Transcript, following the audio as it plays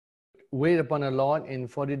wait upon the Lord in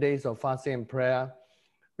 40 days of fasting and prayer,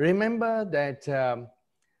 remember that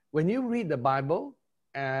when you read the Bible,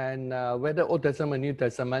 and whether Old Testament or New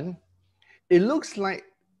Testament, it looks like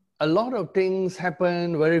a lot of things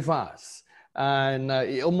happen very fast. And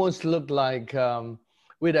it almost looked like,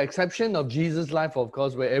 with the exception of Jesus' life, of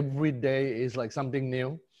course, where every day is like something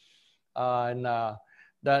new. And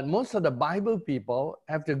that most of the Bible people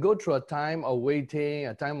have to go through a time of waiting,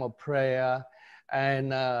 a time of prayer,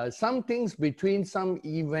 and some things between some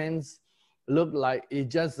events look like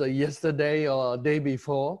it's just yesterday or a day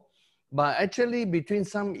before. But actually, between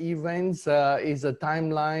some events is a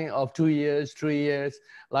timeline of 2 years, 3 years.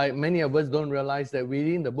 Like many of us don't realize that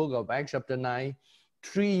within the book of Acts chapter 9,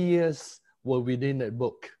 3 years were within that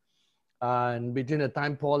book. And between the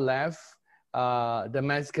time Paul left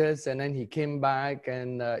Damascus and then he came back,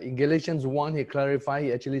 and in Galatians 1, he clarified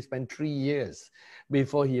he actually spent 3 years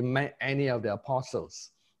before he met any of the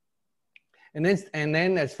apostles. And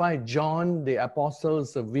then as far as John, the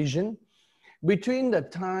apostle's vision, between the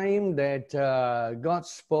time that God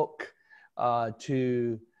spoke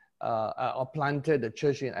to or planted the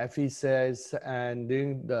church in Ephesus, and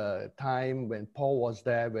during the time when Paul was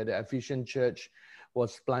there, where the Ephesian church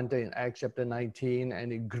was planted in Acts chapter 19,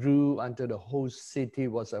 and it grew until the whole city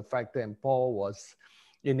was affected, and Paul was,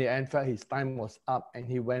 in the end, his time was up, and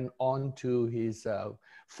he went on to his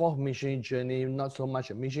fourth missionary journey, not so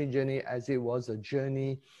much a missionary journey as it was a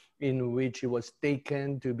journey in which he was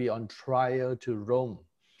taken to be on trial to Rome.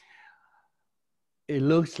 It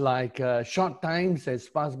looks like short times has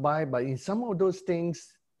passed by, but in some of those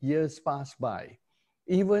things, years passed by.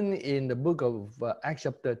 Even in the book of Acts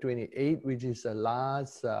chapter 28, which is the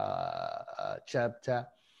last chapter,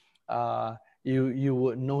 you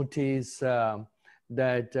would notice that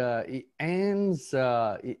it ends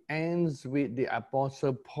with the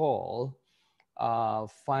Apostle Paul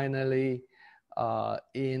finally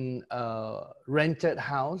in a rented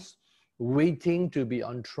house, waiting to be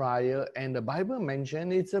on trial, and the Bible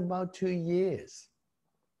mentioned it's about 2 years.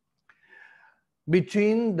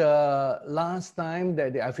 Between the last time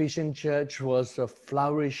that the Ephesian church was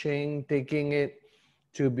flourishing, taking it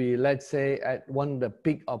to be, let's say, at one of the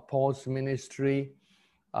peak of Paul's ministry,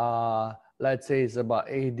 let's say it's about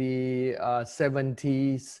AD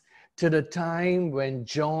 70s, to the time when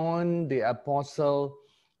John the Apostle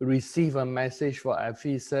received a message for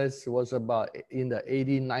Ephesus was about in the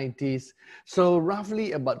 80s, 90s. So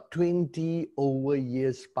roughly about 20 over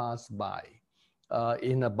years passed by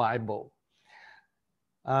in the Bible.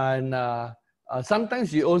 And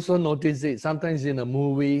sometimes you also notice it, sometimes in the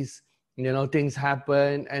movies, you know, things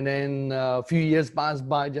happen and then a few years pass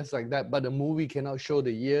by just like that, but the movie cannot show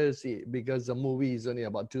the years because the movie is only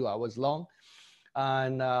about 2 hours long.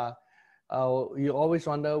 And you always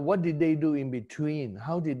wonder, what did they do in between?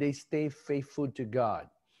 How did they stay faithful to God?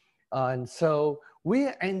 And so we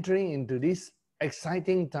are entering into this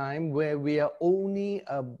exciting time where we are only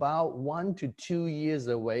about 1 to 2 years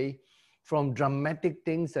away from dramatic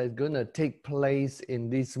things that's going to take place in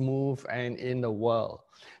this move and in the world.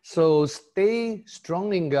 So stay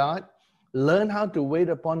strong in God, learn how to wait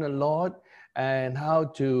upon the Lord, and how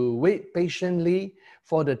to wait patiently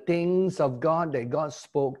for the things of God that God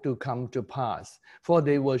spoke to come to pass, for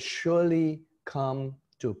they will surely come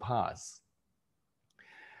to pass.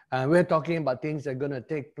 And we're talking about things that are going to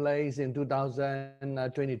take place in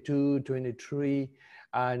 2022, 23,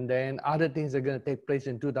 and then other things are going to take place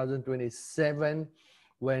in 2027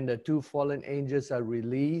 when the 2 fallen angels are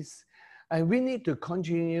released. And we need to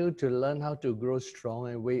continue to learn how to grow strong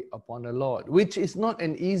and wait upon the Lord, which is not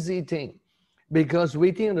an easy thing, because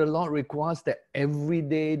waiting on the Lord requires that every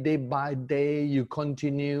day, day by day, you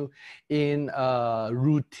continue in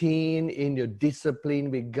routine, in your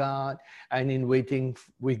discipline with God, and in waiting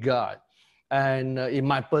with God. And in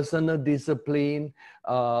my personal discipline,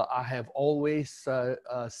 I have always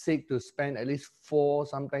seek to spend at least 4,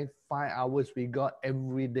 sometimes 5 hours with God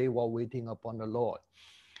every day while waiting upon the Lord.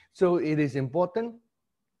 So it is important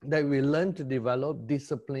that we learn to develop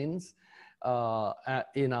disciplines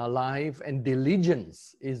in our life, and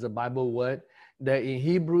diligence is the Bible word that in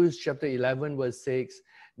Hebrews chapter 11 verse 6,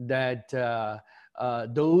 that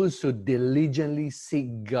those who diligently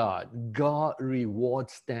seek God, God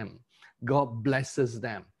rewards them, God blesses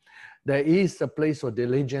them. There is a place for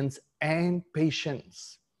diligence and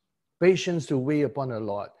patience to wait upon the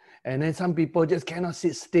Lord. And then some people just cannot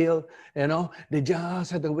sit still, you know, they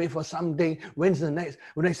just have to wait for something. When's the next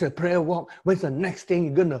prayer walk? When's the next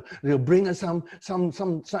thing you'll bring us some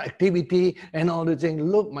activity and all the things.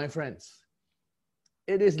 Look, my friends,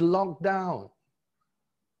 it is locked down.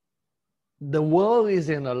 The world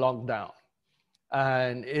is in a lockdown.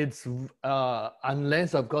 And it's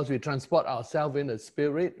unless, of course, we transport ourselves in the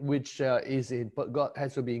spirit, which is in God,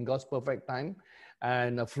 has to be in God's perfect time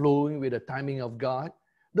and flowing with the timing of God.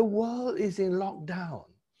 The world is in lockdown,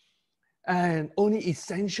 and only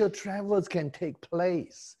essential travels can take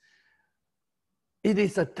place. It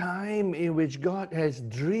is a time in which God has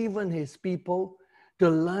driven his people to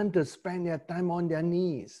learn to spend their time on their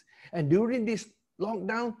knees. And during this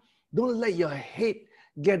lockdown, don't let your head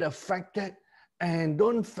get affected, and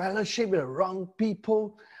don't fellowship with the wrong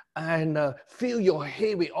people, and fill your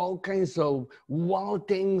head with all kinds of wild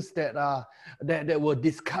things that will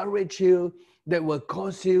discourage you, that will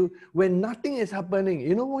cause you when nothing is happening.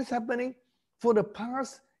 You know what's happening? For the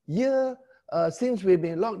past year, since we've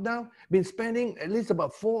been locked down, been spending at least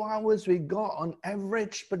about 4 hours with God on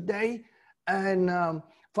average per day, and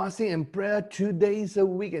fasting and prayer 2 days a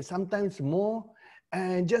week and sometimes more,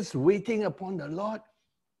 and just waiting upon the Lord.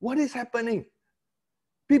 What is happening?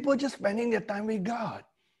 People just spending their time with God.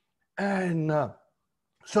 And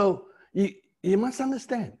so you must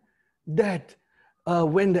understand that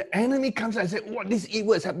when the enemy comes and says, what, this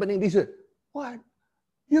evil is happening, this is, what?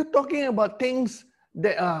 You're talking about things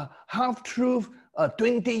that are half-truth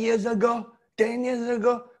 20 years ago, 10 years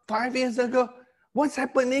ago, 5 years ago. What's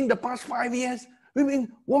happening the past 5 years? We've been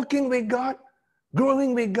walking with God,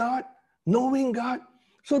 growing with God, knowing God.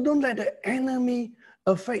 So don't let the enemy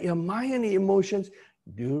affect your mind and emotions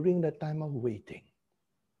during the time of waiting.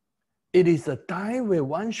 It is a time where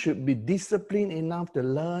one should be disciplined enough to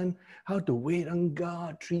learn how to wait on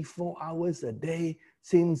God 3-4 hours a day,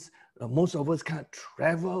 since most of us can't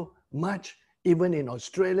travel much. Even in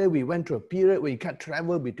Australia, we went through a period where you can't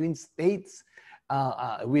travel between states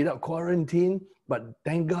without quarantine, but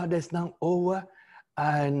thank God that's now over.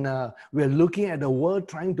 And we're looking at the world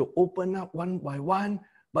trying to open up one by one,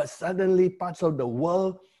 but suddenly parts of the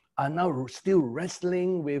world are now still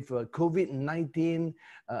wrestling with COVID-19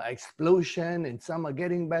 explosion, and some are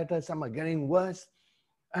getting better, some are getting worse.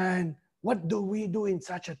 And what do we do in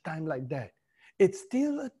such a time like that? It's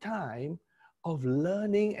still a time of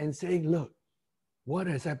learning and saying, look, what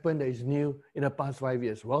has happened that is new in the past 5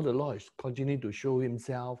 years? Well, the Lord is continuing to show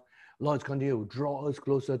himself. Lord is continuing to draw us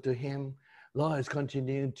closer to him. Lord is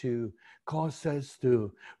continuing to cause us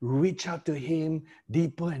to reach out to him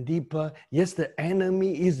deeper and deeper. Yes, the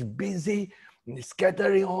enemy is busy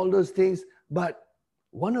scattering all those things, but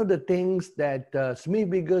one of the things that Smith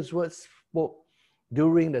Wigglesworth spoke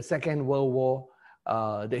during the Second World War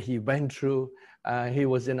that he went through, he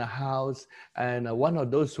was in a house, and one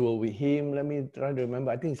of those who were with him, let me try to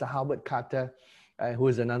remember, I think it's Howard Carter, who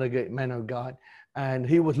is another great man of God. And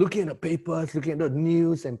he was looking at the papers, looking at the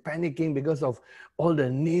news and panicking because of all the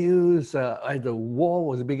news as the war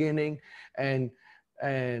was beginning. And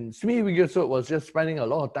Smith Wigglesworth was just spending a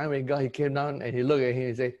lot of time with God. He came down and he looked at him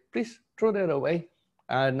and said, please throw that away.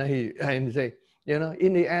 And he said, you know,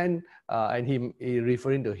 in the end, and he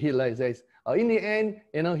referring to Hitler, he says, in the end,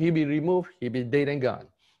 you know, he'll be removed, he'll be dead and gone.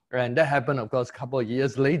 And that happened, of course, a couple of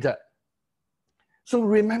years later. So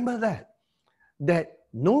remember that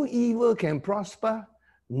no evil can prosper,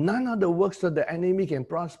 none of the works of the enemy can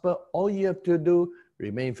prosper. All you have to do,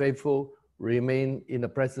 remain faithful, remain in the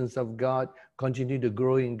presence of God, continue to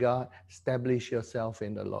grow in God, establish yourself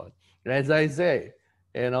in the Lord. And as I say,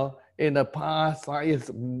 you know, in the past 5 years,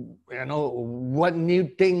 you know, what new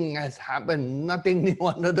thing has happened? Nothing new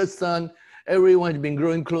under the sun. Everyone's been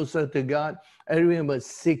growing closer to God. Everyone was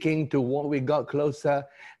seeking to walk with God closer.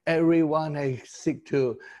 Everyone has seek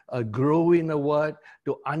to grow in the Word,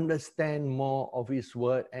 to understand more of His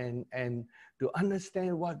Word, and to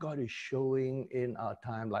understand what God is showing in our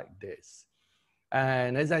time like this.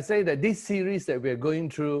 And as I say, that this series that we're going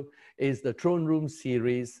through is the Throne Room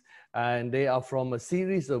series, and they are from a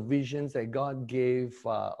series of visions that God gave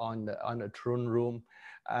on the throne room,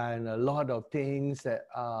 and a lot of things that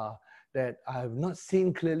I have not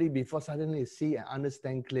seen clearly before, suddenly see and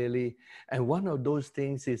understand clearly. And one of those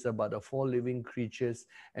things is about the 4 living creatures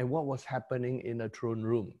and what was happening in the throne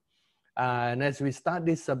room. And as we start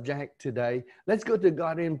this subject today, let's go to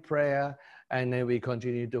God in prayer, and then we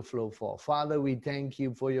continue to flow forth. Father, we thank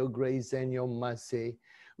you for your grace and your mercy.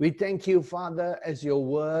 We thank you, Father, as your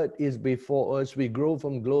word is before us. We grow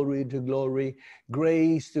from glory to glory,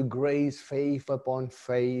 grace to grace, faith upon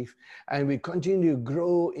faith. And we continue to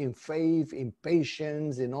grow in faith, in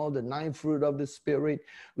patience, in all the 9 fruit of the Spirit.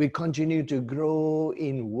 We continue to grow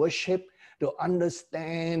in worship, to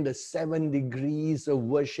understand the 7 degrees of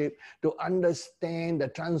worship, to understand the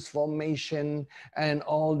transformation and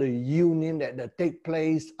all the union that take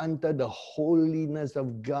place under the holiness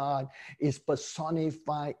of God is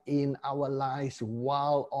personified in our lives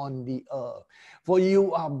while on the earth. For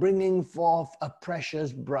you are bringing forth a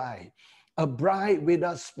precious bride, a bride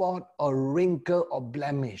without spot or wrinkle or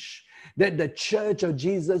blemish, that the church of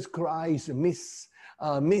Jesus Christ,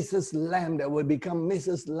 Mrs. Lamb, that will become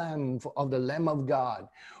Mrs. Lamb of the Lamb of God,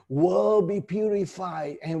 will be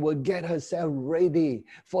purified and will get herself ready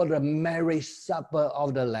for the marriage supper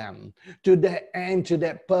of the Lamb. To that end, to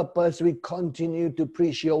that purpose, we continue to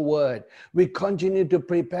preach your word. We continue to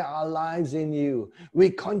prepare our lives in you. We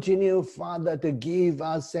continue, Father, to give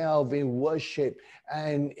ourselves in worship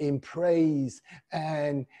and in praise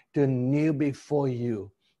and to kneel before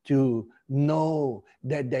you, to know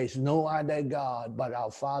that there is no other God but our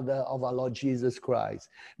Father of our Lord Jesus Christ.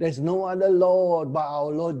 There's no other Lord but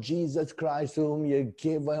our Lord Jesus Christ, whom you've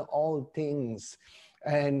given all things,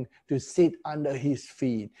 and to sit under his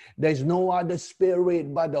feet. There's no other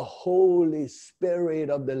spirit but the Holy Spirit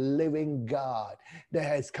of the living God that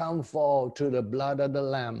has come forth through the blood of the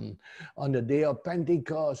Lamb on the day of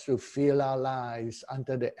Pentecost to fill our lives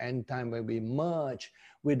until the end time when we merge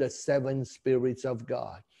with the 7 spirits of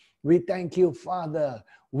God. We thank you, Father.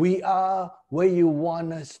 We are where you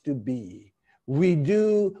want us to be. We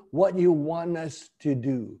do what you want us to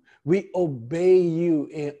do. We obey you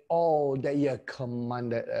in all that you have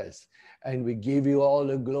commanded us. And we give you all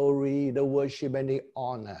the glory, the worship, and the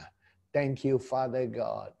honor. Thank you, Father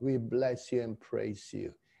God. We bless you and praise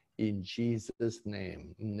you in Jesus'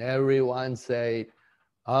 name. And everyone say,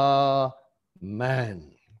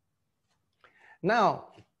 Amen. Now,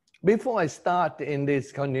 before I start in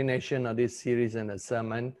this continuation of this series and the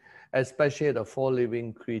sermon, especially the 4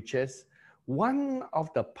 living creatures, one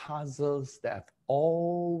of the puzzles that have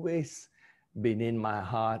always been in my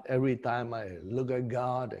heart every time I look at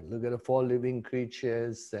God and look at the 4 living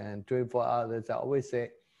creatures and 24 others, I always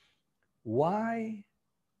say, why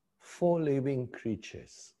 4 living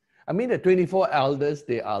creatures? I mean, the 24 elders,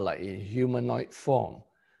 they are like in humanoid form.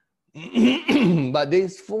 But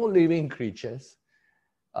these 4 living creatures,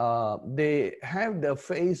 they have the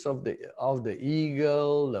face of the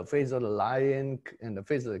eagle, the face of the lion, and the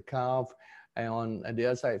face of the calf, and on the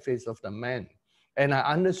other side, face of the man. And I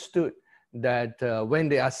understood that when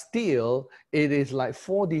they are still, it is like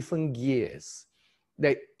 4 different gears,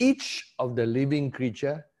 that each of the living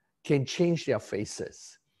creature can change their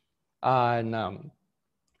faces. And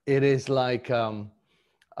it is like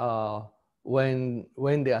when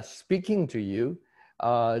they are speaking to you,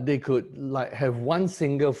 they could like have one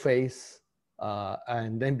single face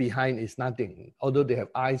and then behind is nothing, although they have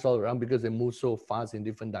eyes all around because they move so fast in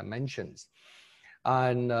different dimensions.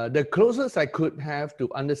 And the closest I could have to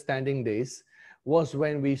understanding this was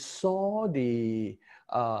when we saw the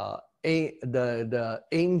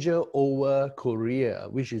angel over Korea,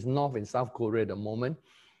 which is North and South Korea at the moment.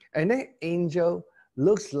 And that angel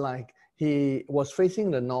looks like he was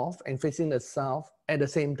facing the north and facing the south at the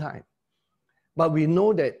same time. But we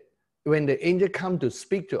know that when the angel comes to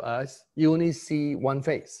speak to us, you only see one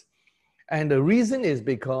face. And the reason is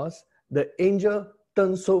because the angel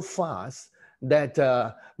turns so fast that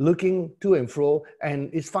looking to and fro,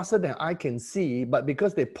 and it's faster than I can see, but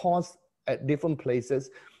because they pause at different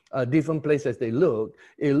places they look,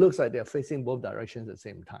 it looks like they're facing both directions at the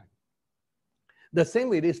same time. The same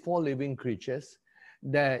with these 4 living creatures,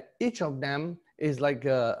 that each of them is like,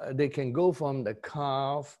 they can go from the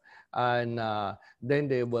calf, and then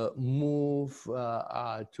they will move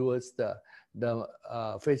towards the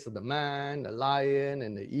face of the man, the lion,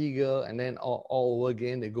 and the eagle, and then all over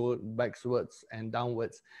again, they go backwards and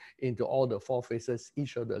downwards into all the 4 faces,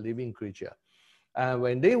 each of the living creature. And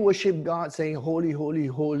when they worship God, saying, holy, holy,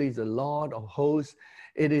 holy is the Lord of hosts,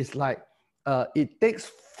 it is like, it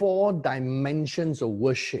takes 4 dimensions of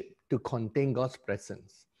worship to contain God's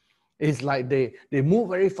presence. It's like they move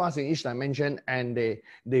very fast in each dimension, and they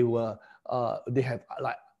have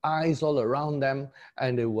like eyes all around them,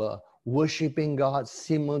 and they were worshiping God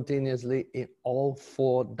simultaneously in all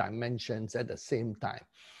 4 dimensions at the same time.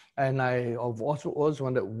 And I also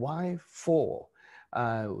wondered, why 4?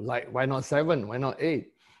 Like, why not 7? Why not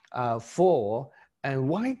 8? 4, and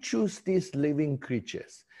why choose these living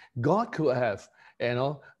creatures? God could have,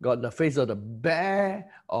 got the face of the bear,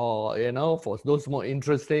 or, for those more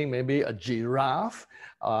interesting, maybe a giraffe,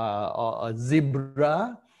 or a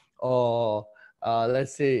zebra, or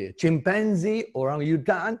let's say chimpanzee,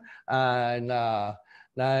 orangutan, and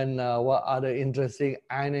then what other interesting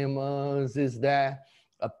animals is there?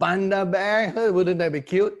 A panda bear, wouldn't that be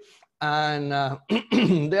cute? And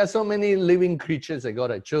there are so many living creatures that God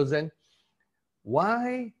had chosen.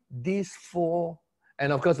 Why these four?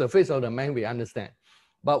 And of course, the face of the man, we understand.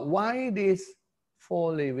 But why these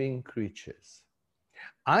four living creatures?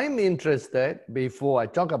 I'm interested, before I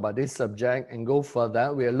talk about this subject and go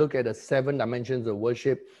further, we'll look at the 7 dimensions of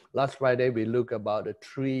worship. Last Friday, we looked about the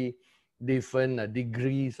 3 different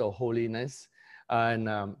degrees of holiness. And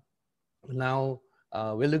now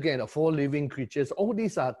we're looking at the 4 living creatures. All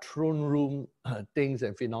these are throne room things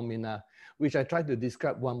and phenomena, which I try to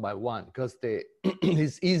describe one by one, because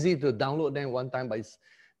it's easy to download them one time, but it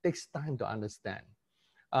takes time to understand.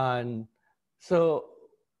 And so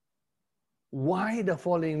why the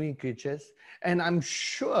 4 living creatures? And I'm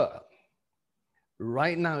sure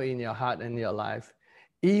right now in your heart and your life,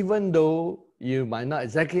 even though you might not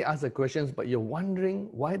exactly ask the questions, but you're wondering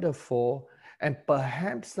why the 4, and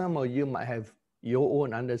perhaps some of you might have your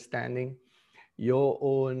own understanding, your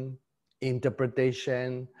own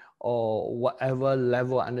interpretation, or whatever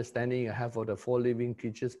level of understanding you have of the 4 living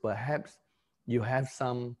creatures. Perhaps you have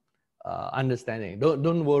some understanding.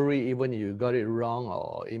 Don't worry even if you got it wrong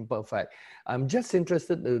or imperfect. I'm just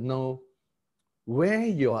interested to know where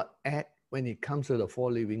you're at when it comes to the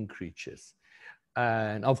 4 living creatures.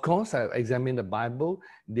 And of course, I've examined the Bible.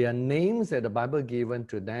 Their names that the Bible given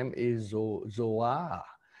to them is Zoa.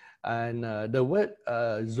 And the word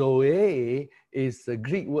Zoe is the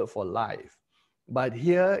Greek word for life. But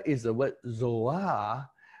here is the word Zoa,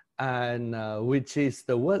 and which is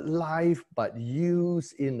the word life, but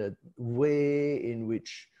used in a way in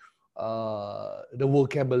which the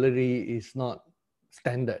vocabulary is not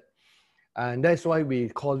standard. And that's why we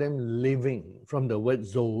call them living, from the word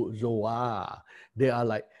zoa. They are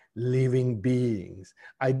like living beings.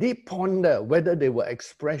 I did ponder whether they were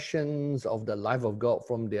expressions of the life of God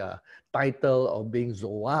from their title of being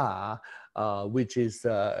zoa, which is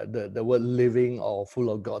the word living or full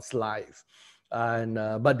of God's life. And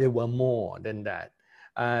but they were more than that.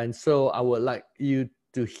 And so I would like you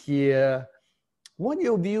to hear what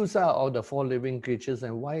your views are of the 4 living creatures,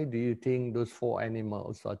 and why do you think those 4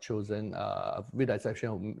 animals are chosen, with the exception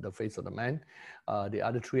of the face of the man, the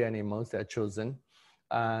other 3 animals that are chosen?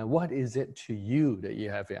 What is it to you that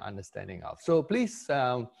you have an understanding of? So please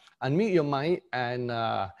unmute your mic, and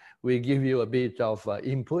we give you a bit of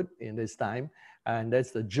input in this time. And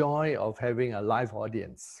that's the joy of having a live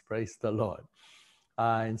audience. Praise the Lord.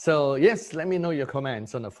 And so, yes, let me know your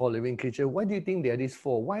comments on the 4 living creatures. What do you think there are these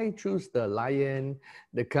 4? Why choose the lion,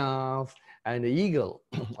 the calf, and the eagle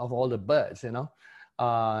of all the birds, you know?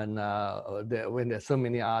 And when there's so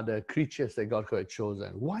many other creatures that God could have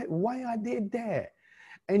chosen. Why are they there?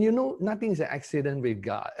 And you know, nothing is an accident with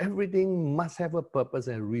God. Everything must have a purpose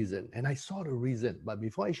and a reason. And I saw the reason. But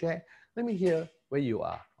before I share, let me hear where you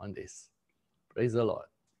are on this. Praise the Lord.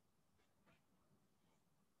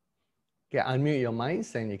 Okay, unmute your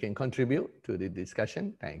mics and you can contribute to the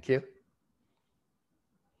discussion. Thank you.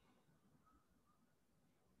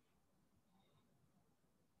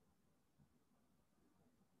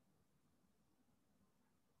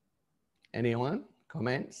 Anyone?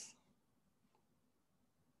 Comments?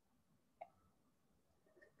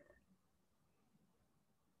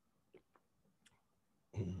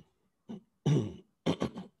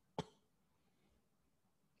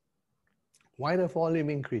 Why the 4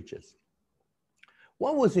 living creatures?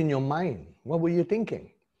 What was in your mind? What were you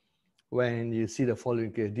thinking when you see the 4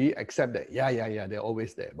 living creatures? Do you accept that? Yeah, they're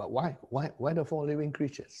always there. But why? Why the 4 living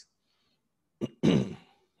creatures?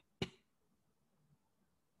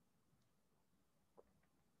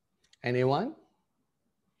 Anyone?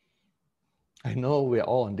 I know we're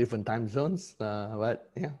all on different time zones,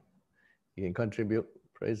 but yeah, you can contribute.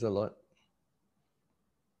 Praise the Lord.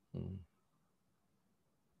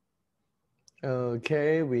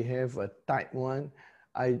 Okay, we have a type 1.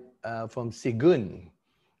 From Sigun.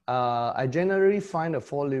 I generally find the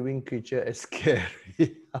 4 living creatures as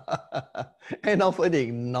scary and often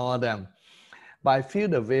ignore them. But I feel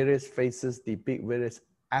the various faces depict various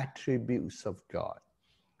attributes of God.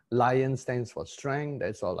 Lion stands for strength,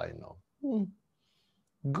 that's all I know.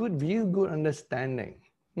 Good view, good understanding.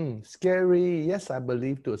 Scary, yes, I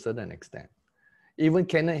believe to a certain extent. Even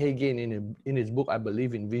Kenneth Hagin in his book, I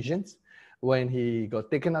Believe in Visions, when he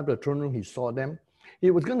got taken up to the throne room, he saw them. He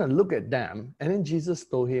was going to look at them, and then Jesus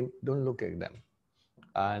told him, don't look at them.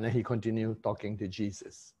 And then he continued talking to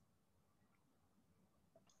Jesus.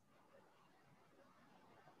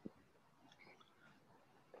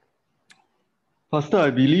 Pastor, I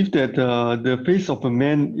believe that the face of a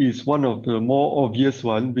man is one of the more obvious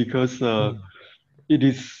one, because it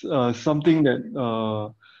is something that,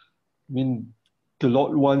 the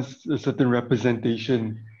Lord wants a certain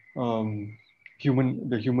representation.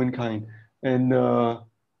 the humankind. And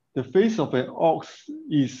the face of an ox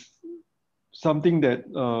is something that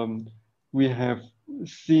we have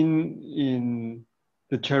seen in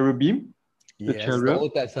the cherubim, the Yes, the cherub.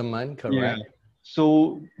 Old Testament, Yeah. correct.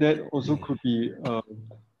 So that also could be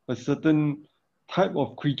a certain type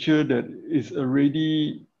of creature that is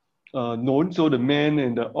already known. So the man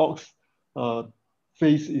and the ox uh,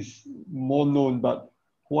 face is more known, but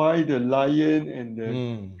why the lion and the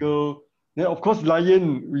Mm. eagle? Then of course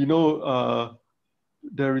lion, we know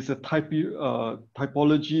there is a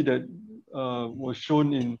typology that was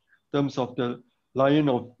shown in terms of the Lion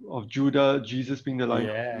of Judah, Jesus being the Lion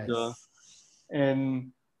of Judah. Yes.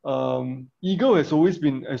 And eagle has always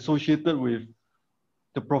been associated with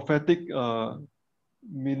the prophetic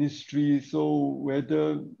ministry. So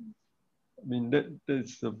whether, I mean,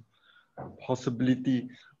 that's a possibility.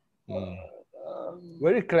 Mm.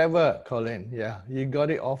 Very clever, Colin. Yeah, you got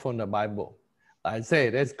it all from the Bible. I say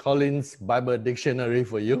that's Colin's Bible dictionary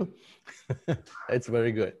for you. That's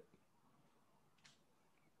very good.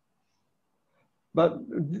 But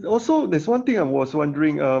also, there's one thing I was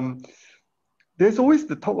wondering. There's always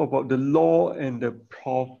the talk about the law and the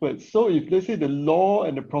prophet. So if let's say the law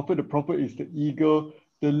and the prophet is the eagle,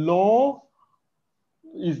 the law,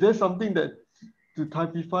 is there something that to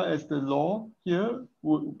typify as the law here?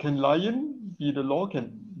 Can lion be the law?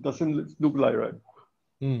 Doesn't look like, right?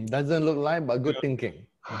 Doesn't look like, but good thinking.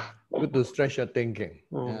 Good to stretch your thinking.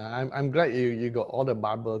 Oh. I'm glad you got all the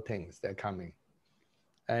Bible things that are coming.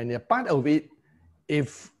 And a part of it,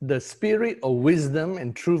 if the spirit of wisdom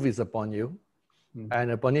and truth is upon you,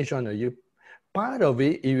 and upon each one of you, part of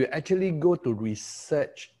it, if you actually go to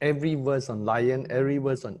research every verse on lion, every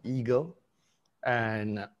verse on eagle,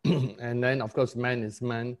 and and then of course man is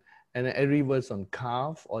man, and then every verse on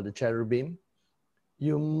calf or the cherubim,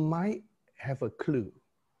 you might have a clue.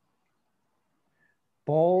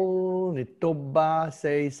 Paul Nitoba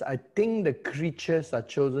says, I think the creatures are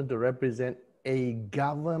chosen to represent a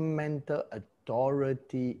governmental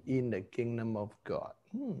authority in the kingdom of God.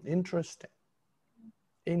 Interesting.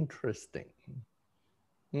 Interesting.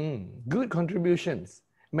 Good contributions.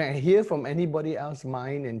 May I hear from anybody else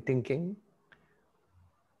mind and thinking?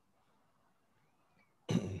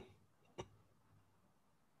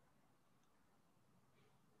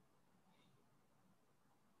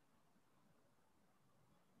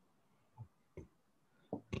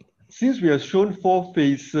 Since we have shown four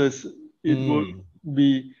faces, it will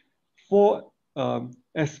be four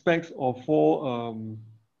aspects or four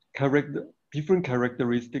different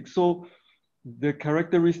characteristics. So the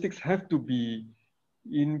characteristics have to be,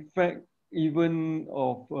 in fact, even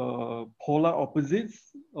of polar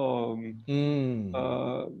opposites.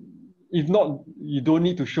 If not, you don't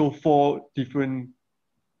need to show four different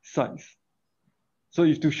sides. So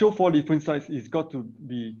if to show four different sides, it's got to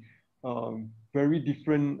be very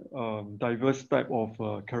different, diverse type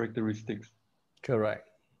of characteristics. Correct.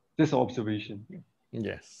 That's an observation.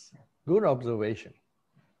 Yes. Good observation.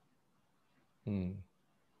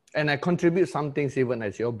 And I contribute some things even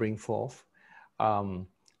as you bring forth. When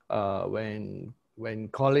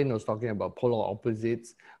Colin was talking about polar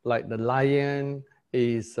opposites, like the lion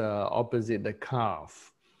is opposite the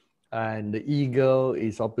calf, and the eagle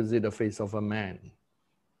is opposite the face of a man.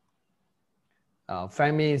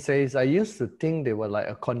 Femi says, I used to think they were like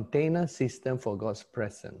a container system for God's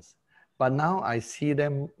presence, but now I see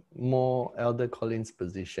them more Elder Colin's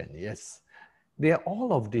position. Yes, they are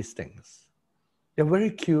all of these things. They're very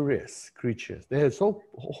curious creatures. There's a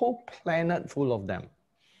whole planet full of them.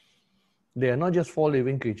 They are not just 4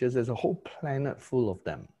 living creatures, there's a whole planet full of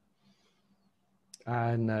them.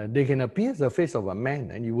 And they can appear as the face of a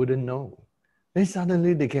man and you wouldn't know. Then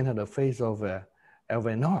suddenly they can have the face of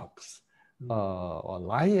an ox, or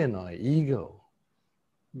lion, or eagle.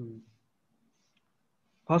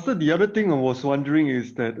 Pastor, the other thing I was wondering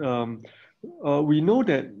is that we know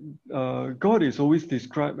that God is always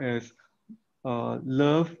described as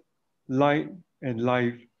love, light, and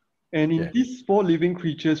life. And in these 4 living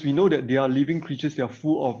creatures, we know that they are living creatures, they are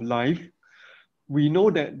full of life. We know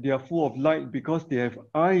that they are full of light because they have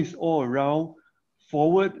eyes all around,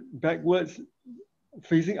 forward, backwards,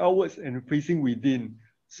 facing outwards, and facing within.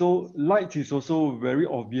 So light is also very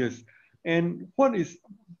obvious. And what is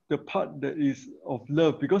the part that is of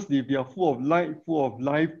love? Because if they are full of light, full of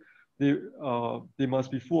life, they must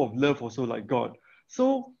be full of love also, like God.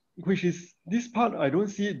 So which is this part, I don't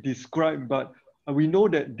see it described, but we know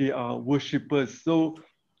that they are worshippers. So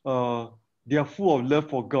they are full of love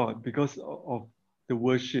for God because of the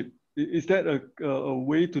worship. Is that a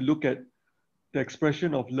way to look at the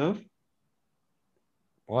expression of love?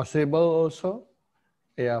 Possible also.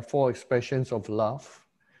 are four expressions of love.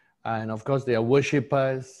 And of course, they are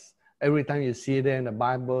worshippers. Every time you see them in the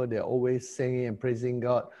Bible, they're always singing and praising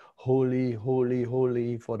God, holy, holy,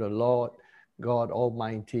 holy for the Lord, God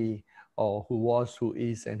Almighty, or who was, who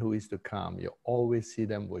is, and who is to come. You always see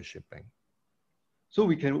them worshiping. So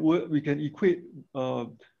we can equate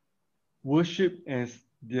worship as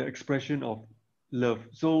the expression of love.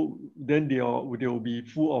 So then they will be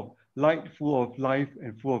full of light, full of life,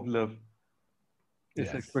 and full of love. It's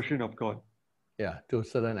Yes. the expression of God. Yeah, to a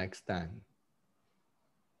certain extent.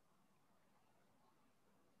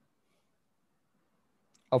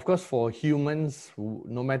 Of course, for humans,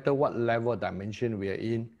 no matter what level or dimension we are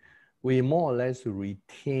in, we more or less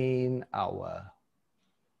retain our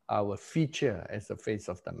feature as the face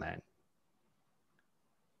of the man.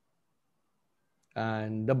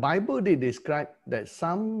 And the Bible, they describe that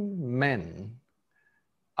some men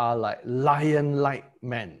are like lion-like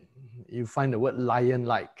men. You find the word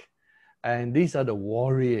lion-like. And these are the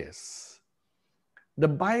warriors. The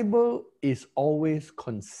Bible is always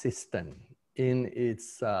consistent in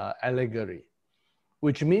its allegory,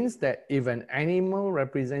 which means that if an animal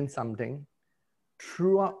represents something,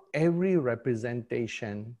 throughout every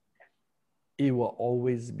representation, it will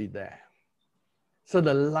always be there. So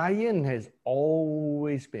the lion has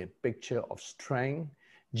always been a picture of strength.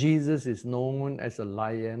 Jesus is known as the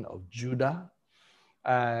Lion of Judah.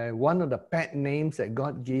 One of the pet names that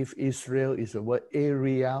God gave Israel is the word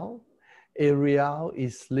Ariel. Ariel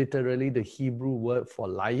is literally the Hebrew word for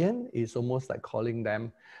lion. It's almost like calling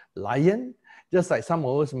them lion. Just like some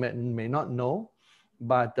of us may not know,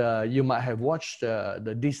 but you might have watched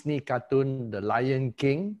the Disney cartoon, The Lion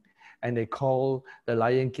King, and they call the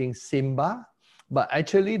Lion King Simba. But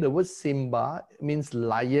actually the word Simba means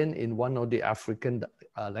lion in one of the African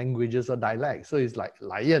languages or dialects. So it's like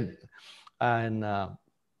lion. And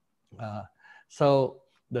so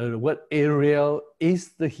the word Ariel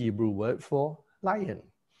is the Hebrew word for lion.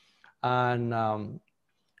 And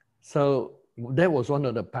so that was one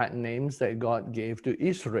of the pet names that God gave to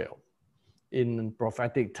Israel in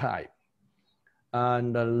prophetic type.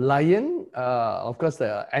 And the lion, of course,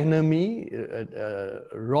 the enemy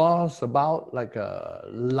roars about like a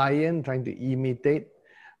lion trying to imitate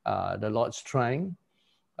the Lord's strength.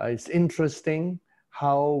 It's interesting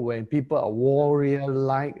how when people are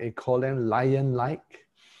warrior-like, they call them lion-like.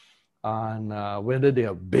 And whether they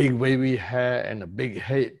have big wavy hair and a big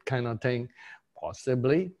head kind of thing,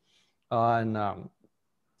 possibly.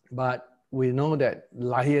 But we know that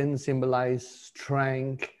lion symbolize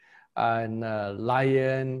strength, and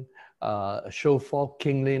lion show forth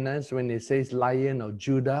kingliness. When it says Lion of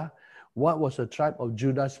Judah, what was the tribe of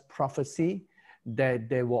Judah's prophecy? That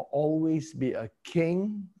there will always be a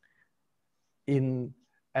king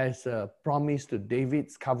as a promise to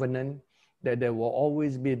David's covenant, that there will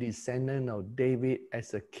always be a descendant of David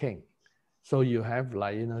as a king. So you have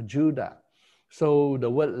Lion of Judah. So the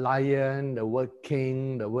word lion, the word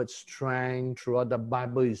king, the word strength throughout the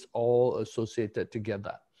Bible is all associated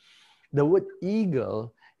together. The word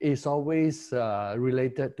eagle is always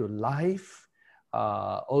related to life,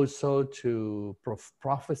 also to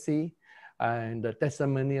prophecy. And the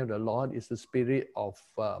testimony of the Lord is the spirit of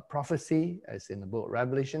prophecy, as in the book of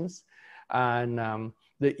Revelations. And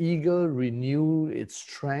the eagle renewed its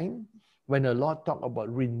strength. When the Lord talks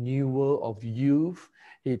about renewal of youth,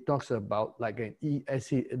 he talks about like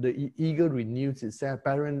the eagle renews itself.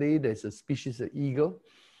 Apparently, there's a species of eagle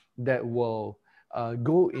that will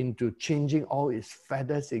go into changing all its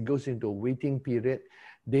feathers. It goes into a waiting period.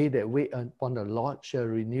 They that wait upon the Lord shall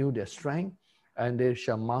renew their strength, and they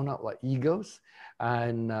shall mount up like eagles.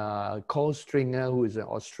 And Cole Stringer, who is an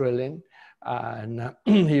Australian, and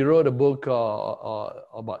he wrote a book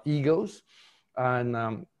about eagles.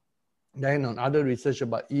 And then on other research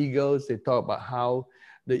about eagles, they talk about how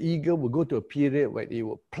the eagle will go to a period where it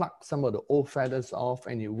will pluck some of the old feathers off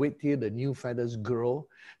and you wait till the new feathers grow.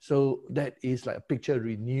 So that is like a picture of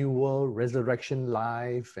renewal, resurrection,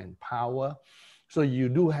 life, and power. So you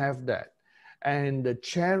do have that. And the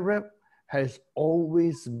cherub has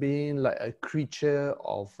always been like a creature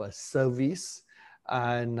of service,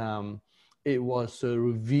 and it was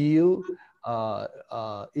revealed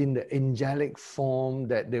in the angelic form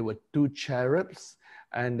that there were two cherubs,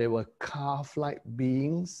 and they were calf-like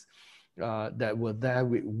beings that were there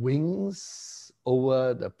with wings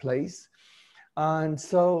over the place. And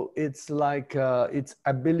so it's like its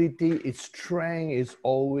ability, its strength is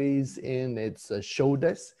always in its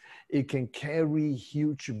shoulders. It can carry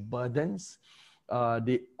huge burdens.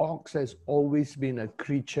 The ox has always been a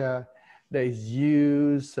creature that is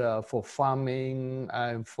used for farming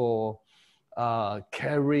and for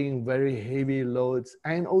carrying very heavy loads,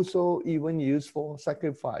 and also even used for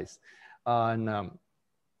sacrifice. And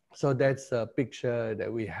so that's a picture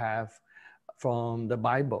that we have from the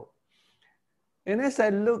Bible. And as I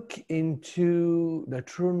look into the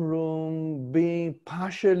throne room, being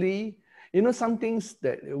partially, some things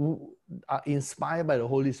that are inspired by the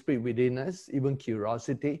Holy Spirit within us, even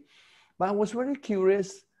curiosity. But I was very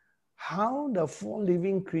curious how the four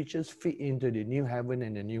living creatures fit into the new heaven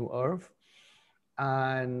and the new earth,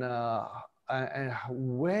 and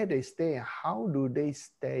where they stay, how do they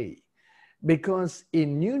stay? Because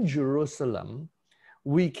in New Jerusalem,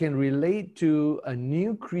 we can relate to a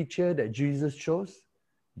new creature that Jesus chose,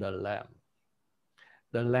 the Lamb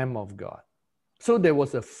of God. So there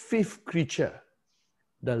was a fifth creature,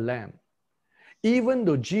 the Lamb. Even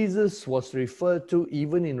though Jesus was referred to,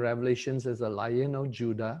 even in Revelations, as a Lion of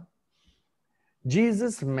Judah,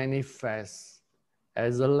 Jesus manifests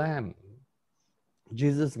as a lamb.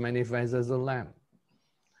 Jesus manifests as a lamb.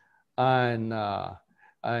 And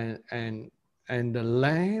the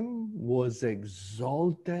lamb was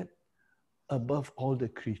exalted above all the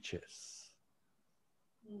creatures.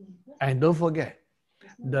 And don't forget,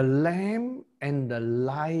 the lamb and the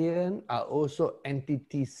lion are also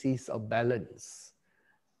antitheses of balance.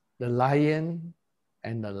 The lion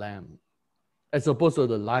and the lamb, as opposed to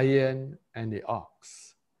the lion and the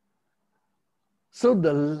ox. So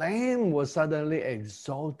the lamb was suddenly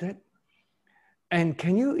exalted. And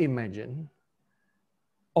can you imagine,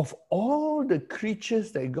 of all the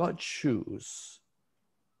creatures that God chose,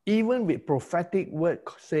 even with prophetic word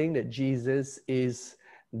saying that Jesus is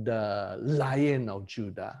the Lion of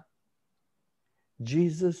Judah,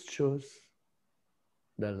 Jesus chose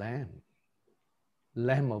the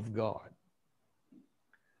Lamb of God.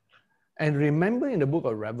 And remember in the book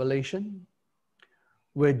of Revelation,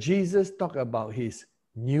 where Jesus talked about his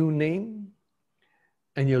new name,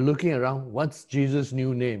 and you're looking around, what's Jesus'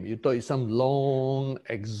 new name? You thought it's some long,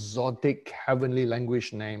 exotic, heavenly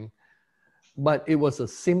language name, but it was a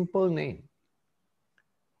simple name,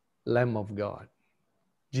 Lamb of God,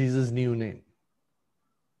 Jesus' new name.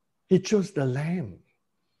 He chose the Lamb.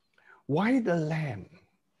 Why the Lamb?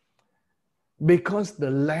 Because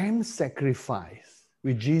the Lamb sacrifice,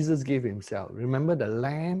 which Jesus gave himself. Remember the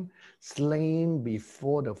Lamb slain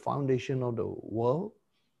before the foundation of the world?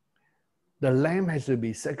 The Lamb has to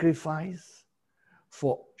be sacrificed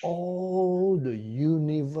for all the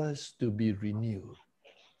universe to be renewed.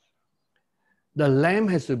 The Lamb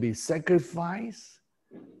has to be sacrificed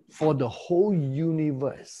for the whole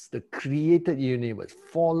universe, the created universe,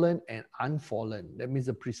 fallen and unfallen, that means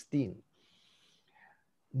the pristine,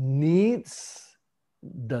 needs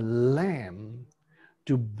the Lamb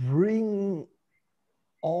to bring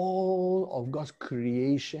all of God's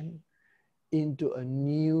creation into a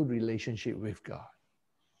new relationship with God.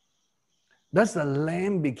 Thus the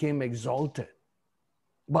Lamb became exalted,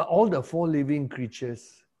 but all the four living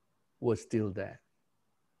creatures were still there.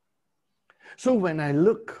 So when I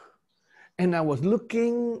look, and I was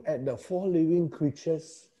looking at the four living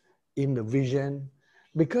creatures in the vision,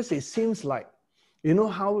 because it seems like, you know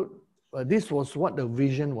how this was what the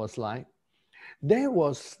vision was like. There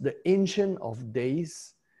was the Ancient of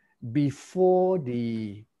Days before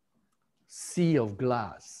the sea of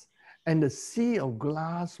glass. And the sea of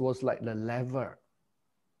glass was like the lever.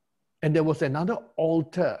 And there was another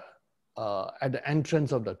altar at the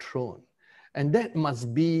entrance of the throne. And that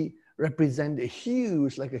must be represent a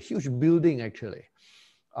huge, like a huge building actually,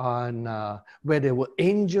 and where there were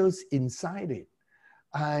angels inside it.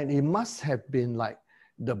 And it must have been like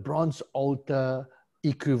the bronze altar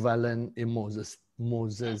equivalent in Moses'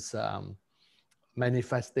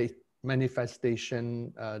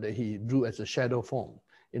 manifestation that he drew as a shadow form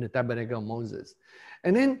in the tabernacle of Moses.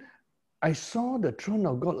 And then I saw the throne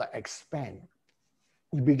of God like expand.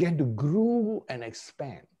 It began to grow and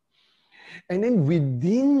expand. And then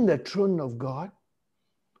within the throne of God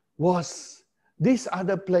was this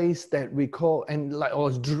other place that we call, and like I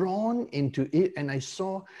was drawn into it, and I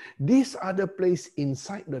saw this other place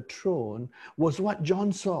inside the throne was what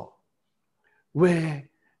John saw, where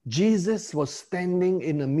Jesus was standing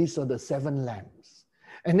in the midst of the seven lamps.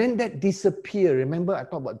 And then that disappeared. Remember, I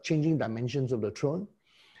talked about changing dimensions of the throne?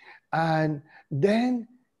 And then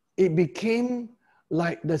it became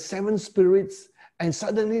like the seven spirits, and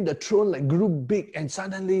suddenly the throne like grew big, and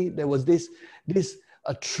suddenly there was this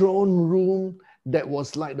a throne room that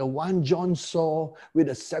was like the one John saw with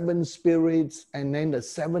the seven spirits, and then the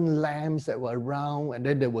seven lambs that were around, and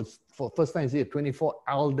then there was, for the first time, you see 24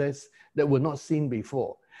 elders that were not seen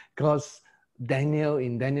before, because Daniel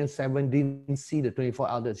in Daniel 7 didn't see the 24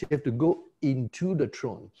 elders. You have to go into the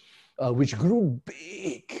throne. which grew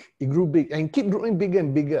big. It grew big and kept growing bigger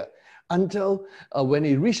and bigger until when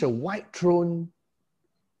it reached a white throne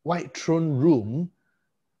room,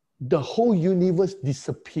 the whole universe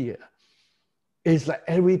disappeared. It's like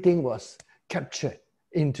everything was captured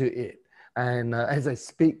into it. And as I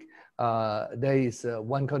speak, there is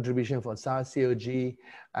one contribution for SARS COG,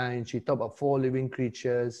 and she talked about 4 living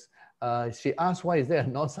creatures. She asked, why is there a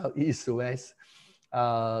north, south, east, west?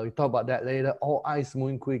 We talk about that later. All eyes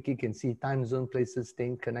moving quickly, can see time zone, places,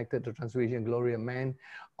 things connected to transformation, glory of man.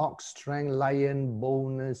 Ox, strength, lion,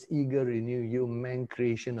 boldness, eager, renew, human,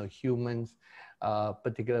 creation of humans,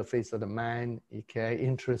 particular face of the man. Okay,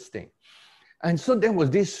 interesting. And so there was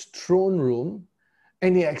this throne room,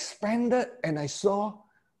 and it expanded, and I saw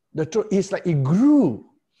the throne. It's like it grew.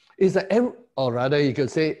 It's like, or rather, you could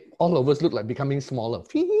say, all of us look like becoming smaller.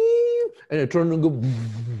 And the throne room go,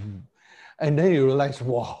 and then you realize,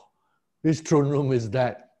 wow, this throne room is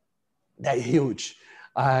that huge.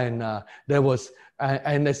 And there was,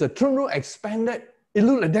 and as the throne room expanded, it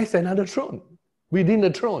looked like there's another throne within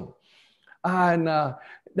the throne. And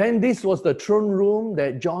then this was the throne room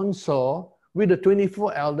that John saw with the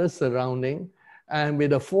 24 elders surrounding, and with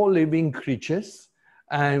the 4 living creatures,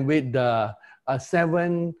 and with the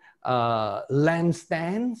 7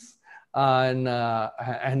 lampstands, and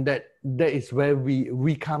that is where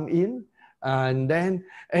we come in. And then,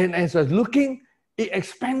 and as I was looking, it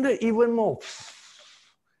expanded even more.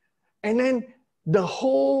 And then the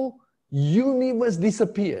whole universe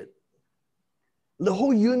disappeared. The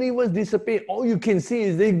whole universe disappeared. All you can see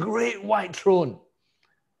is the great white throne.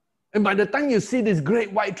 And by the time you see this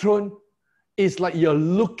great white throne, it's like you're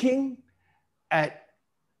looking at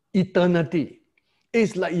eternity.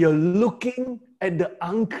 It's like you're looking at the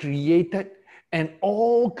uncreated, and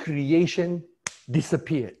all creation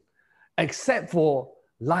disappeared, except for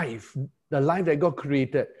life, the life that God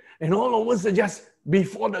created. And all of us are just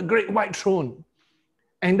before the great white throne.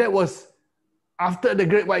 And that was after the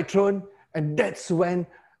great white throne, and that's when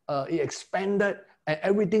it expanded and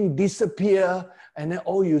everything disappeared, and then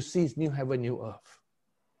all you see is new heaven, new earth.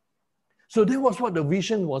 So that was what the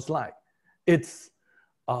vision was like. It's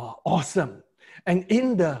awesome. And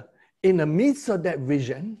in the midst of that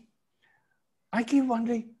vision, I keep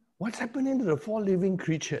wondering, what's happening to the 4 living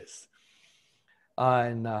creatures?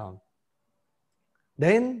 And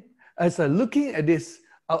then as I'm looking at this,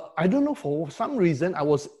 I don't know, for some reason, I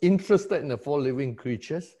was interested in the 4 living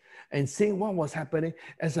creatures and seeing what was happening.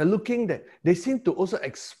 As I'm looking, that they seemed to also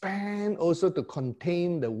expand, also to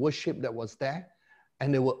contain the worship that was there.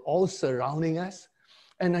 And they were all surrounding us.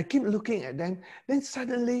 And I keep looking at them. Then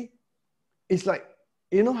suddenly, it's like,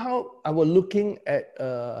 you know how I was looking at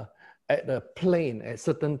a plane, a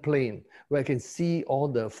certain plane, where I can see all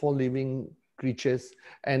the 4 living creatures,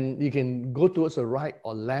 and you can go towards the right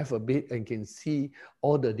or left a bit and can see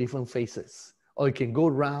all the different faces. Or you can go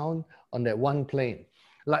round on that one plane.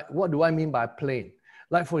 Like, what do I mean by plane?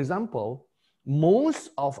 Like, for example,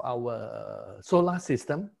 most of our solar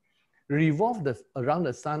system revolve around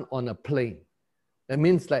the sun on a plane. That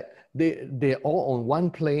means like they're all on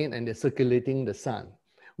one plane and they're circulating the sun,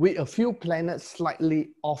 with a few planets slightly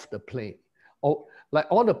off the plane. Or like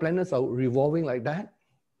all the planets are revolving like that.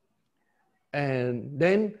 And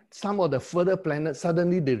then some of the further planets,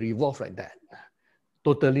 suddenly they revolve like that.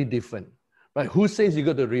 Totally different. Right? Who says you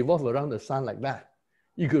got to revolve around the sun like that?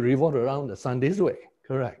 You could revolve around the sun this way,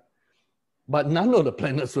 correct? But none of the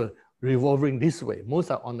planets were revolving this way.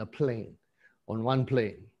 Most are on a plane, on one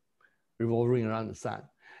plane, revolving around the sun.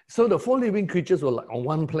 So the 4 living creatures were like on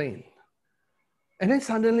one plane. And then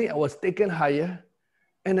suddenly I was taken higher,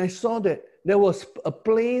 and I saw that there was a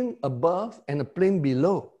plane above and a plane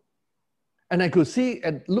below. And I could see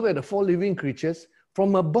and look at the 4 living creatures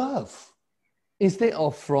from above instead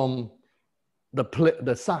of from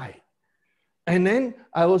the side. And then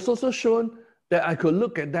I was also shown that I could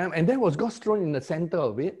look at them, and there was God's throne in the center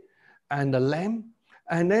of it, and the Lamb.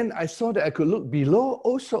 And then I saw that I could look below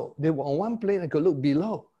also. They were on one plane, I could look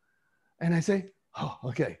below. And I said, oh,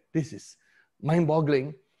 okay, this is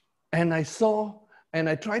mind-boggling. And I saw, and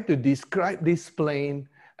I tried to describe this plane,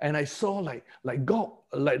 and I saw like God,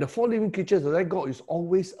 like the 4 living creatures, like God is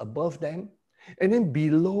always above them. And then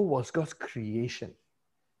below was God's creation.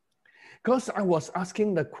 Because I was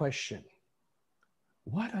asking the question,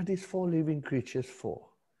 what are these 4 living creatures for?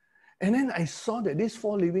 And then I saw that these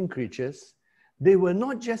 4 living creatures, they were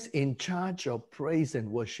not just in charge of praise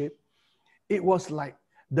and worship. It was like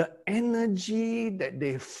the energy that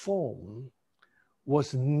they formed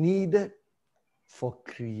was needed for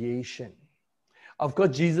creation. Of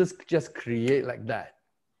course, Jesus just created like that.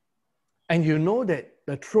 And you know that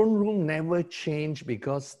the throne room never changed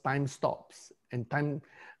because time stops and time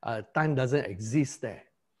doesn't exist there,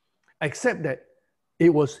 except that it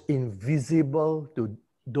was invisible to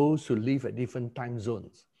those who live at different time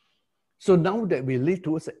zones. So now that we live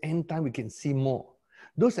towards the end time, we can see more.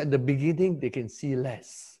 Those at the beginning, they can see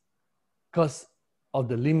less because of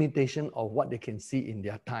the limitation of what they can see in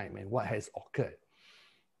their time and what has occurred.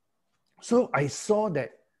 So I saw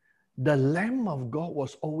that the Lamb of God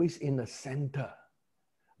was always in the center,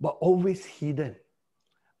 but always hidden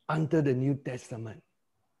under the New Testament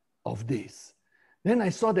of this. Then I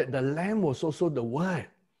saw that the Lamb was also the Word,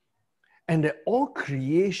 and that all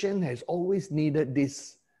creation has always needed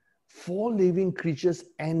this four living creatures'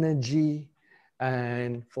 energy,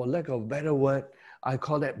 and for lack of a better word, I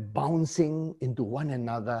call that bouncing into one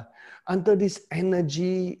another until this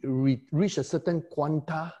energy reach a certain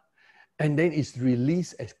quanta, and then it's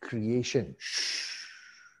released as creation.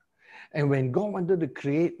 And when God wanted to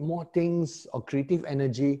create more things or creative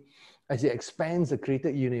energy, as He expands the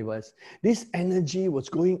created universe, this energy was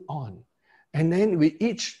going on. And then with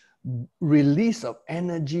each release of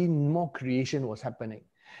energy, more creation was happening.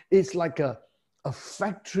 It's like a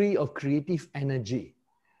factory of creative energy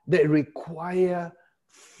that require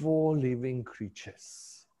four living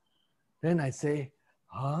creatures. Then I say,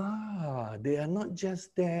 they are not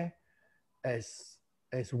just there as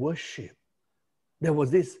worship. There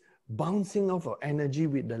was this bouncing off of energy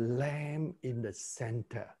with the Lamb in the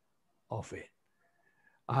center of it.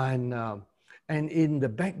 And in the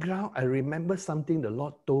background, I remember something the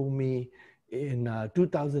Lord told me in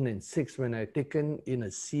 2006 when I had taken in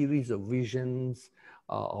a series of visions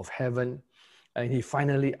of heaven. And He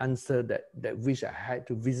finally answered that wish I had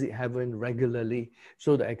to visit heaven regularly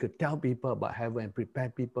so that I could tell people about heaven and prepare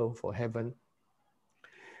people for heaven.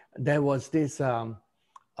 There was this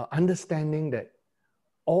understanding that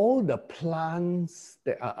all the plants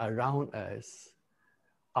that are around us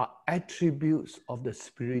are attributes of the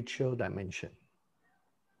spiritual dimension.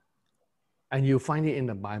 And you find it in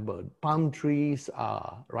the Bible. Palm trees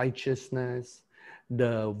are righteousness.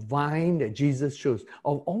 The vine that Jesus chose,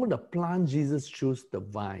 of all the plants, Jesus chose the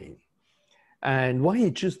vine. And why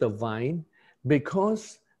He chose the vine?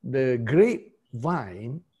 Because the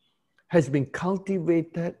grapevine has been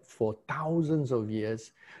cultivated for thousands of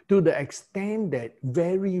years to the extent that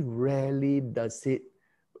very rarely does it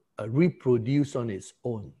reproduce on its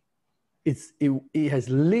own. It has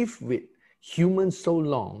lived with humans so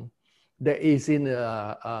long that it's in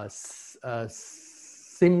a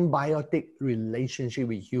symbiotic relationship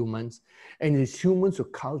with humans, and it's humans who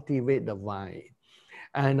cultivate the vine.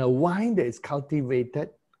 And a vine that is cultivated,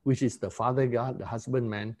 which is the Father God, the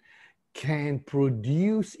husbandman, can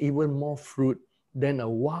produce even more fruit than a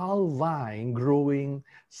wild vine growing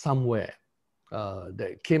somewhere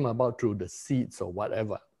that came about through the seeds or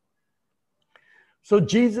whatever. So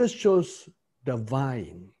Jesus chose the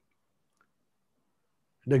vine,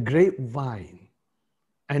 the grapevine,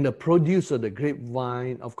 and the produce of the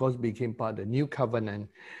grapevine, of course, became part of the new covenant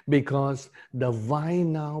because the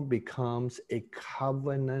vine now becomes a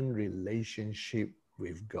covenant relationship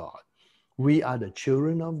with God. We are the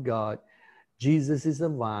children of God. Jesus is a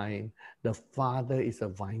vine. The Father is a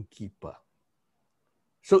vine keeper.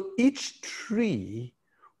 So each tree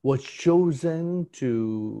was chosen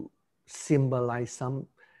to symbolize some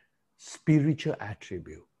spiritual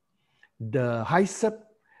attribute. The hyssop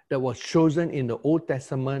that was chosen in the Old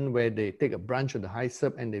Testament, where they take a branch of the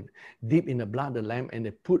hyssop and they dip in the blood of the lamb and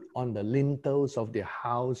they put on the lintels of their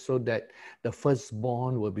house so that the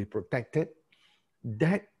firstborn will be protected.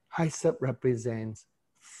 That hyssop represents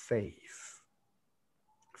faith.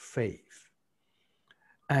 Faith.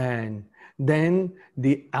 And then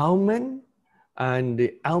the almond and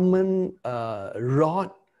the almond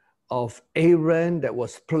rod of Aaron that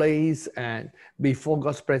was placed and before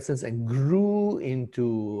God's presence and grew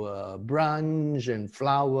into branch and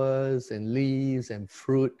flowers and leaves and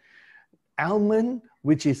fruit. Almond,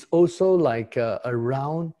 which is also like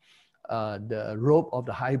around the robe of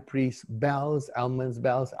the high priest, bells, almonds,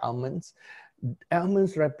 bells, almonds.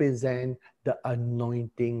 Almonds represent the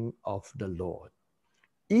anointing of the Lord.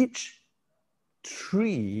 Each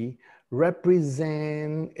tree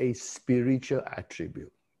represents a spiritual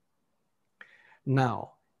attribute.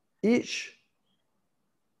 Now, each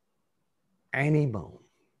animal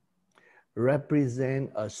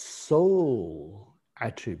represents a soul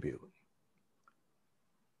attribute.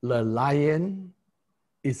 The lion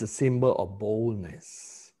is a symbol of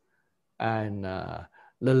boldness, and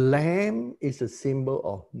the lamb is a symbol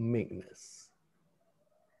of meekness.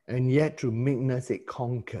 And yet through meekness it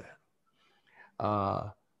conquered.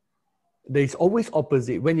 there's always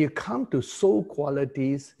opposite. When you come to soul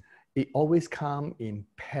qualities, it always comes in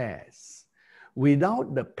pairs.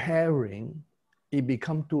 Without the pairing, it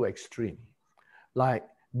becomes too extreme. Like,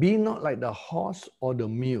 be not like the horse or the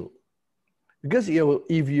mule. Because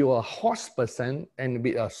if you're a horse person and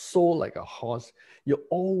be a soul like a horse, you're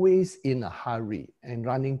always in a hurry and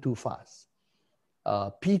running too fast.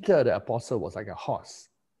 Peter, the apostle, was like a horse.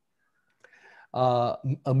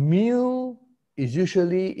 A mule is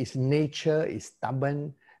usually, its nature is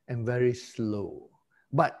stubborn and very slow,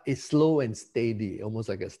 but it's slow and steady, almost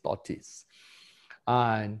like a tortoise.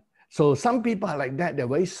 And so some people are like that. They're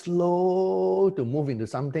very slow to move into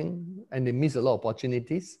something and they miss a lot of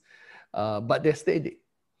opportunities, but they're steady.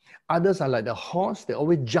 Others are like the horse. They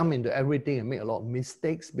always jump into everything and make a lot of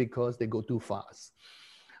mistakes because they go too fast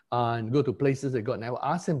and go to places that God never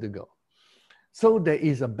asked them to go. So there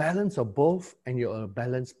is a balance of both, and you're a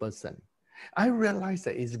balanced person. I realize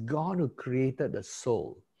that it's God who created the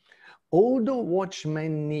soul. Although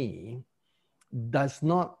Watchman Nee does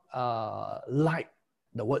not like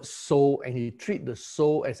the word soul and he treats the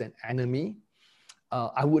soul as an enemy,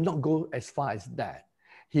 I would not go as far as that.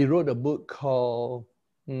 He wrote a book called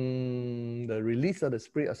The Release of the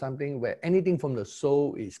Spirit or something, where anything from the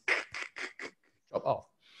soul is chopped off.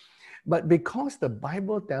 But because the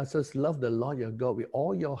Bible tells us, love the Lord your God with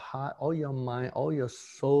all your heart, all your mind, all your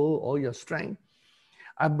soul, all your strength,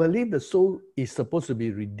 I believe the soul is supposed to be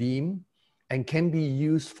redeemed and can be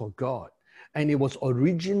used for God. And it was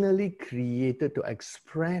originally created to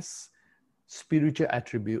express spiritual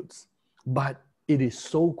attributes, but it is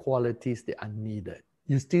soul qualities that are needed.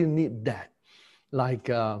 You still need that. Like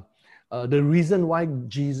the reason why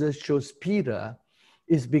Jesus chose Peter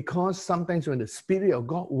is because sometimes when the Spirit of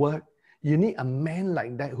God works, you need a man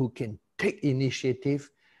like that who can take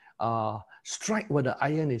initiative, strike where the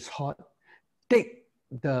iron is hot, take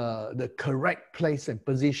the correct place and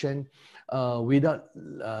position without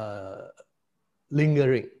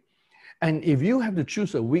lingering. And if you have to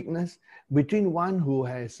choose a weakness between one who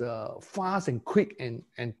has fast and quick and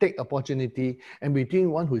take opportunity, and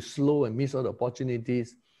between one who is slow and miss all the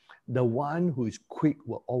opportunities, the one who is quick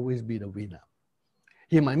will always be the winner.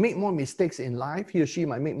 He might make more mistakes in life, he or she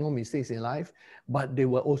might make more mistakes in life, but they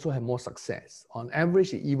will also have more success. On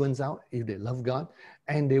average, it evens out if they love God,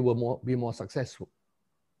 and they will be more successful.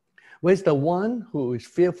 Whereas the one who is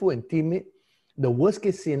fearful and timid, the worst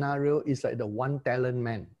case scenario is like the one talent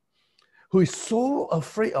man, who is so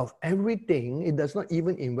afraid of everything, it does not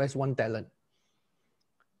even invest one talent.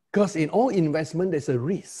 Because in all investment, there's a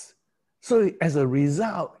risk. So as a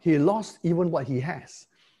result, he lost even what he has.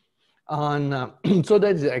 And so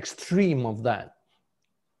that is the extreme of that.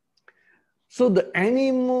 So the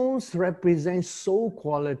animals represent soul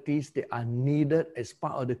qualities that are needed as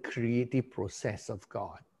part of the creative process of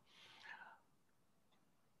God.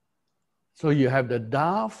 So you have the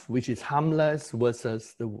dove, which is harmless,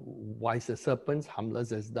 versus the wiser serpents,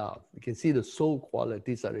 harmless as dove. You can see the soul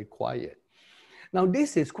qualities are required. Now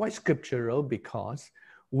this is quite scriptural because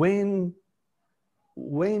when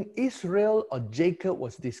Israel or Jacob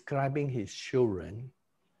was describing his children,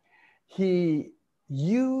 he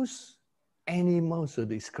used animals to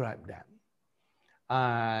describe them.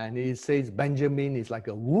 And he says Benjamin is like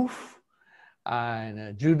a wolf,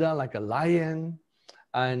 and Judah like a lion.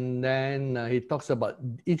 And then he talks about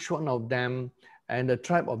each one of them, and the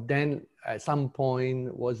tribe of Dan at some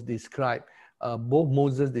point was described, both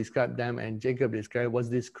Moses described them and Jacob was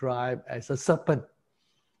described as a serpent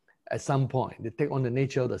at some point. They take on the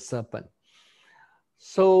nature of the serpent.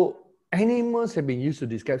 So animals have been used to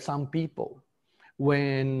describe some people.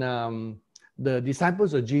 When the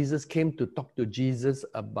disciples of Jesus came to talk to Jesus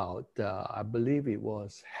about, I believe it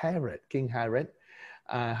was Herod, King Herod,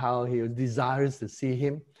 how he was desirous to see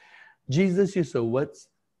him, Jesus used the words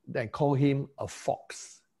that call him a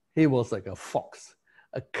fox. He was like a fox,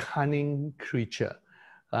 a cunning creature,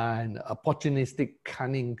 an opportunistic,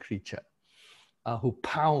 cunning creature who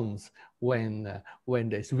pounds when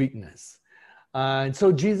there's weakness. And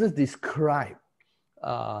so Jesus described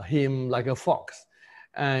him like a fox.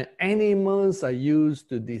 And animals are used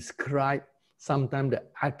to describe sometimes the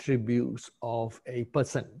attributes of a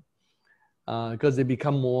person because they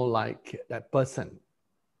become more like that person.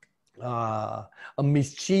 A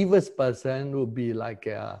mischievous person would be like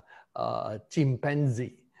a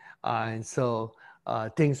chimpanzee. And so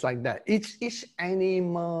things like that. Each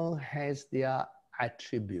animal has their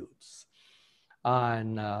attributes.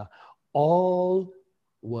 And all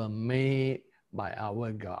were made by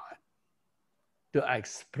our God to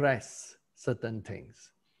express certain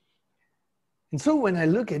things. And so when I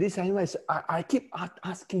look at this animal, I keep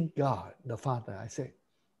asking God, the Father, I say,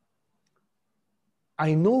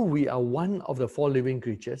 I know we are one of the four living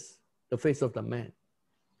creatures, the face of the man.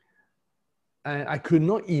 And I could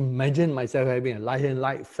not imagine myself having a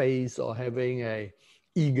lion-like face or having a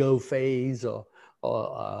eagle face or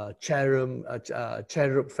a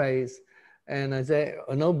cherub face. And I said,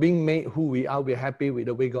 being made who we are, we're happy with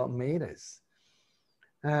the way God made us.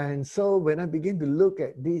 And so when I began to look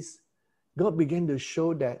at this, God began to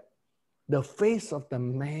show that the face of the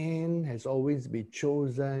man has always been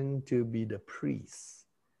chosen to be the priest.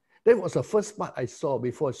 That was the first part I saw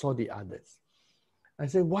before I saw the others. I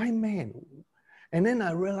said, why man? And then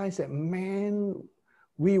I realized that man,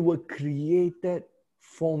 we were created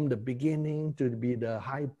from the beginning to be the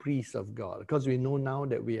high priest of God, because we know now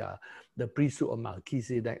that we are the priesthood of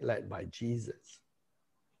Melchizedek led by Jesus.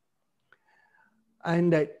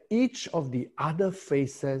 And that each of the other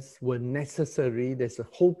faces were necessary, there's a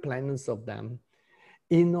whole planet of them,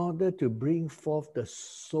 in order to bring forth the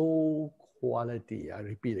soul quality. I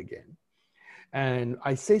repeat again. And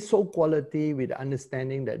I say soul quality with the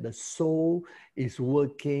understanding that the soul is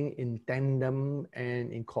working in tandem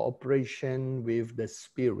and in cooperation with the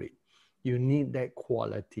spirit. You need that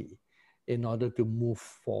quality in order to move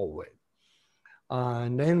forward.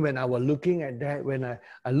 And then when I was looking at that, when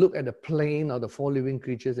I look at the plane of the four living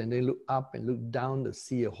creatures and then look up and look down to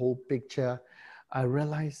see a whole picture, I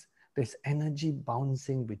realized there's energy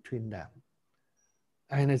bouncing between them.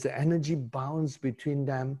 And as the energy bounce between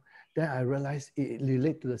them, then I realized it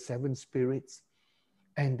relates to the seven spirits.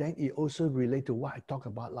 And then it also relates to what I talked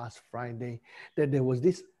about last Friday, that there was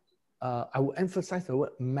this, I will emphasize the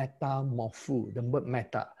word metamorpho, the word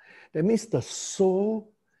meta. That means the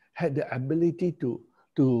soul had the ability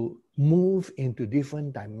to move into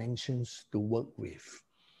different dimensions to work with.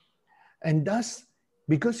 And thus,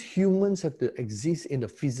 because humans have to exist in the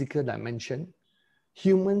physical dimension,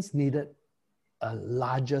 humans needed a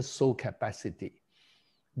larger soul capacity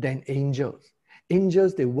than angels.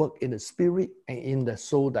 Angels, they work in the spirit and in the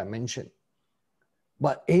soul dimension.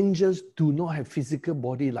 But angels do not have physical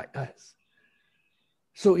body like us.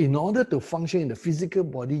 So in order to function in the physical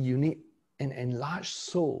body, you need an enlarged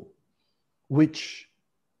soul, which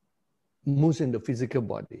moves in the physical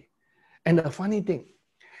body. And the funny thing,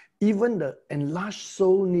 even the enlarged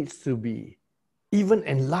soul needs to be even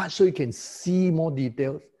enlarged so you can see more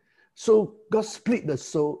details. So God split the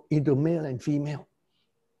soul into male and female.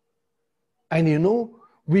 And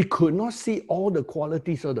we could not see all the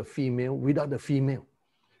qualities of the female without the female.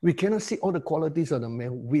 We cannot see all the qualities of the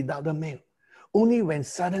male without the male. Only when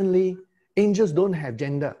suddenly angels don't have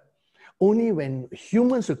gender. Only when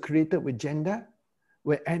humans were created with gender,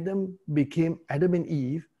 where Adam and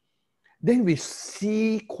Eve, then we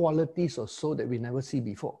see qualities of soul that we never see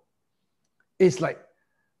before. It's like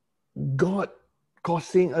God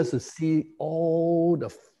causing us to see all the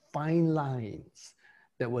fine lines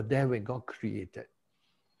that were there when God created.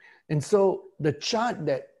 And so the chart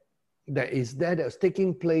that was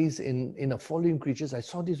taking place in the fallen creatures, I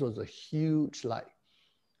saw this was a huge,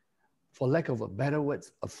 for lack of a better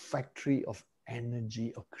words, a factory of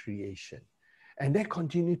energy of creation. And that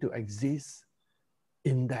continued to exist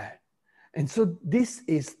in that. And so this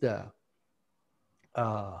is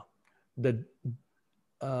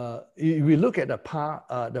we look at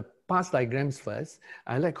the past diagrams first.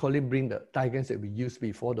 I like Colin bring the diagrams that we used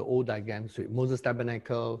before, the old diagrams with Moses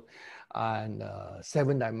Tabernacle and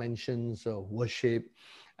 7 dimensions of worship.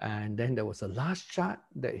 And then there was a last chart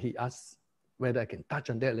that he asked whether I can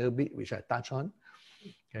touch on that a little bit, which I touch on.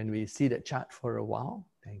 Can we see that chart for a while?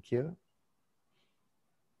 Thank you.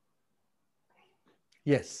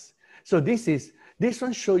 Yes. So this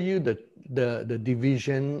one show you the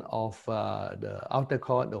division of the outer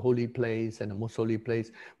court, the holy place, and the most holy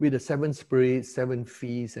place with the 7 spirits, 7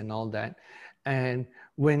 feasts, and all that. And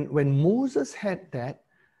when Moses had that,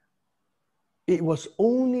 it was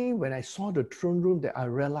only when I saw the throne room that I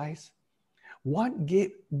realized what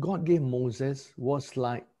God gave Moses was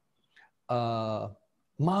like a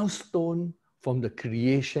milestone from the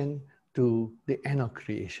creation to the end of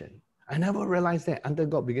creation. I never realized that until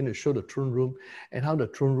God began to show the throne room and how the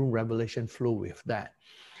throne room revelation flow with that.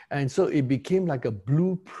 And so it became like a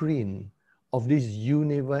blueprint of this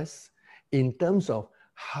universe in terms of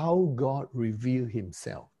how God revealed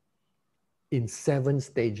himself. In 7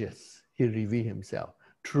 stages, he revealed himself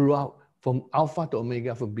throughout, from Alpha to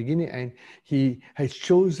Omega, from beginning to end. He has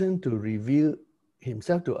chosen to reveal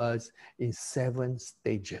himself to us in 7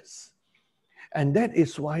 stages. And that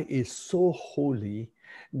is why it's so holy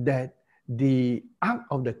that the Ark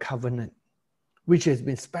of the Covenant, which has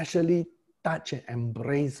been specially touched and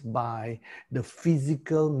embraced by the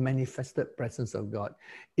physical manifested presence of God,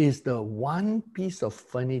 is the one piece of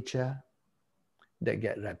furniture that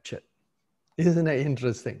get raptured. Isn't that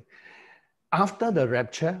interesting? After the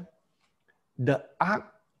rapture, the ark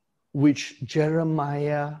which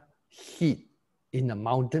Jeremiah hid in the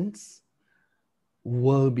mountains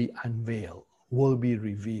will be unveiled, will be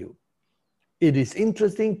revealed. It is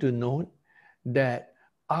interesting to note that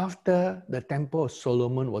after the Temple of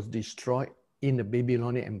Solomon was destroyed in the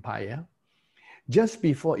Babylonian Empire, just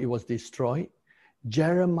before it was destroyed,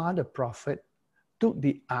 Jeremiah the prophet took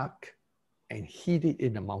the ark and hid it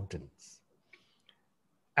in the mountains.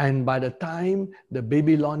 And by the time the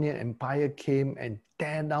Babylonian Empire came and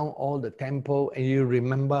tear down all the temple, and you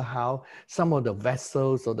remember how some of the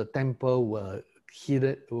vessels of the temple were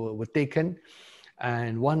hidden, were taken,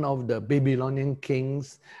 and one of the Babylonian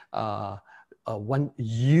kings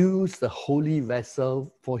used the holy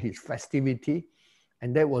vessel for his festivity,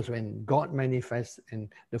 and that was when God manifested, and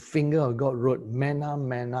the finger of God wrote, "Mena,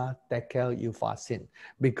 mena, tekel, upharsin,"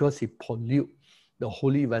 because he polluted the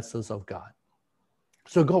holy vessels of God.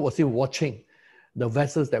 So God was still watching the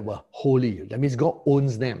vessels that were holy. That means God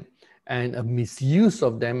owns them. And a misuse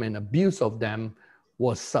of them and abuse of them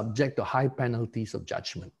was subject to high penalties of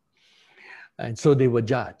judgment. And so they were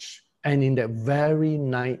judged. And in that very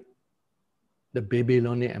night, the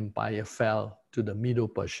Babylonian Empire fell to the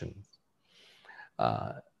Medo-Persians.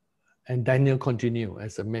 And Daniel continued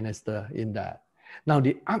as a minister in that. Now,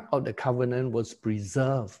 the Ark of the Covenant was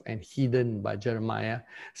preserved and hidden by Jeremiah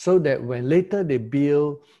so that when later they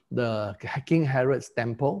built the King Herod's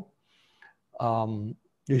temple,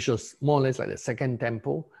 which was more or less like the second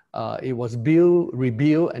temple, it was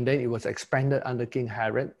rebuilt, and then it was expanded under King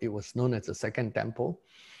Herod. It was known as the second temple.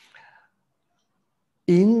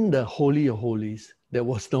 In the Holy of Holies, there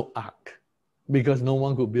was no Ark because no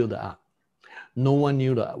one could build the Ark. No one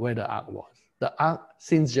knew where the Ark was. The Ark,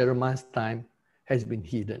 since Jeremiah's time, has been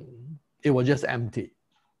hidden. It was just empty.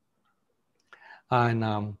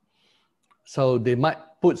 And so they might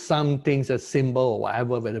put some things as symbol or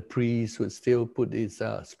whatever, where the priest would still put his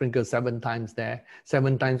sprinkle 7 times there.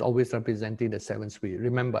 7 times always representing the 7 spirits.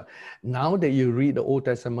 Remember, now that you read the Old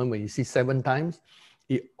Testament, when you see 7 times,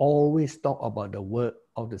 it always talks about the word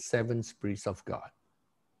of the 7 spirits of God.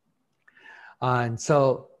 And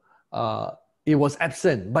so it was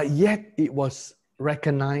absent, but yet it was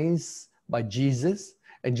recognized by Jesus,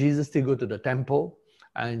 and Jesus still go to the temple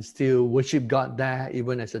and still worship God there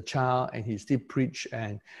even as a child, and he still preached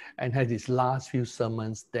and had his last few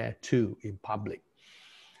sermons there too in public.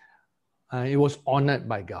 It was honored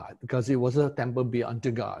by God because it was a temple built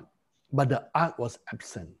unto God. But the ark was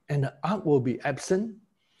absent, and the ark will be absent.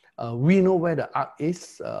 We know where the ark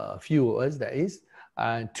is, a few of us there is,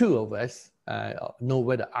 and 2 of us know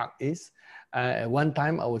where the ark is. At one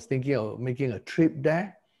time I was thinking of making a trip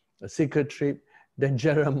there, a secret trip. Then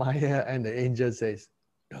Jeremiah and the angel says,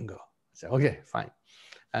 "Don't go." I said, "Okay, fine."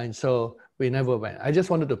 And so we never went. I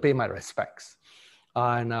just wanted to pay my respects.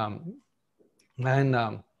 And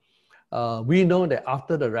we know that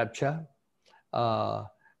after the rapture,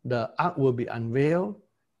 the ark will be unveiled,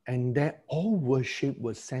 and that all worship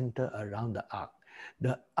will center around the ark.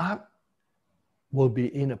 The ark will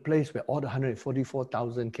be in a place where all the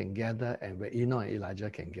 144,000 can gather, and where Enoch and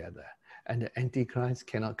Elijah can gather. And the Antichrist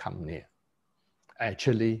cannot come near,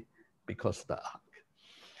 actually, because of the ark.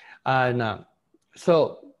 And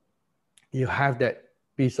so you have that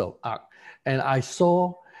piece of ark. And I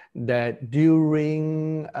saw that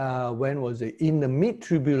during, when was it? In the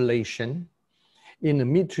mid-tribulation,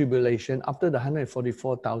 after the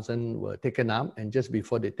 144,000 were taken up, and just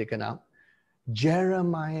before they taken up,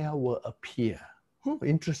 Jeremiah will appear.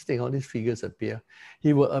 Interesting, all these figures appear.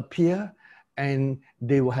 He will appear, and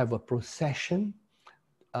they will have a procession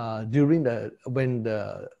when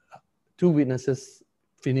the 2 witnesses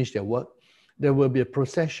finish their work. There will be a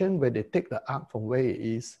procession where they take the ark from where it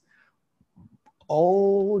is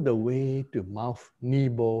all the way to Mount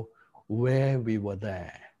Nebo, where we were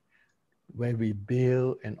there, where we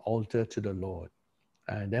build an altar to the Lord.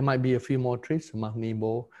 There might be a few more trips to Mount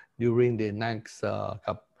Nebo during the next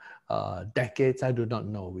decades. I do not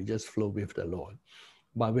know. We just flow with the Lord.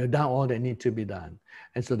 But we've done all that needs to be done.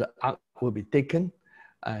 And so the ark will be taken,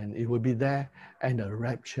 and it will be there, and the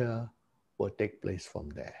rapture will take place from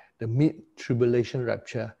there. The mid-tribulation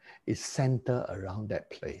rapture is centered around that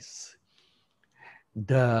place.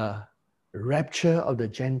 The rapture of the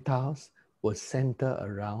Gentiles will center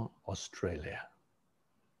around Australia.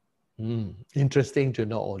 Interesting to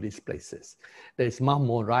know all these places. There's Mount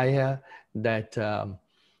Moriah that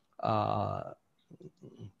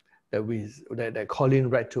Colin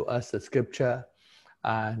read to us, the scripture.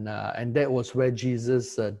 And that was where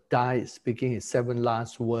Jesus died, speaking his 7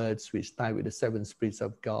 last words, which died with the 7 spirits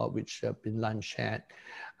of God, which have been launchad.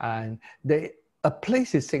 And a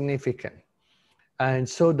place is significant. And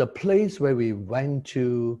so the place where we went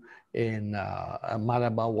to in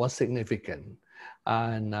Maraba was significant,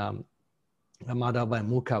 and Maraba and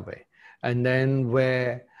Mukave. And then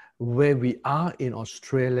where we are in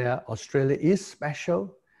Australia, Australia is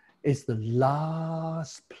special. It's the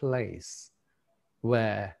last place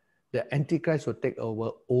where the Antichrist will take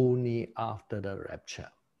over only after the rapture.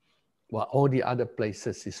 While all the other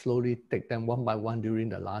places, he slowly take them one by one during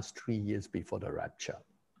the last 3 years before the rapture.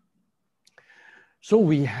 So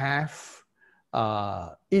we have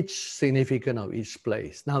each significance of each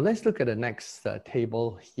place. Now let's look at the next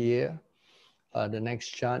table here, the next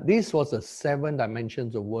chart. This was the 7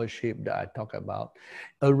 dimensions of worship that I talked about.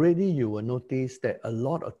 Already you will notice that a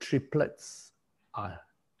lot of triplets are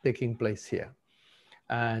taking place here.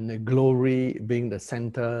 And glory being the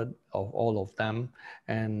center of all of them.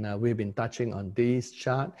 And we've been touching on this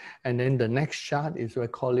chart. And then the next chart is where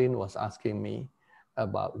Colin was asking me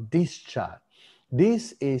about this chart.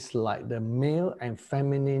 This is like the male and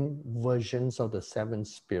feminine versions of the 7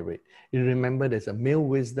 spirit. You remember there's a male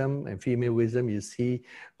wisdom and female wisdom. You see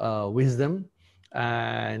wisdom,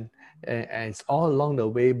 and it's all along the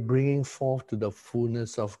way bringing forth to the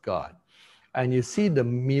fullness of God. And you see the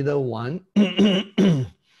middle one,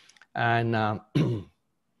 and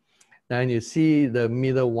then you see the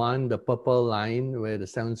middle one, the purple line, where the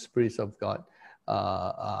 7 spirits of God,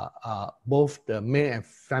 both the male and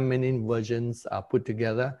feminine versions are put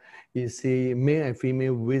together. You see male and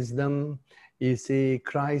female wisdom. You see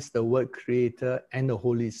Christ, the Word Creator, and the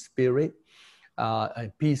Holy Spirit.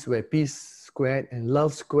 And peace, where peace squared and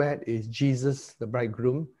love squared is Jesus, the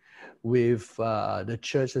bridegroom, with the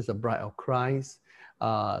church as the bride of Christ.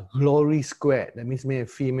 Glory squared, that means male and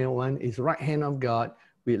female one, is right hand of God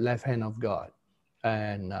with left hand of God.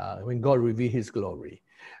 And when God reveals his glory.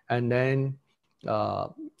 And then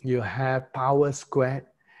you have power squared,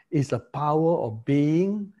 is the power of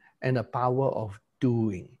being and the power of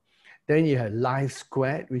doing. Then you have life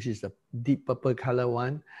squared, which is the deep purple color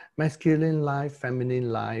one, masculine life,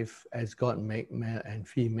 feminine life, as God made male and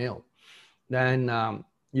female. Then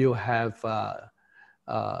you have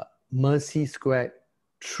mercy squared,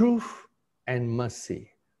 truth and mercy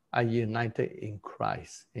are united in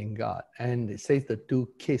Christ, in God. And it says the two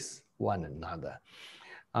kiss one another.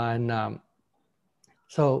 And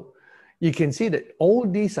so you can see that all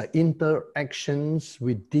these are interactions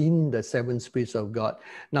within the 7 spirits of God.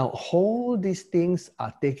 Now, all these things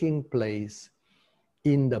are taking place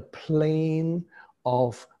in the plane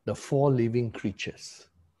of the 4 living creatures.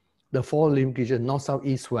 The 4 living creatures, north, south,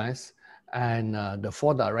 east, west, and the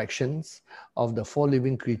 4 directions of the 4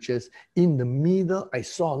 living creatures. In the middle, I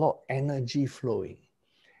saw a lot of energy flowing.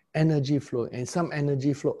 Energy flow, and some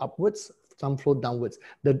energy flow upwards, some flow downwards.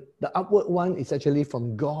 The upward one is actually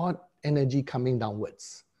from God energy coming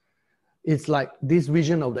downwards. It's like this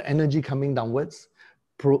vision of the energy coming downwards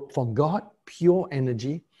from God, pure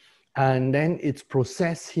energy, and then it's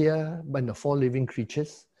processed here by the 4 living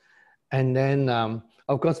creatures. And then,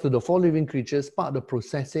 of course, to the 4 living creatures, part of the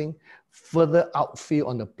processing, further outfield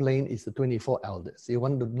on the plane is the 24 elders. You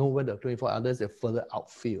want to know where the 24 elders are further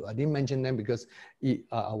outfield. I didn't mention them because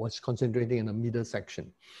I was concentrating in the middle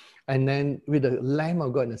section. And then with the Lamb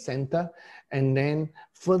of God in the center, and then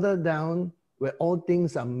further down where all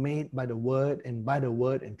things are made by the word and by the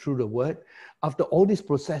word and through the word. After all this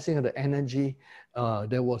processing of the energy,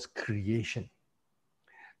 there was creation.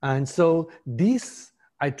 And so this,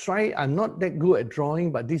 I'm not that good at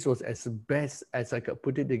drawing, but this was as best as I could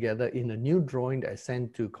put it together in a new drawing that I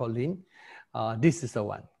sent to Colin. This is the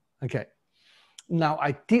one. Okay. Now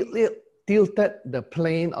I tilted the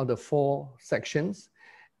plane of the 4 sections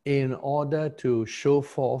in order to show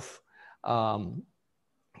forth the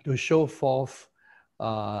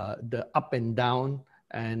up and down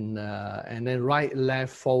and then right,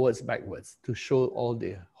 left, forwards, backwards to show all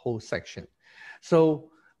the whole section. So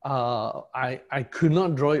I could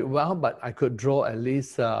not draw it well, but I could draw at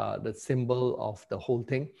least the symbol of the whole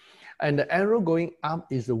thing. And the arrow going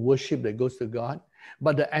up is the worship that goes to God,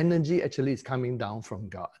 but the energy actually is coming down from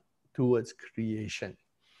God towards creation.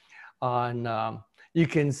 And you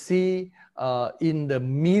can see in the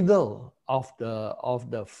middle of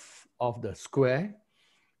the square,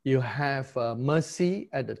 you have mercy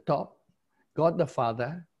at the top, God the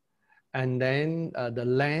Father, and then the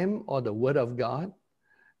Lamb or the Word of God,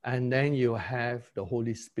 and then you have the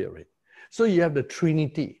Holy Spirit. So you have the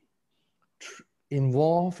Trinity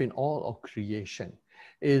involved in all of creation.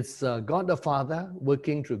 It's God the Father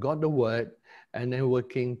working through God the Word, and then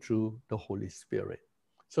working through the Holy Spirit.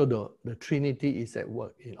 So the Trinity is at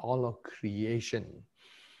work in all of creation.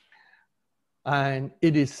 And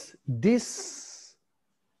it is these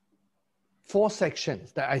 4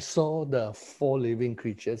 sections that I saw the 4 living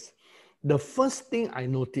creatures. The first thing I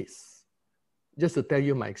noticed, just to tell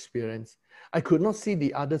you my experience, I could not see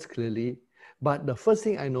the others clearly, but the first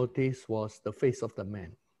thing I noticed was the face of the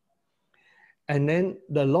man. And then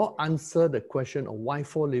the Lord answered the question of why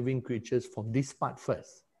 4 living creatures from this part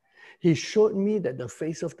first. He showed me that the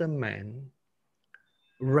face of the man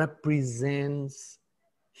represents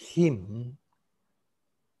him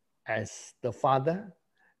as the Father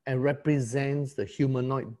and represents the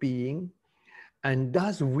humanoid being. And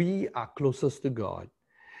thus we are closest to God,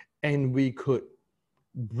 and we could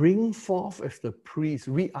bring forth as the priest.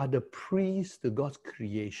 We are the priest to God's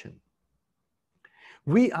creation.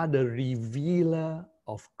 We are the revealer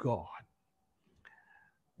of God.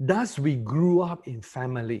 Thus we grew up in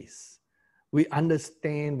families. We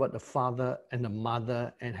understand what the father and the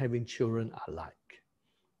mother and having children are like.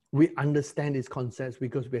 We understand these concepts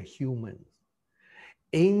because we're humans.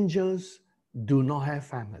 Angels do not have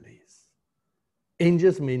families.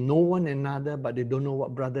 Angels may know one another, but they don't know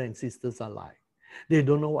what brother and sisters are like. They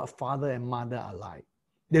don't know what father and mother are like.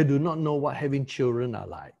 They do not know what having children are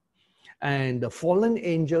like. And the fallen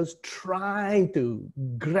angels try to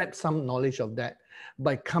grab some knowledge of that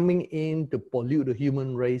by coming in to pollute the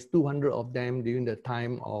human race, 200 of them during the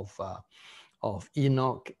time of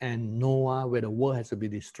Enoch and Noah, where the world has to be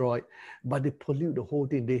destroyed. But they pollute the whole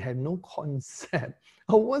thing. They have no concept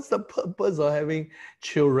of what's the purpose of having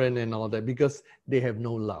children and all that, because they have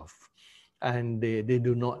no love. And they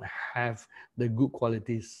do not have the good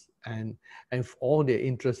qualities, and all they're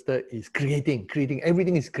interested is creating.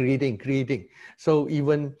 Everything is creating. So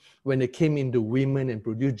even when they came into women and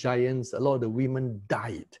produced giants, a lot of the women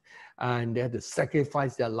died, and they had to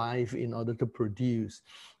sacrifice their life in order to produce.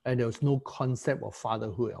 And there was no concept of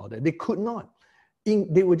fatherhood or that. They could not.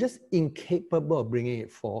 They were just incapable of bringing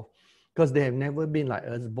it forth, because they have never been like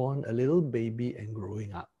us, born a little baby and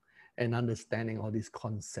growing up and understanding all these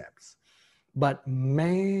concepts. But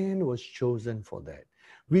man was chosen for that.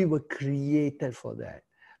 We were created for that.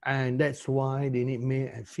 And that's why they need male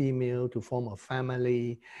and female to form a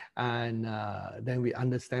family. And then we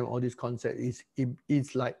understand all these concepts.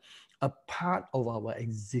 It's like a part of our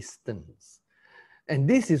existence. And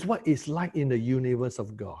this is what it's like in the universe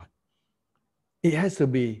of God. It has to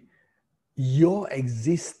be your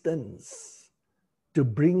existence to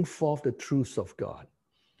bring forth the truths of God.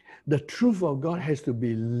 The truth of God has to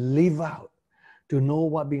be lived out. To know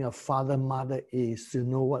what being a father, mother is, to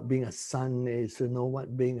know what being a son is, to know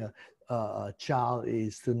what being a child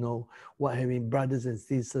is, to know what having brothers and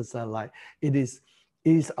sisters are like. It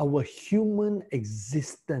is our human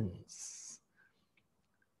existence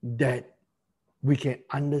that we can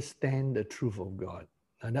understand the truth of God.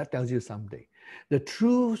 And that tells you something. The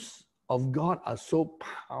truths of God are so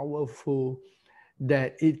powerful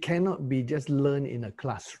that it cannot be just learned in a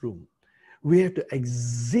classroom. We have to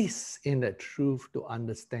exist in that truth to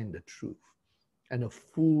understand the truth and the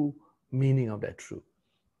full meaning of that truth.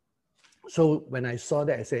 So when I saw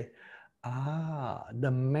that, I said, the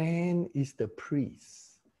man is the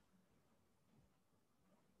priest.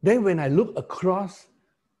 Then when I look across,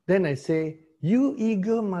 then I say, you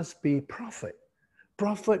eagle must be prophet,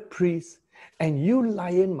 priest, and you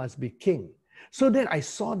lion must be king. So then I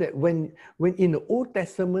saw that when in the Old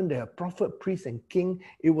Testament there are prophet, priest, and king,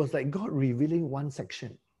 it was like God revealing one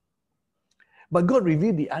section. But God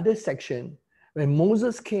revealed the other section when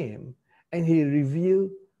Moses came and he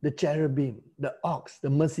revealed the cherubim, the ox, the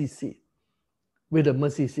mercy seat, with the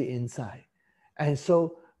mercy seat inside. And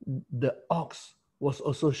so the ox was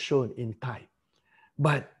also shown in type.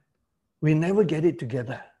 But we never get it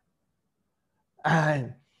together.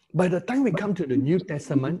 And by the time we come to the New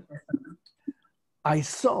Testament, I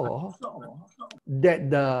saw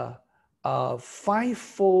that the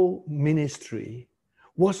fivefold ministry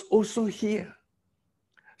was also here.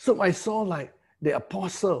 So I saw like the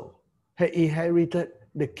apostle had inherited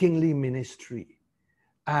the kingly ministry.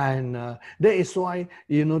 And that is why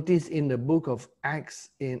you notice in the book of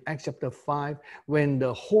Acts, in Acts chapter 5, when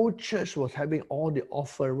the whole church was having all the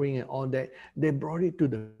offering and all that, they brought it to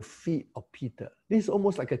the feet of Peter. This is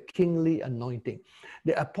almost like a kingly anointing.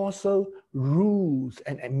 The apostle rules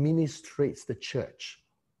and administrates the church.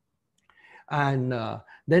 And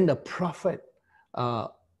then the prophet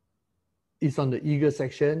is on the eagle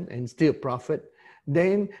section and still a prophet.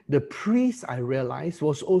 Then the priest, I realized,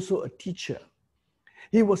 was also a teacher.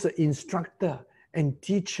 He was an instructor and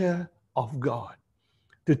teacher of God,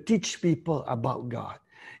 to teach people about God.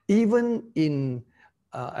 Even in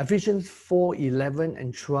Ephesians 4:11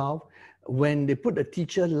 and 12, when they put the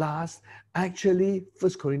teacher last, actually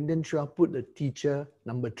 1 Corinthians 12 put the teacher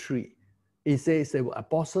number 3. It says they were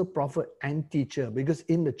apostle, prophet, and teacher, because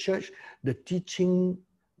in the church, the teaching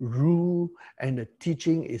rule and the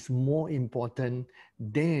teaching is more important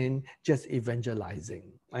than just evangelizing.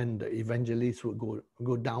 And the evangelists would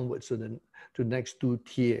go downwards to the next 2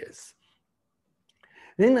 tiers.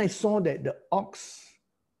 Then I saw that the ox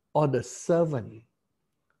or the servant,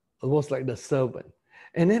 it was like the servant.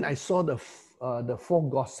 And then I saw the 4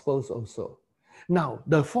 gospels also. Now,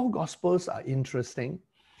 the 4 gospels are interesting.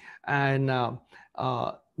 And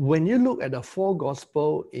when you look at the 4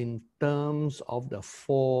 gospel in terms of the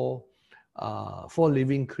four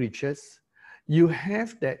living creatures, you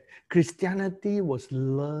have that Christianity was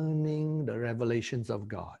learning the revelations of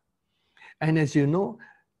God. And as you know,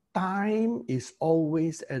 time is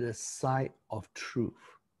always at the side of truth,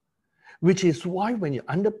 which is why when you're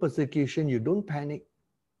under persecution, you don't panic.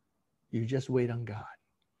 You just wait on God.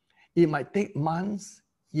 It might take months,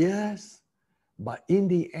 years, but in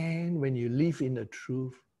the end, when you live in the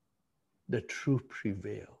truth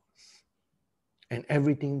prevails and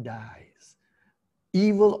everything dies.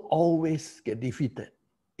 Evil always gets defeated.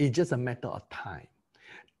 It's just a matter of time.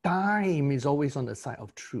 Time is always on the side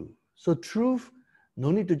of truth. So truth, no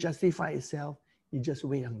need to justify itself. You just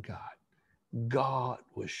wait on God. God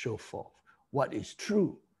will show forth what is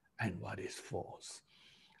true and what is false.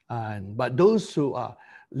 But those who are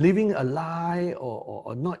living a lie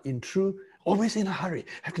or not in truth, always in a hurry,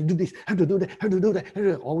 have to do this, have to do that, have to do that,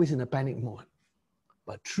 always in a panic mode.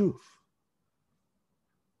 But truth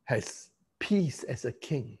has peace as a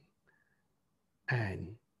king,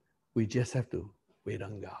 and we just have to wait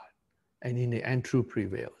on God. And in the end, truth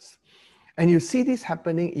prevails. And you see this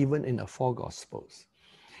happening even in the 4 Gospels.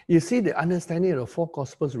 You see the understanding of the 4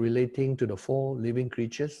 Gospels relating to the 4 living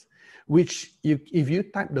creatures, which if you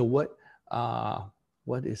type the word,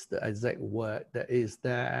 what is the exact word? That is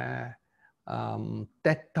the tetramorph,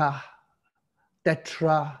 Tetramorph,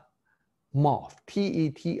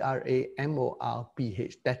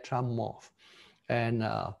 tetramorph. And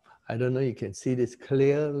I don't know, you can see this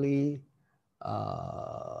clearly.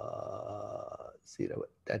 See the word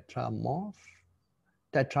tetramorph.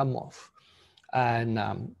 And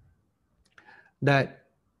that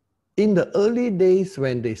in the early days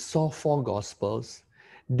when they saw 4 Gospels,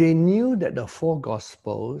 they knew that the 4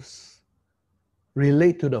 Gospels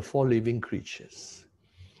relate to the 4 living creatures.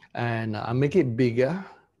 And I'll make it bigger.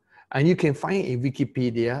 And you can find it in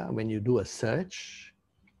Wikipedia when you do a search.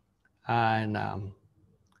 And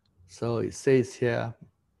so it says here,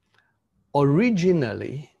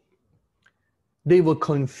 originally, they were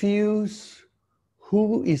confused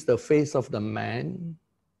who is the face of the man,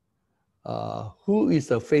 who is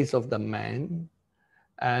the face of the man,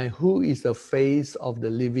 and who is the face of the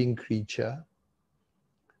living creature.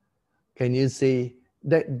 Can you see?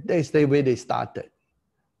 That's the way they started.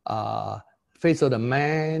 Face of the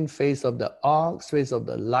man, face of the ox, face of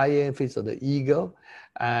the lion, face of the eagle.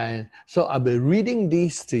 And so I'll be reading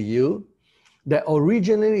this to you. That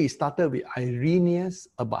originally started with Irenaeus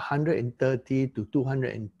about 130 to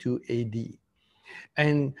 202 AD.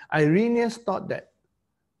 And Irenaeus thought that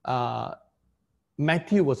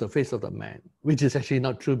Matthew was the face of the man, which is actually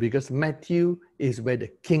not true, because Matthew is where the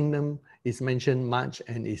kingdom is mentioned much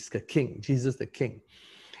and is the king, Jesus the king.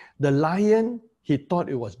 The lion, he thought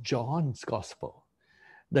it was John's gospel.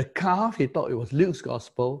 The calf, he thought it was Luke's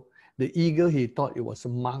gospel. The eagle, he thought it was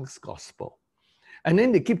Mark's gospel. And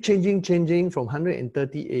then they keep changing from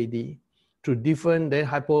 130 AD to different, then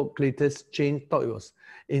Hippocrates changed, thought it was,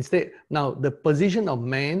 instead, now the position of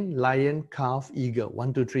man, lion, calf, eagle,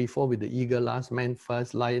 1, 2, 3, 4 with the eagle last, man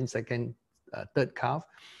first, lion second, third calf.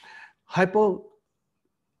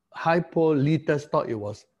 Hippolytus thought it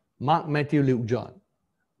was Mark, Matthew, Luke, John,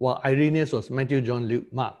 while Irenaeus was Matthew, John,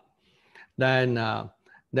 Luke, Mark. Then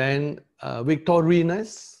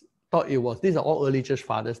Victorinus thought it was, these are all early church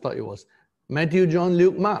fathers, thought it was Matthew, John,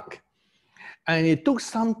 Luke, Mark. And it took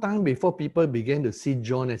some time before people began to see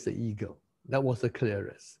John as the eagle. That was the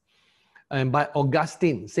clearest. And by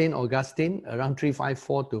Augustine, Saint Augustine, around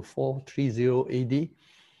 354 to 430 AD,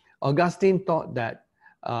 Augustine thought that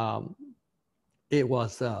it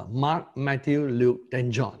was Mark, Matthew, Luke,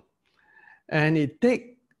 then John. And it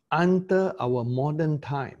takes until our modern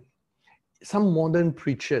time. Some modern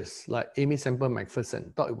preachers like Amy Semple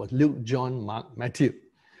McPherson thought it was Luke, John, Mark, Matthew.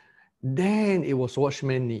 Then it was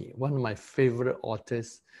Watchman Nee, one of my favorite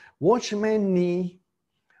authors. Watchman Nee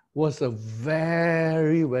was a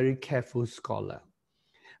very, very careful scholar.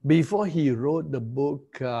 Before he wrote the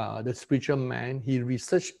book, The Spiritual Man, he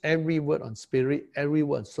researched every word on spirit, every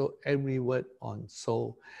word on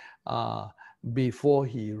soul, before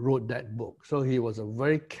he wrote that book. So he was a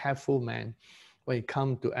very careful man when it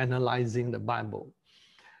comes to analyzing the Bible.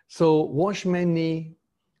 So Watchman Nee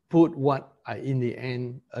put what I, in the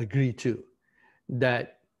end, agree to,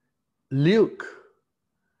 that Luke,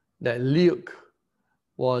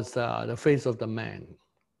 was the face of the man.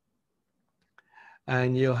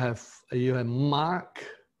 And you have Mark,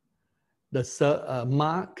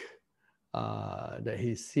 Mark that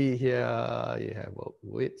he see here. You have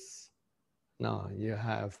Wits. No, you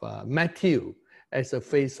have Matthew as the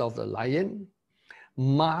face of the lion,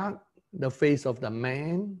 Mark the face of the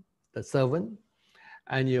man, the servant,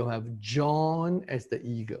 and you have John as the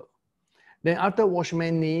eagle. Then after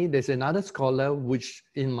Watchman Nee, there's another scholar which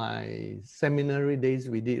in my seminary days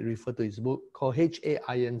we did refer to his book called H.A.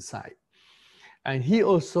 Ironside. And he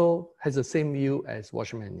also has the same view as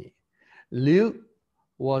Watchman Nee. Luke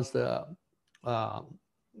was the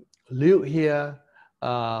Luke here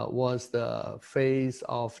was the face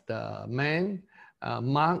of the man.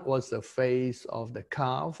 Mark was the face of the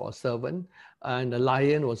calf or servant, and the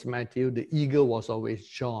lion was Matthew. The eagle was always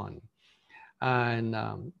John. And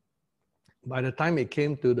by the time it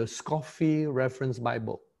came to the Scoffy Reference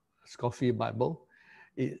Bible, Scoffy Bible,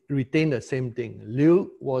 it retained the same thing.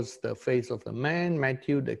 Luke was the face of the man,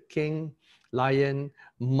 Matthew the king, lion,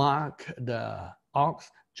 Mark the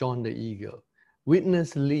ox, John the eagle.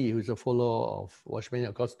 Witness Lee, who's a follower of Watchman,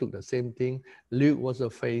 of course, took the same thing. Luke was the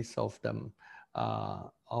face of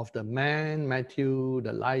the man, Matthew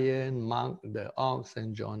the lion, Mark the ox,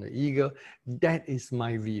 and John the eagle. That is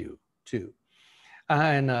my view too.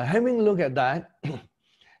 And having looked at that,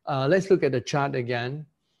 let's look at the chart again,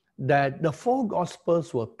 that the four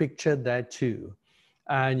Gospels were pictured there too.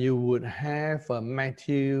 And you would have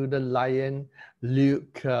Matthew, the lion,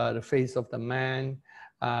 Luke, the face of the man,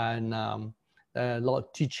 and a lot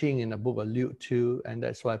of teaching in the book of Luke too. And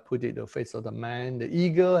that's why I put it the face of the man. The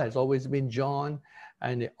eagle has always been John,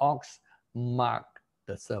 and the ox, Mark,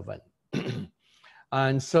 the servant.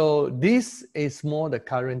 And so this is more the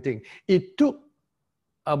current thing. It took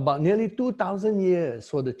about nearly 2,000 years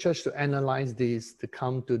for the church to analyze this, to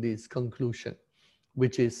come to this conclusion,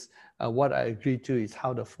 which is what I agree to, is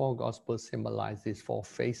how the four Gospels symbolize these four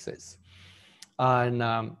faces.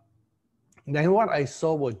 And then what I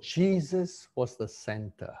saw was Jesus was the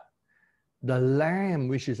center. The Lamb,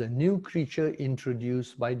 which is a new creature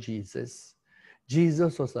introduced by Jesus.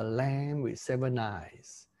 Jesus was a lamb with 7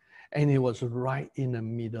 eyes, and he was right in the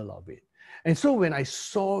middle of it. And so when I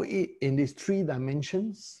saw it in these 3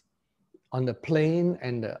 dimensions, on the plane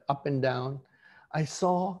and the up and down, I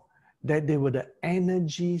saw that they were the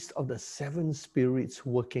energies of the 7 spirits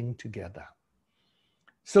working together.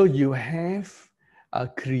 So you have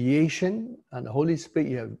creation and the Holy Spirit,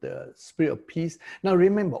 you have the Spirit of peace. Now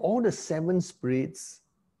remember, all the 7 spirits,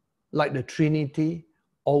 like the Trinity,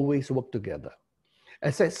 always work together.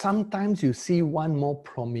 Except sometimes you see one more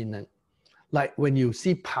prominent. Like when you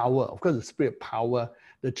see power, of course, the spirit of power,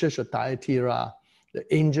 the church of Thyatira,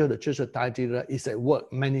 the angel, the church of Thyatira is at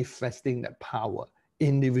work manifesting that power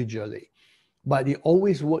individually. But they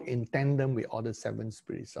always work in tandem with all the 7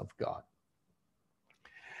 spirits of God.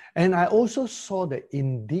 And I also saw that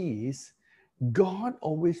in these, God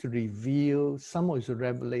always reveals some of his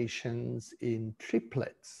revelations in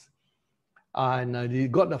triplets.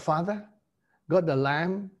 And God the Father, God the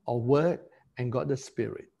Lamb or Word, and God the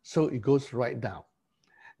Spirit. So it goes right down.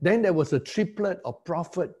 Then there was a triplet of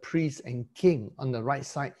prophet, priest, and king on the right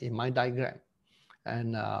side in my diagram.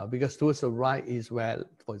 And because towards the right is where,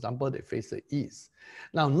 for example, they face the east.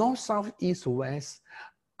 Now, north, south, east, west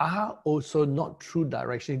are also not true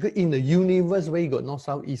direction. Because in the universe where you got north,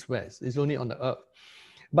 south, east, west, it's only on the earth.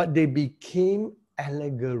 But they became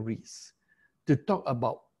allegories to talk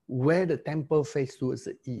about where the temple faced towards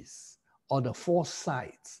the east, or the 4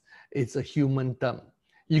 sides. It's a human term.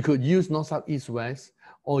 You could use north, south, east, west,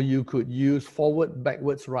 or you could use forward,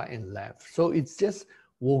 backwards, right, and left. So it's just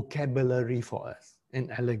vocabulary for us, an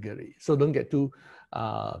allegory. So don't get too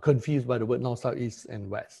confused by the word north, south, east, and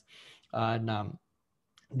west. And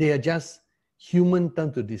they are just human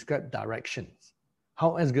terms to describe directions.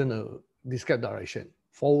 How else going to describe direction?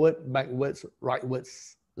 Forward, backwards,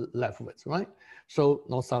 rightwards, leftwards, right? So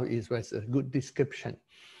north, south, east, west is a good description.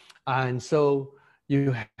 And so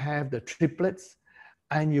you have the triplets,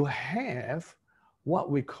 and you have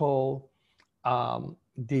what we call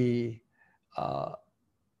the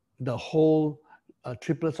whole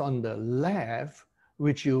triplets on the left,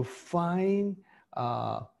 which you find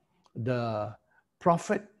the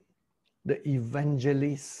prophet, the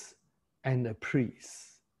evangelist and the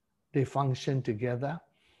priest. They function together.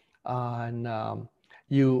 And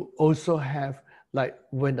you also have, like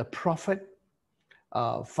when the prophet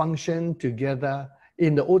function together.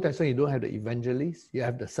 In the Old Testament, you don't have the evangelist, you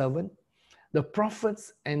have the servant. The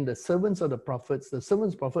prophets and the servants of the prophets, the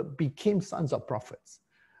servants of prophet became sons of prophets.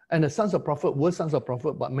 And the sons of prophet were sons of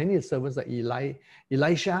prophet, but many servants like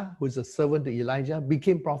Elisha, who is a servant to Elijah,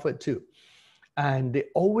 became prophet too. And they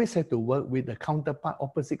always had to work with the counterpart,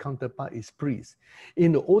 opposite counterpart is priest.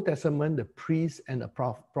 In the Old Testament, the priest and the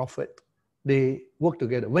prophet, they work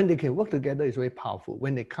together. When they can work together, it's very powerful.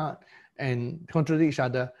 When they can't and contradict each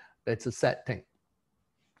other, that's a sad thing.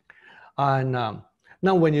 And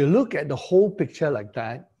now when you look at the whole picture like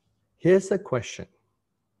that, here's the question.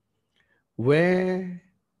 Where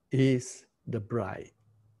is the bride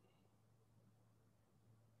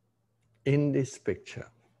in this picture?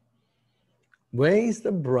 Where is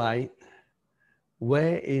the bride?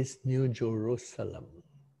 Where is New Jerusalem?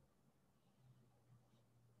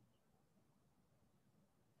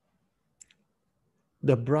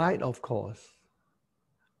 The bride, of course,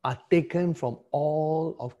 are taken from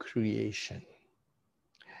all of creation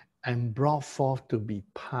and brought forth to be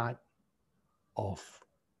part of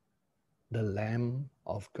the Lamb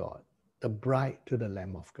of God, the bride to the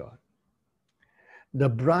Lamb of God. The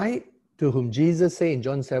bride to whom Jesus said in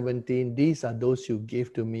John 17, these are those you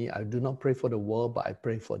give to me. I do not pray for the world, but I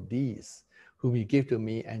pray for these whom you give to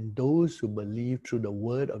me and those who believe through the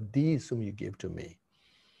word of these whom you give to me.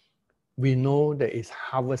 We know that it's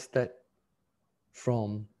harvested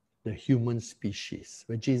from the human species.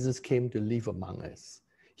 When Jesus came to live among us,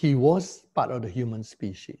 he was part of the human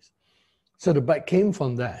species. So the bride came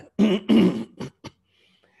from that.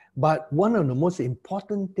 But one of the most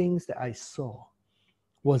important things that I saw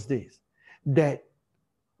was this, that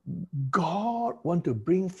God wants to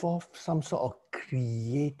bring forth some sort of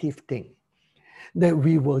creative thing that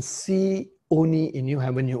we will see only in new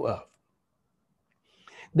heaven, new earth.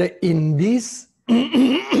 That in this,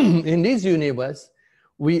 in this universe,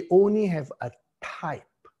 we only have a type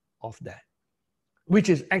of that, which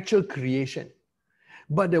is actual creation.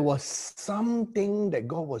 But there was something that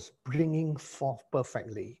God was bringing forth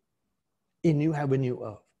perfectly in new heaven, new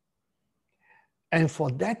earth. And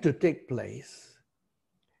for that to take place,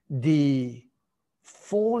 the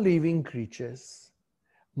four living creatures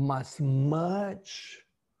must merge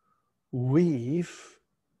with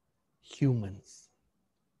humans.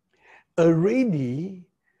 Already,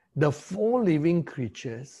 the four living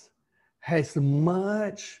creatures has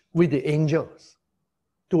merged with the angels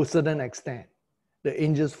to a certain extent. The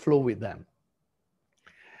angels flow with them.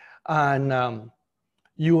 And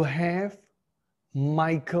you have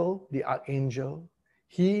Michael, the archangel.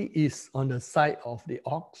 He is on the side of the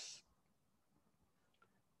ox.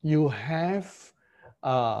 You have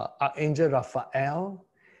Archangel Raphael.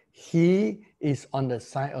 He is on the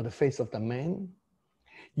side of the face of the man.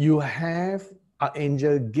 You have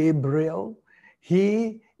Archangel Gabriel.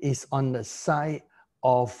 He is on the side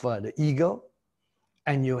of the eagle.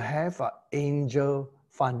 And you have Angel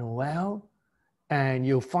Phanuel. And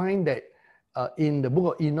you find that in the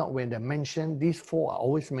book of Enoch, when they mention, these four are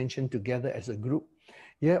always mentioned together as a group.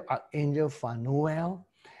 You have Archangel Phanuel,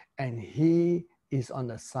 and he is on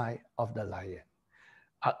the side of the lion.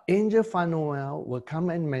 Archangel Phanuel will come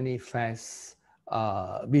and manifest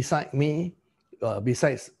beside me,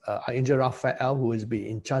 besides Archangel Raphael, who has been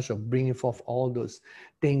in charge of bringing forth all those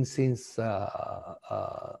things since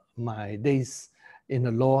my days in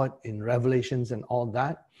the Lord, in Revelations and all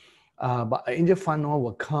that. But Angel Phanuel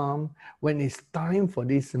will come when it's time for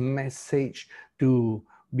this message to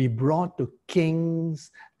be brought to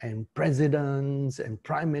kings and presidents and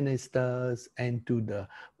prime ministers and to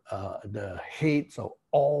the heads of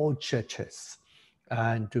all churches,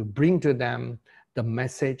 and to bring to them the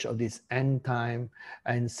message of this end time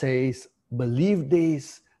and says, believe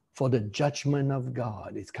this, for the judgment of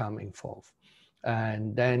God is coming forth.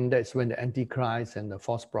 And then that's when the Antichrist and the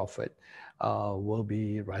false prophet will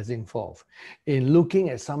be rising forth. In looking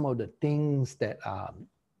at some of the things that are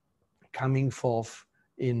coming forth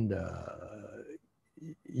in the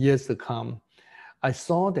years to come, I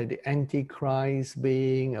saw that the Antichrist,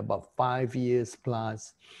 being about 5 years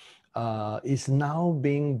plus, is now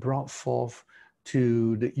being brought forth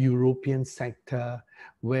to the European sector,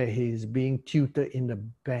 where he's being tutored in the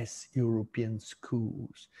best European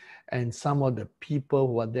schools. And some of the people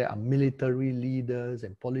who are there are military leaders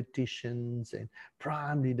and politicians and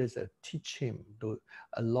prime leaders that teach him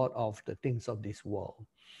a lot of the things of this world.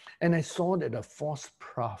 And I saw that the false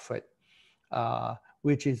prophet,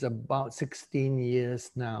 which is about 16 years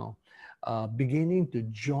now, beginning to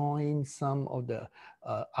join some of the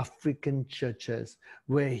African churches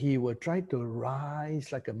where he will try to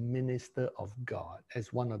rise like a minister of God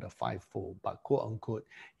as one of the fivefold, but quote unquote,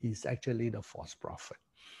 he's actually the false prophet.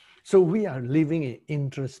 So we are living in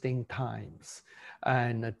interesting times,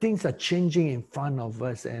 and things are changing in front of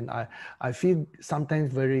us. And I feel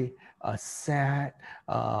sometimes very sad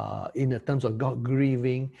in the terms of God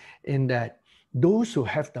grieving, in that those who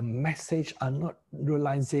have the message are not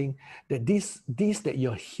realizing that these that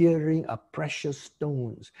you're hearing are precious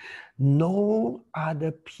stones. No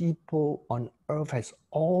other people on earth has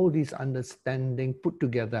all this understanding put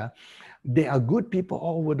together. They are good people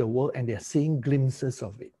all over the world, and they're seeing glimpses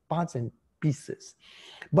of it, parts and pieces.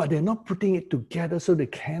 But they're not putting it together, so they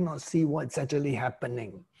cannot see what's actually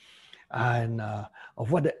happening, and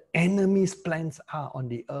of what the enemy's plans are on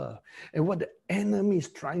the earth, and what the enemy is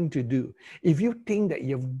trying to do. If you think that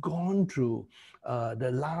you've gone through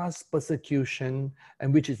the last persecution,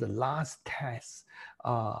 and which is the last test,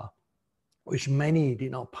 which many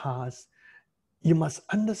did not pass, you must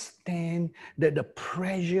understand that the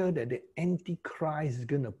pressure that the Antichrist is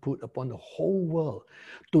going to put upon the whole world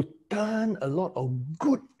to turn a lot of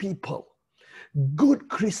good people, good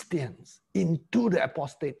Christians, into the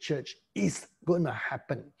apostate church is going to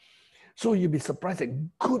happen. So you'll be surprised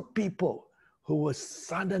that good people who will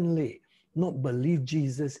suddenly not believe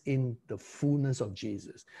Jesus in the fullness of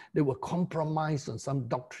Jesus. They will compromise on some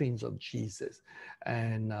doctrines of Jesus.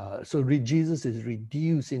 And so Jesus is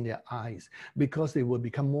reduced in their eyes because they will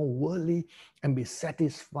become more worldly and be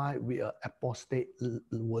satisfied with an apostate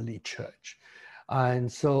worldly church. And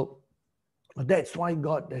so that's why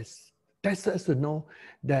God has tested us to know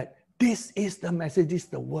that this is the message, this is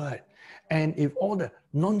the word. And if all the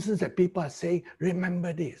nonsense that people are saying,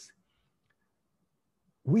 remember this.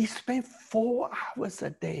 We spend 4 hours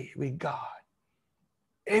a day with God,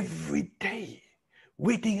 every day,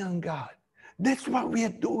 waiting on God. That's what we are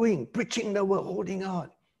doing, preaching the word, holding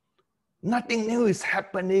on. Nothing new is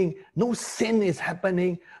happening. No sin is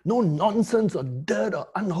happening. No nonsense or dirt or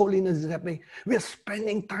unholiness is happening. We are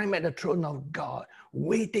spending time at the throne of God,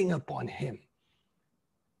 waiting upon Him.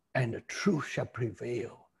 And the truth shall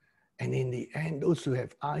prevail. And in the end, those who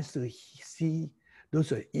have eyes to see, those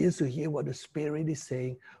who have ears to hear what the Spirit is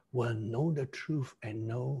saying, will know the truth and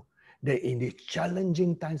know that in the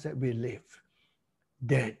challenging times that we live,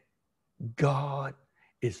 that God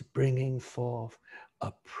is bringing forth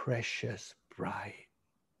a precious bride,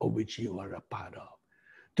 of which you are a part of.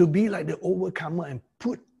 To be like the overcomer and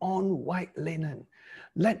put on white linen.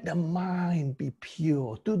 Let the mind be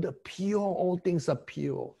pure. To the pure, all things are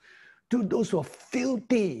pure. To those who are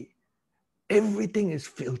filthy, everything is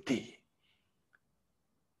filthy.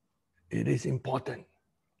 It is important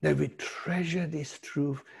that we treasure this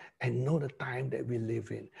truth and know the time that we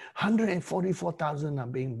live in. 144,000 are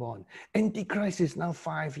being born. Antichrist is now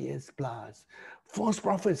 5 years plus. False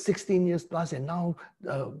prophet 16 years plus, and now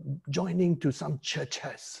joining to some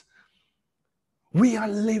churches. We are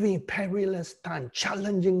living perilous times,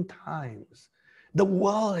 challenging times. The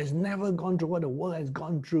world has never gone through what the world has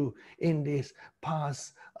gone through in this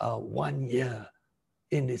past 1 year,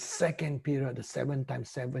 in this second period, the 7 times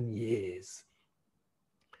 7 years.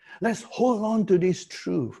 Let's hold on to this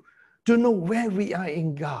truth, to know where we are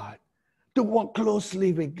in God, to walk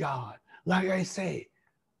closely with God. Like I say,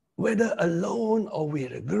 whether alone or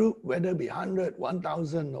with a group, whether it be 100,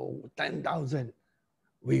 1,000 or 10,000,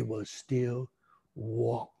 we will still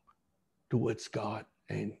walk towards God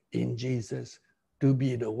and in Jesus, to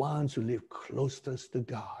be the ones who live closest to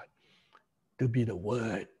God, to be the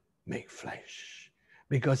Word made flesh.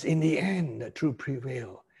 Because in the end, the truth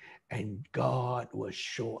prevails, and God will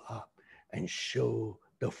show up and show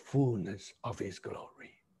the fullness of His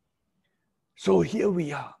glory. So here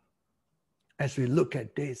we are, as we look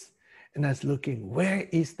at this, and as looking, where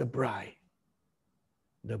is the bride?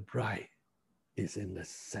 The bride is in the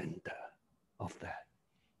center of that.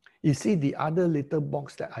 You see the other little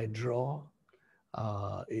box that I draw,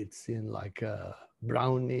 it's in like a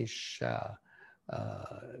brownish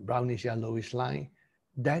yellowish line.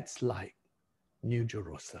 That's like New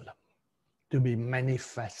Jerusalem, to be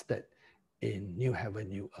manifested in new heaven,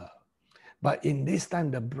 new earth. But in this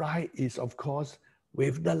time, the bride is, of course,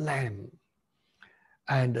 with the Lamb.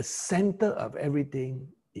 And the center of everything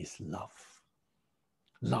is love.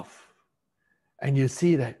 Love. And you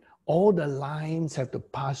see that all the lines have to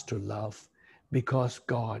pass through love, because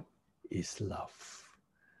God is love.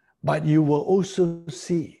 But you will also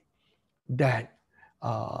see that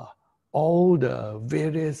all the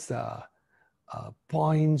various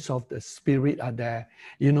points of the Spirit are there.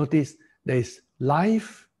 You notice there's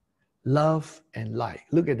life, love and light.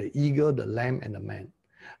 Look at the eagle, the lamb, and the man.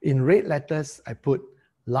 In red letters, I put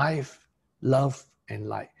life, love, and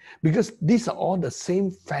light. Because these are all the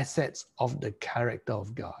same facets of the character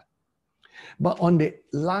of God. But on the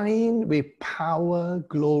line with power,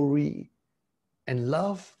 glory, and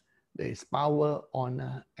love, there is power,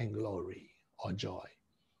 honor, and glory or joy.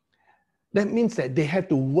 That means that they have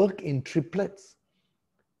to work in triplets.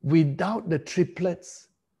 Without the triplets,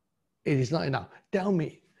 it is not enough. Tell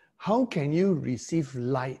me, how can you receive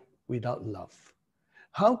light without love?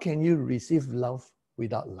 How can you receive love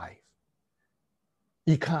without life?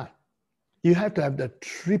 You can't. You have to have the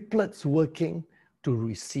triplets working to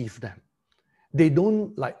receive them. They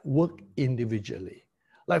don't like work individually.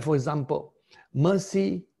 Like for example,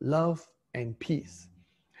 mercy, love, and peace.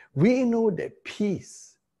 We know that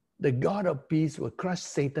peace, the God of peace, will crush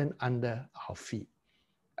Satan under our feet.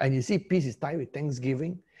 And you see, peace is tied with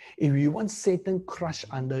thanksgiving. If you want Satan crushed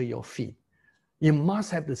under your feet, you must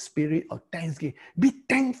have the spirit of thanksgiving. Be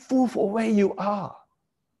thankful for where you are.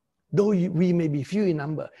 Though we may be few in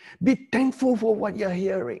number, be thankful for what you're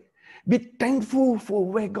hearing. Be thankful for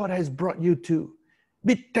where God has brought you to.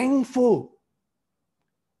 Be thankful.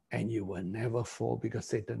 And you will never fall because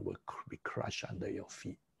Satan will be crushed under your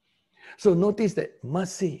feet. So notice that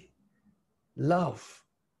mercy, love,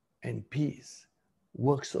 and peace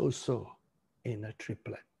works also in a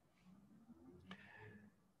triplet.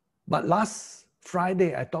 But last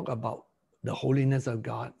Friday, I talked about the holiness of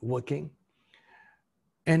God working.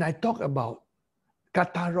 And I talked about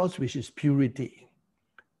kataros, which is purity.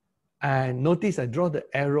 And notice I draw the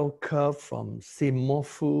arrow curve from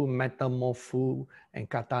simorpho, metamorpho, and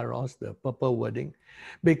kataros, the purple wording,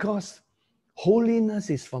 because holiness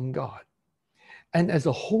is from God. And as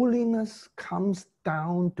the holiness comes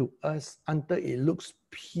down to us until it looks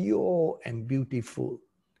pure and beautiful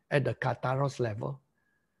at the kataros level,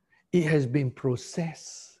 it has been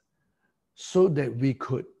processed so that we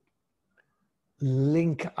could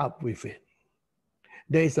link up with it.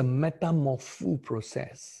 There is a metamorpho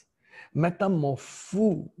process.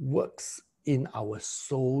 Metamorpho works in our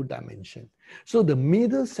soul dimension. So the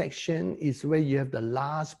middle section is where you have the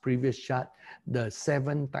last previous chart, the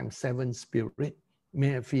 7 times 7 spirit,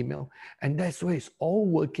 male and female. And that's where it's all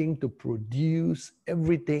working to produce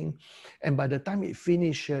everything. And by the time it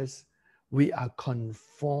finishes, we are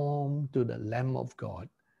conformed to the Lamb of God,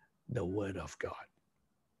 the Word of God.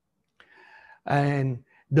 And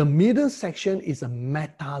the middle section is a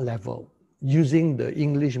meta level, using the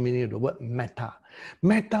English meaning of the word meta.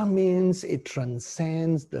 Meta means it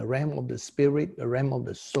transcends the realm of the spirit, the realm of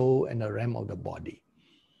the soul, and the realm of the body.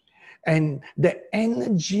 And the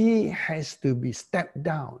energy has to be stepped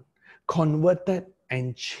down, converted,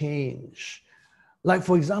 and changed. Like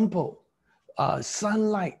for example,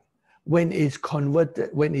 sunlight, when it's converted,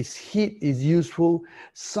 when its heat is useful,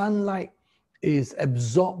 sunlight is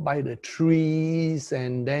absorbed by the trees,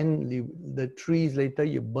 and then the trees later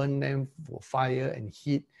you burn them for fire and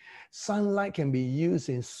heat. Sunlight can be used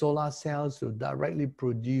in solar cells to directly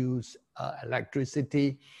produce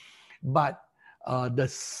electricity, but the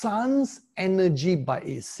sun's energy by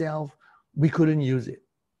itself, we couldn't use it.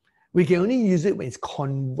 We can only use it when it's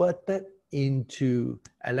converted into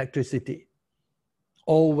electricity,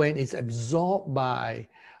 or when it's absorbed by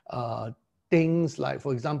things like,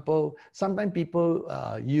 for example, sometimes people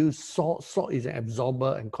use salt. Salt is an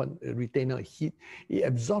absorber and retainer of heat. It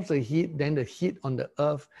absorbs the heat, then the heat on the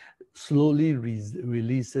earth slowly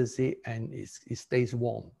releases it, and it stays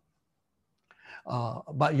warm.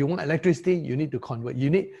 But you want electricity, you need to convert. You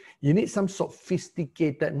need some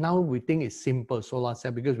sophisticated, now we think it's simple, solar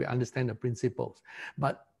cell, because we understand the principles.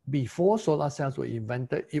 But before solar cells were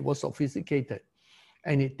invented, it was sophisticated.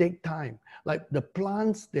 And it takes time. Like the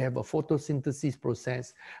plants, they have a photosynthesis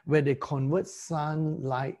process where they convert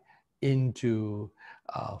sunlight into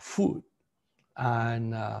food.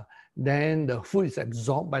 And then the food is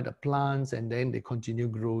absorbed by the plants, and then they continue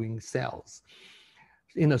growing cells.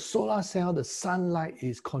 In a solar cell, the sunlight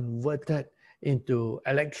is converted into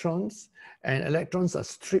electrons, and electrons are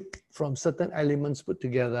stripped from certain elements put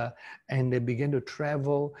together, and they begin to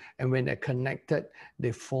travel, and when they're connected,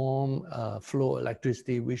 they form flow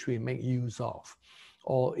electricity, which we make use of.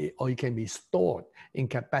 Or it can be stored in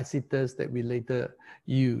capacitors that we later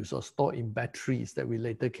use, or stored in batteries that we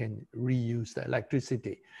later can reuse the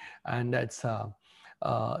electricity. And that's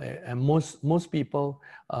and most people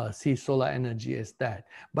see solar energy as that.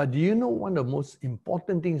 But do you know one of the most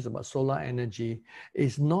important things about solar energy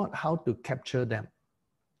is not how to capture them,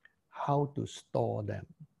 how to store them.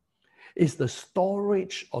 It's the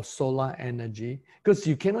storage of solar energy, because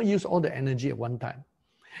you cannot use all the energy at one time.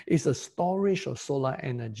 It's a storage of solar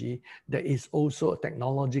energy that is also a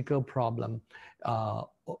technological problem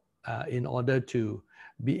in order to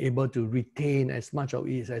be able to retain as much of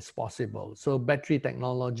it as possible. So battery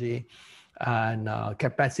technology and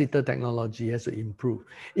capacitor technology has to improve.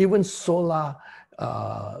 Even solar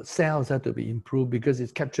cells have to be improved because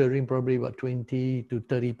it's capturing probably about 20 to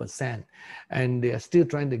 30%. And they are still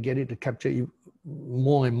trying to get it to capture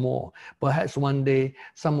more and more. Perhaps one day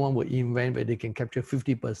someone will invent where they can capture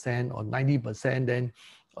 50% or 90%, then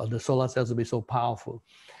the solar cells will be so powerful.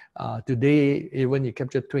 Today, when you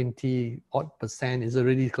capture 20 odd percent, is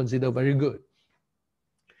already considered very good.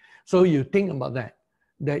 So you think about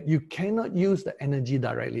that you cannot use the energy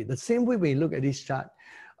directly. The same way when you look at this chart,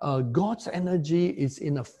 God's energy is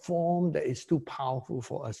in a form that is too powerful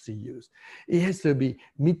for us to use. It has to be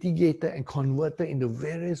mitigated and converted into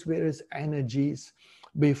various energies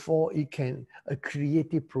before a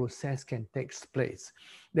creative process can take place.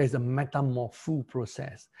 There's a metamorpho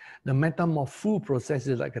process. The metamorpho process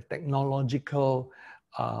is like a technological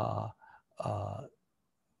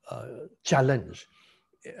challenge,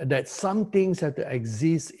 that some things have to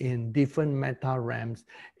exist in different meta realms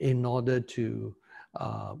in order to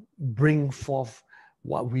bring forth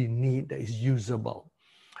what we need that is usable.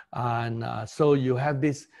 And so you have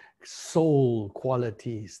these soul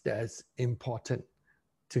qualities that's important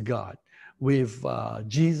to God. With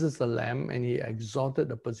Jesus the Lamb, and he exalted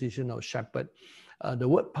the position of shepherd. The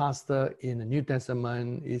word pastor in the New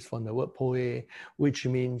Testament is from the word poe, which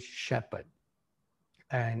means shepherd.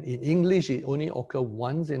 And in English, it only occurs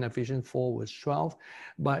once in Ephesians 4 verse 12,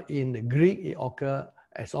 but in the Greek, it occurs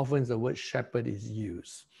as often as the word shepherd is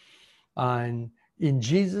used. And in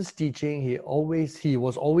Jesus' teaching, he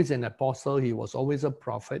was always an apostle, he was always a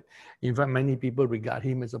prophet. In fact, many people regard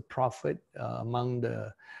him as a prophet among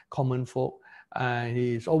the common folk. And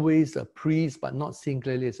he's always a priest, but not seen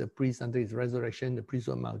clearly as a priest until his resurrection, the priest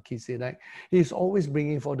of Melchizedek. He's always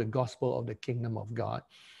bringing forth the gospel of the kingdom of God.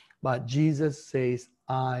 But Jesus says,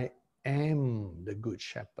 I am the good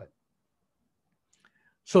shepherd.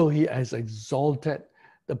 So he has exalted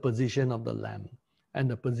the position of the lamb and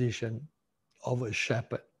the position of a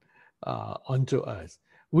shepherd unto us,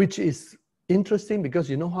 which is interesting because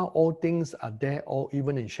you know how all things are there, all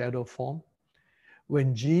even in shadow form.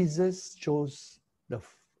 When Jesus chose the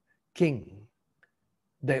king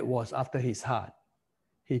that was after his heart,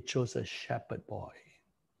 he chose a shepherd boy.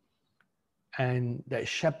 And that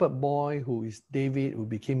shepherd boy, who is David, who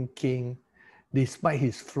became king, despite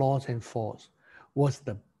his flaws and faults, was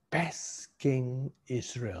the best king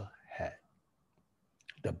Israel had.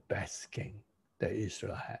 The best king that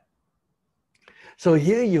Israel had. So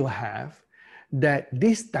here you have that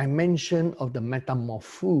this dimension of the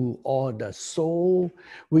metamorpho, or the soul,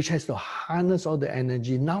 which has to harness all the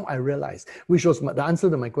energy. Now I realize, which was the answer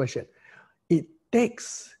to my question. It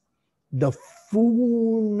takes the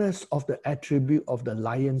fullness of the attribute of the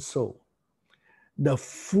lion soul, the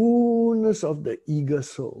fullness of the eagle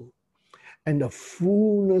soul, and the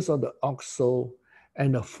fullness of the ox soul,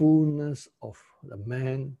 and the fullness of the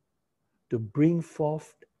man to bring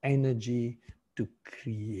forth energy to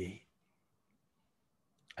create.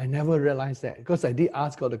 I never realized that because I did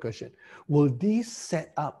ask God the question, will this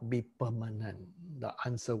setup be permanent? The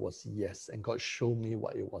answer was yes, and God showed me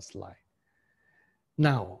what it was like.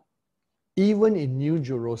 Now, even in New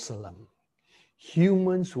Jerusalem,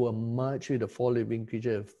 humans will merge with the four living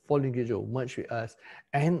creatures. The four living creatures will merge with us,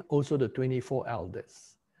 and also the 24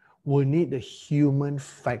 elders will need the human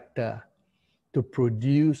factor to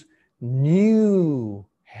produce new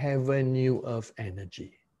heaven, new earth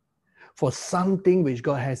energy for something which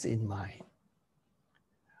God has in mind.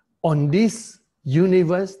 On this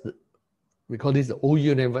universe, we call this the old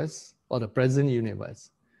universe or the present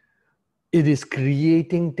universe, it is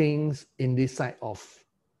creating things in this side of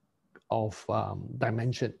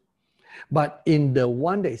dimension. But in the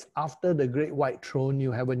one that is after the great white throne,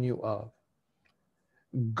 new heaven, new earth,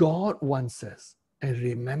 God wants us, and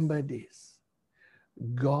remember this,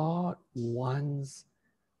 God wants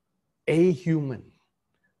a human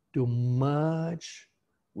to merge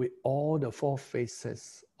with all the four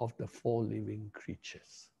faces of the four living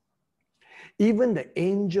creatures. Even the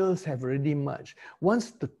angels have already merged.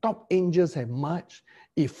 Once the top angels have merged,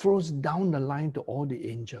 it flows down the line to all the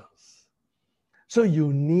angels. So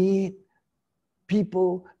you need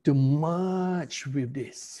people to merge with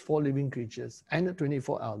these four living creatures and the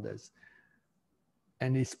 24 elders.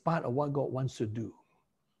 And it's part of what God wants to do.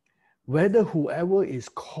 Whether whoever is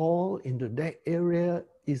called into that area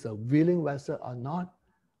is a willing vessel or not,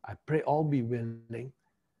 I pray all be willing.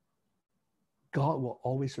 God will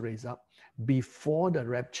always raise up before the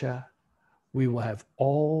rapture we will have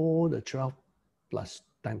all the 12 plus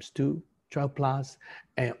times 2, 12 plus,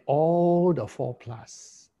 and all the 4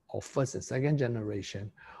 plus of first and second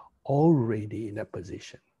generation already in that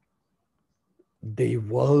position. They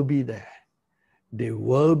will be there. They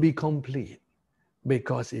will be complete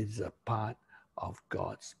because it's a part of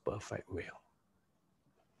God's perfect will.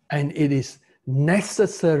 And it is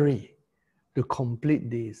necessary to complete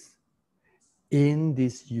this in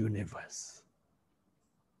this universe.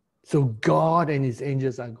 So God and his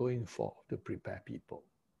angels are going forth to prepare people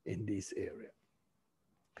in this area.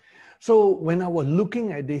 So when I was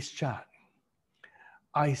looking at this chart,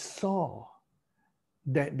 I saw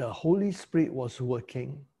that the Holy Spirit was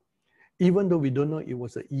working, even though we don't know it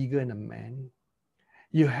was an eagle and a man.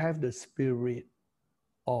 You have the spirit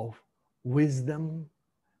of wisdom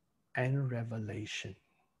and revelation.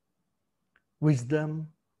 Wisdom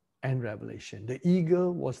and revelation. The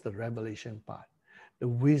eagle was the revelation part. The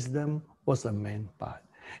wisdom was the man part.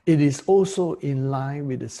 It is also in line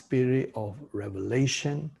with the spirit of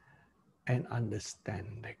revelation and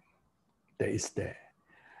understanding that is there.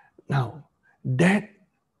 Now, that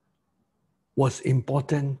was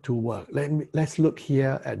important to work. Let's look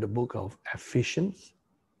here at the book of Ephesians.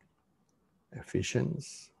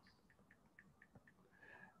 Ephesians.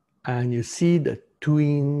 And you see the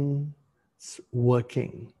twins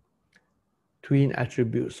working. Twin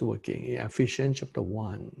attributes working in Ephesians chapter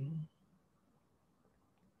 1.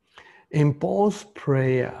 In Paul's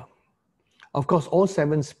prayer, of course, all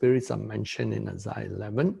 7 spirits are mentioned in Isaiah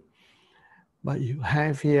 11, but you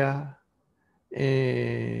have here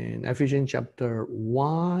in Ephesians chapter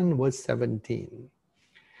 1, verse 17.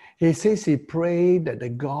 He says he prayed that the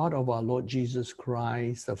God of our Lord Jesus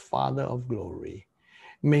Christ, the Father of glory,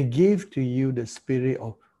 may give to you the spirit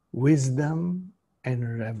of wisdom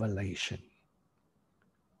and revelation.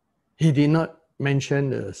 He did not mention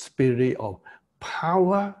the spirit of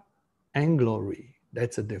power and glory.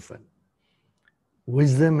 That's a different.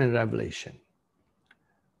 Wisdom and revelation.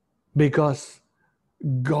 Because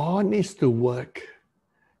God needs to work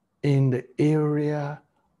in the area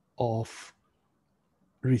of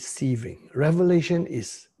receiving. Revelation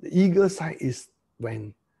is, the eagle side is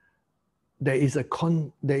when there is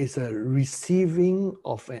a receiving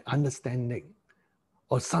of an understanding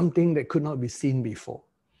or something that could not be seen before.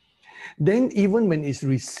 Then even when it's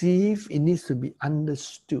received, it needs to be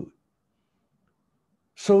understood.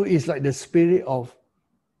 So it's like the spirit of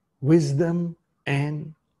wisdom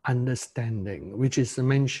and understanding, which is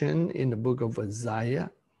mentioned in the book of Isaiah.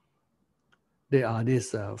 There are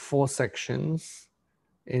these 4 sections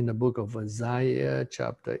in the book of Isaiah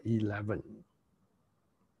chapter 11.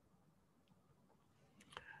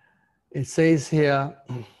 It says here,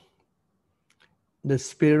 the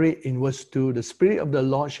Spirit, in verse 2, the Spirit of the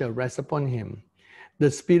Lord shall rest upon him,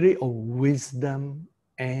 the Spirit of wisdom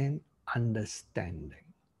and understanding.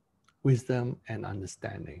 Wisdom and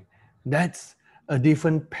understanding. That's a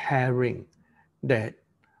different pairing that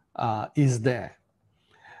is there.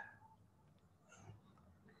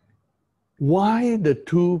 Why the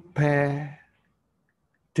 2 pair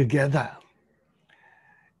together?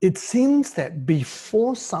 It seems that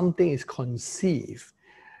before something is conceived,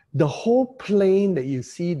 the whole plane that you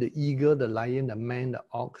see, the eagle, the lion, the man, the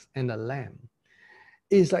ox, and the lamb,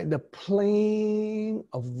 is like the plane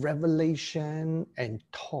of revelation and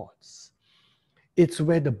thoughts. It's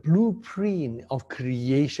where the blueprint of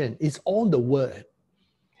creation is all the word.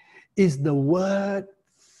 Is the word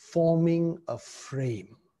forming a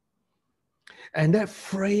frame. And that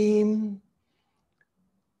frame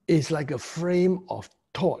is like a frame of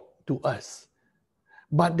thought to us.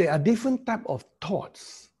 But there are different types of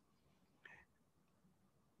thoughts.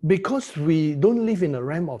 Because we don't live in a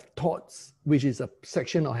realm of thoughts, which is a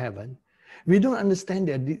section of heaven, we don't understand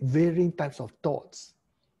there are varying types of thoughts.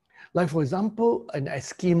 Like for example, an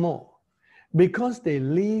Eskimo, because they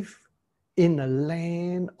live in a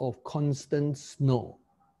land of constant snow,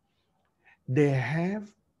 they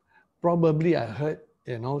have probably, I heard,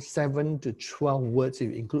 7 to 12 words, if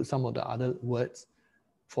you include some of the other words,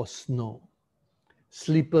 for snow.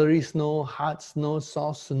 Slippery snow, hard snow,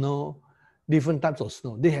 soft snow, different types of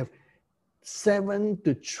snow. They have 7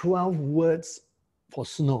 to 12 words for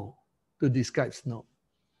snow, to describe snow.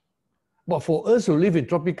 But for us who live in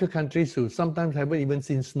tropical countries who sometimes haven't even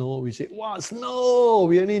seen snow, we say, wow, snow!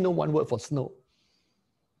 We only know 1 word for snow.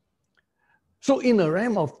 So in a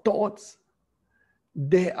realm of thoughts,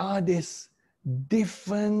 there are this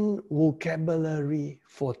different vocabulary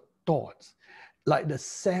for thoughts, like the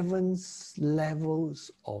 7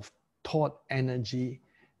 levels of thought energy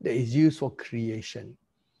that is used for creation.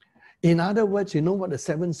 In other words, you know what the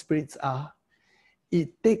 7 spirits are?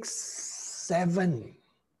 It takes seven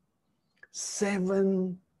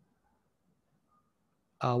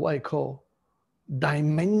what I call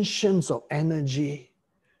dimensions of energy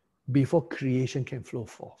before creation can flow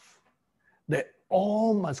forth. That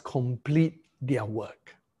all must complete their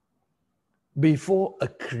work before a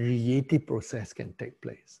creative process can take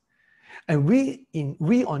place. And we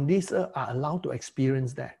on this earth are allowed to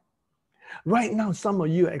experience that. Right now, some of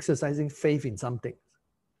you are exercising faith in something.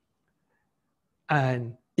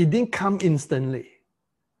 And it didn't come instantly.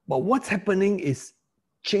 But what's happening is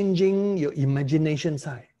changing your imagination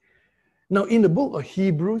side. Now, in the book of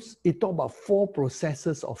Hebrews, it talks about 4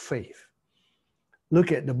 processes of faith.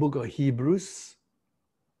 Look at the book of Hebrews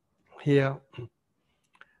here.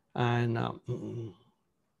 And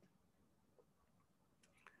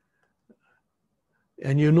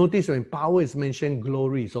you notice when power is mentioned,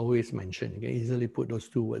 glory is always mentioned. You can easily put those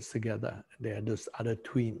 2 words together. They are those other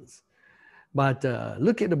twins. But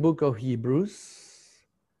look at the book of Hebrews.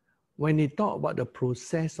 When he talk about the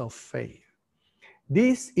process of faith,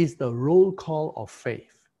 this is the roll call of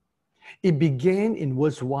faith. It began in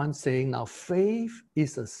verse 1 saying, now faith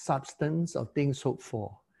is a substance of things hoped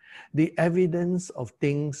for, the evidence of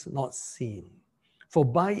things not seen. For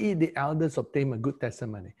by it the elders obtained a good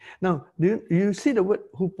testimony. Now, do you see the word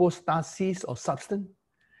hypostasis or substance?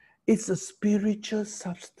 It's a spiritual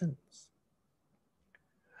substance.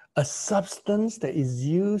 A substance that is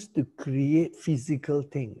used to create physical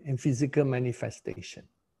thing and physical manifestation.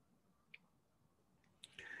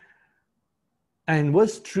 And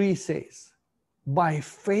verse 3 says, by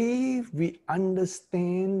faith we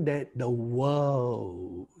understand that the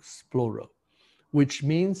worlds, plural, which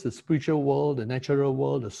means the spiritual world, the natural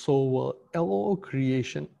world, the soul world, all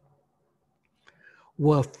creation,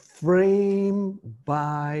 were framed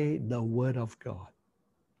by the word of God.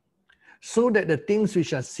 So that the things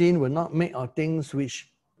which are seen were not made of things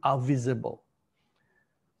which are visible.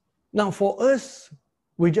 Now for us,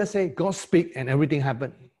 we just say, God speak and everything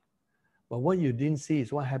happened. But what you didn't see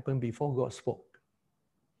is what happened before God spoke.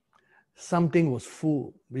 Something was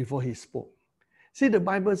full before he spoke. See, the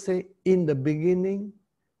Bible says, in the beginning,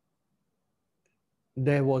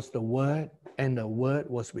 there was the Word, and the Word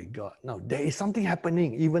was with God. Now, there is something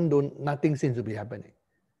happening, even though nothing seems to be happening.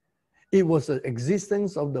 It was the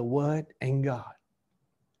existence of the Word and God.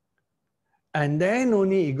 And then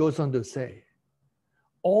only it goes on to say,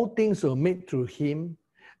 all things were made through him,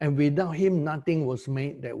 and without him nothing was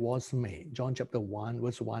made that was made. John chapter 1,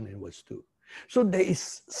 verse 1 and verse 2. So there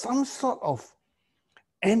is some sort of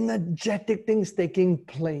energetic things taking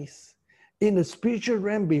place in the spiritual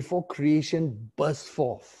realm before creation bursts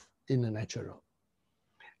forth in the natural.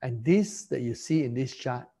 And this that you see in this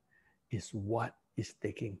chart is what is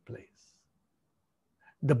taking place.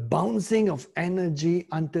 The bouncing of energy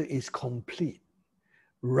until it's complete,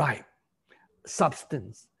 ripe,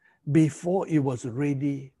 substance, before it was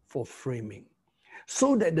ready for framing.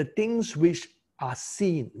 So that the things which are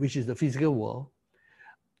seen, which is the physical world,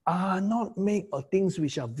 are not made of things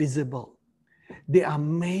which are visible. They are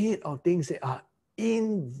made of things that are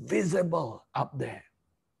invisible up there.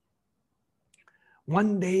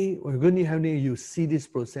 One day, we're going to have you see this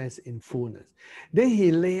process in fullness. Then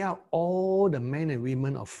he laid out all the men and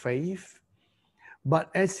women of faith.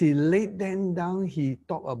 But as he laid them down, he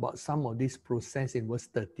talked about some of this process in verse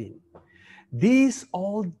 13. These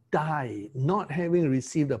all died, not having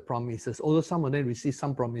received the promises, although some of them received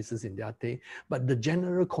some promises in their day, but the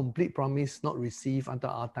general complete promise not received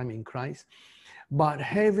until our time in Christ. But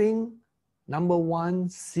having, number 1,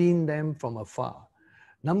 seen them from afar.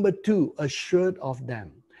 Number 2, assured of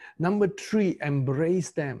them. Number 3,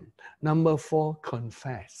 embrace them. Number 4,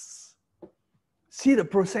 confess. See the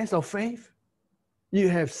process of faith? You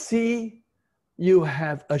have see, you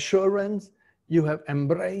have assurance, you have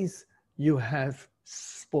embrace, you have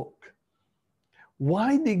spoke.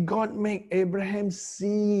 Why did God make Abraham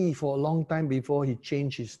see for a long time before he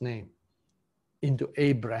changed his name into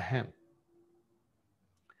Abraham?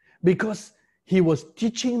 Because he was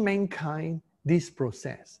teaching mankind this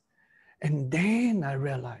process. And then I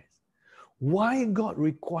realized why God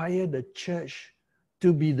required the church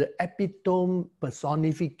to be the epitome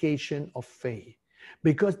personification of faith.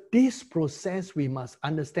 Because this process we must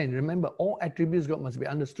understand. Remember, all attributes of God must be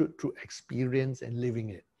understood through experience and living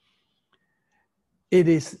it. It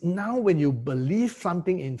is now when you believe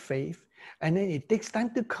something in faith, and then it takes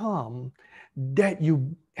time to come, that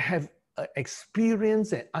you have an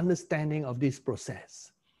experience and understanding of this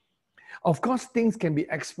process. Of course, things can be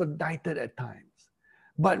expedited at times.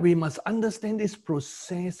 But we must understand this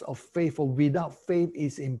process of faith, for without faith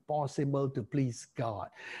it's impossible to please God.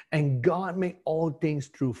 And God made all things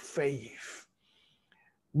through faith.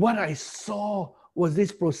 What I saw was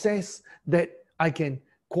this process that I can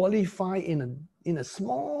qualify in a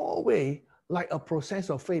small way, like a process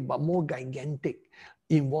of faith, but more gigantic,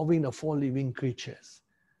 involving the 4 living creatures.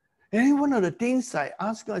 And one of the things I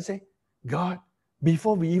asked God, I say, God,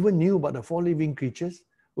 before we even knew about the 4 living creatures,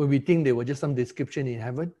 where we think they were just some description in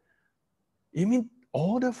heaven, you mean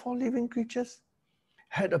all the 4 living creatures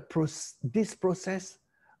had this process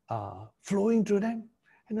flowing through them?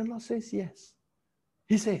 And the Lord says, yes.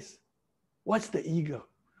 He says, what's the eagle?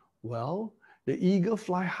 Well, the eagle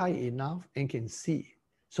fly high enough and can see.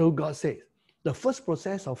 So God says, the first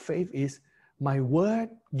process of faith is my word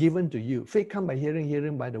given to you. Faith comes by hearing,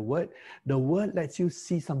 hearing by the word. The word lets you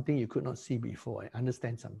see something you could not see before and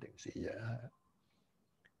understand something. See, yeah.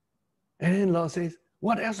 And then the Lord says,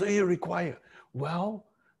 what else do you require? Well,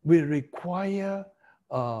 we require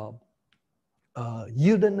yieldedness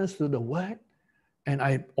to the word.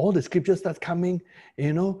 And all the scriptures start coming,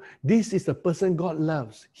 this is the person God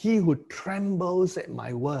loves. He who trembles at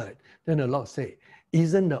my word. Then the Lord say,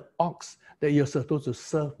 isn't the ox that you're supposed to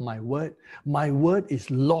serve my word? My word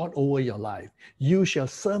is Lord over your life. You shall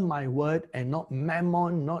serve my word and not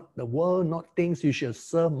mammon, not the world, not things. You shall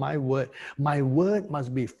serve my word. My word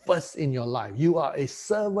must be first in your life. You are a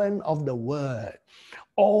servant of the word.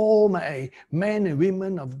 All my men and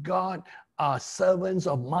women of God are servants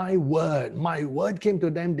of my word. My word came to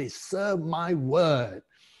them, they serve my word.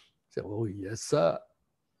 I said, oh, yes, sir.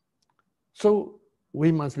 So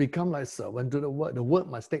we must become like servant to the word. The word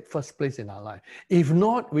must take first place in our life. If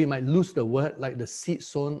not, we might lose the word like the seed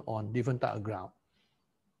sown on different type of ground.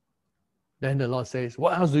 Then the Lord says,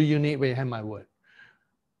 what else do you need when you have my word?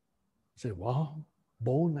 I said, well,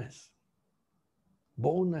 boldness.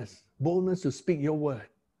 Boldness. Boldness to speak your word.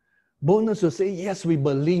 Boldness to say, yes, we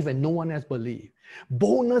believe and no one else believes.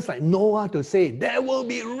 Boldness like Noah to say, there will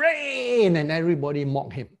be rain, and everybody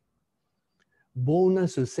mock him.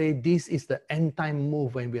 Boldness to say, this is the end time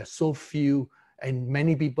move when we are so few and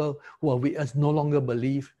many people who are with us no longer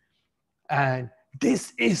believe. And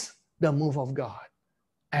this is the move of God.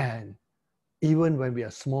 And even when we are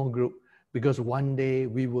a small group, because one day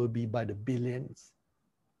we will be by the billions,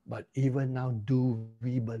 but even now, do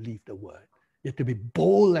we believe the word? You have to be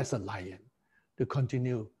bold as a lion to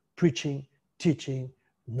continue preaching, teaching,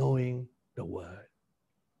 knowing the word.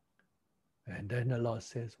 And then the Lord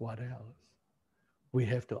says, what else? We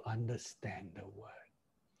have to understand the word.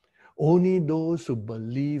 Only those who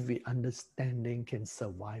believe with understanding can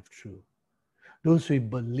survive through. Those who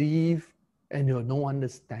believe and who have no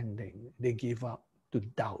understanding, they give up to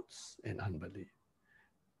doubts and unbelief.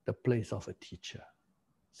 The place of a teacher.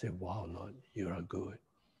 Say, wow, Lord, you are good.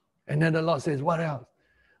 And then the Lord says, what else?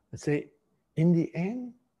 I say, in the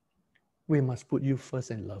end, we must put you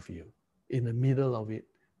first and love you. In the middle of it,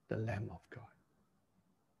 the Lamb of God.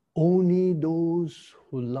 Only those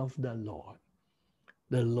who love the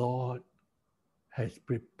Lord has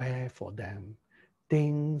prepared for them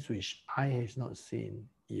things which eye has not seen,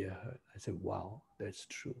 ear heard. I said, wow, that's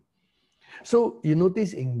true. So you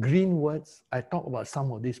notice in green words, I talk about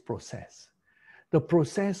some of this process. The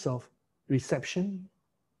process of reception,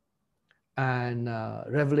 and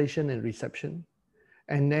revelation and reception,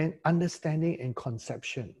 and then understanding and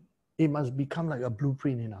conception. It must become like a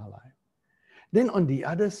blueprint in our life. Then on the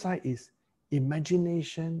other side is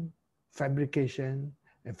imagination, fabrication,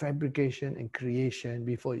 and creation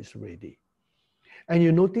before it's ready. And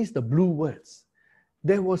you notice the blue words.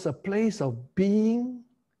 There was a place of being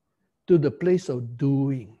to the place of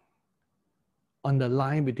doing on the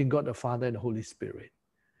line between God the Father and the Holy Spirit.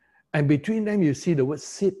 And between them, you see the word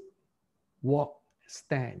sit, walk,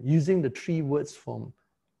 stand, using the 3 words from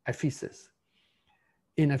Ephesus.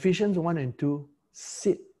 In Ephesians 1 and 2,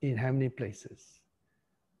 sit in heavenly places.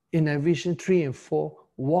 In Ephesians 3 and 4,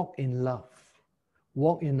 walk in love,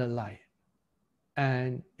 walk in the light.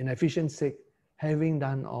 And in Ephesians 6, having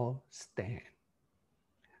done all, stand.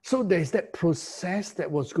 So there's that process that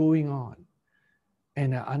was going on.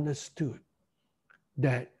 And I understood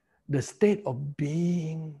that the state of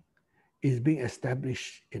being is being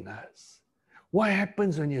established in us. What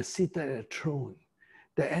happens when you're seated at a throne?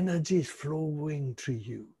 The energy is flowing through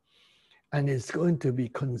you, and it's going to be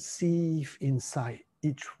conceived inside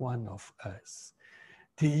each one of us.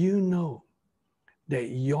 Do you know that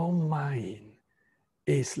your mind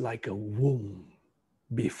is like a womb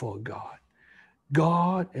before God?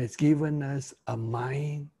 God has given us a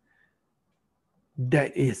mind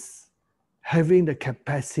that is having the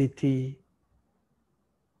capacity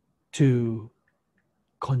to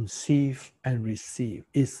conceive and receive.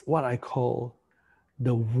 Is what I call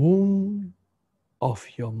the womb of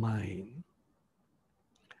your mind.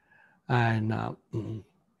 And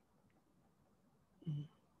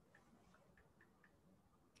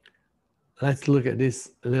let's look at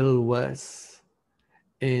this little verse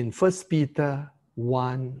in 1 Peter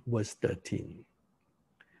 1 verse 13.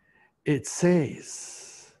 It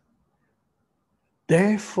says,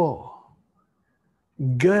 therefore,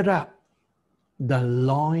 gird up the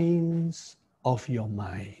loins of your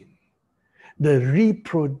mind, the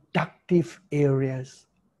reproductive areas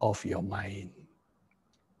of your mind.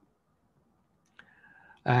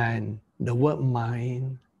 And the word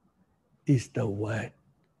mind is the word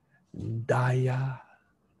dianoia.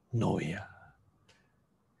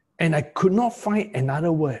 And I could not find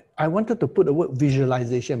another word. I wanted to put the word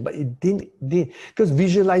visualization, but it didn't, because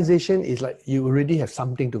visualization is like you already have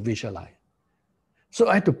something to visualize. So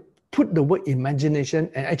I had to put the word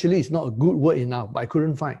imagination, and actually it's not a good word enough, but I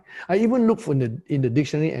couldn't find. I even looked in the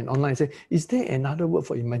dictionary and online, say, is there another word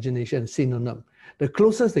for imagination, synonym? The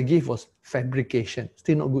closest they gave was fabrication,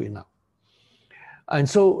 still not good enough. And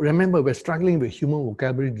so remember, we're struggling with human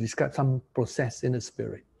vocabulary to describe some process in the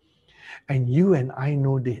spirit. And you and I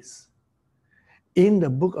know this. In the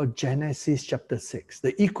book of Genesis chapter 6,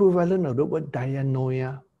 the equivalent of the word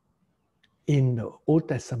dianoia in the Old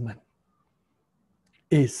Testament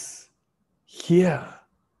is here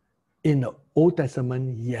in the Old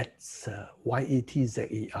Testament, Yetzer,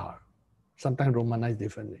 Y-E-T-Z-E-R, sometimes romanized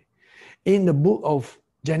differently. In the book of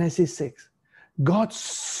Genesis 6, God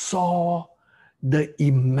saw the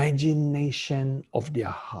imagination of their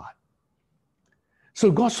heart. So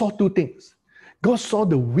God saw two things. God saw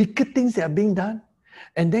the wicked things that are being done,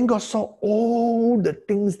 and then God saw all the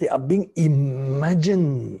things that are being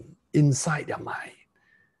imagined inside their mind.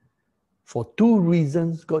 For two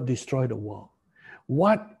reasons, God destroyed the world.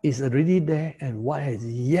 What is already there and what has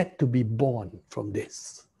yet to be born from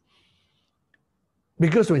this.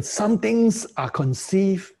 Because when some things are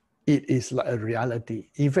conceived, it is like a reality.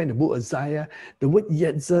 Even in the book of Isaiah, the word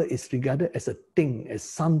Yetzer is regarded as a thing, as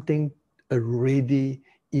something already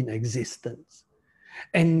in existence.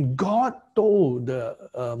 And God told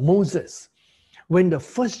Moses, when the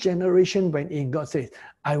first generation went in, God says,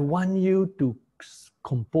 I want you to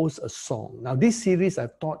compose a song. Now, this series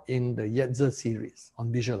I've taught in the Yetzer series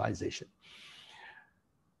on visualization.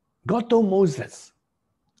 God told Moses,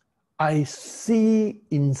 I see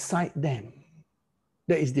inside them,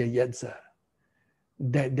 that is their Yetzer,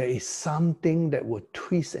 that there is something that will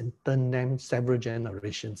twist and turn them several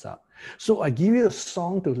generations up. So I give you a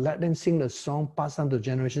song to let them sing the song, pass on to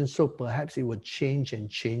generations, so perhaps it will change,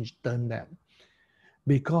 turn them.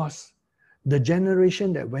 Because the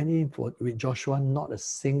generation that went in with Joshua, not a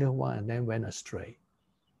single one of them went astray.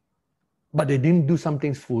 But they didn't do some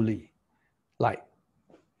things fully. Like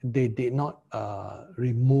they did not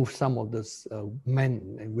remove some of those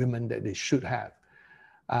men and women that they should have.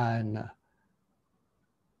 And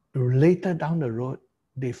later down the road,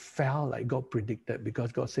 they fell like God predicted,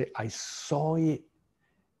 because God said, I saw it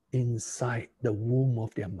inside the womb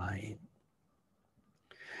of their mind.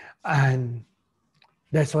 And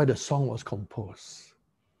that's why the song was composed.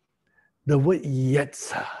 The word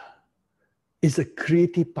Yetzer is a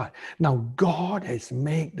creative part. Now, God has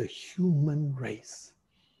made the human race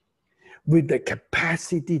with the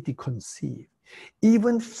capacity to conceive.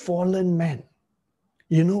 Even fallen men.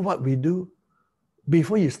 You know what we do?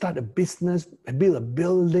 Before you start a business, build a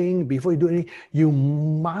building, before you do anything, you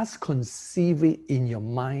must conceive it in your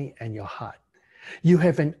mind and your heart. You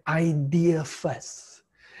have an idea first.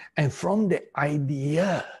 And from the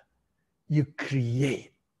idea, you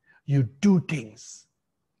create, you do things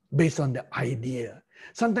based on the idea.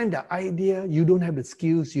 Sometimes the idea, you don't have the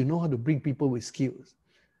skills, you know how to bring people with skills.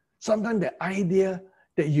 Sometimes the idea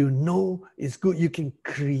that you know is good, you can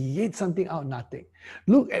create something out of nothing.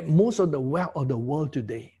 Look at most of the wealth of the world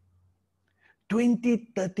today. 20,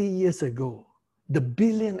 30 years ago, the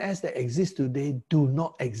billionaires that exist today do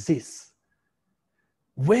not exist.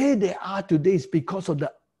 Where they are today is because of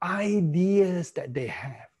the ideas that they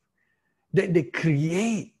have, that they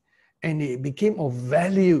create, and it became of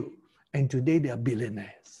value, and today they are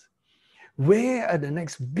billionaires. Where are the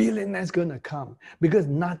next billionaires going to come? Because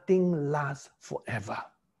nothing lasts forever.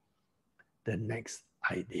 The next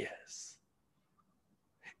ideas.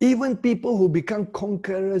 Even people who become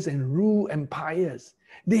conquerors and rule empires,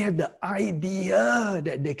 they have the idea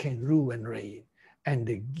that they can rule and reign, and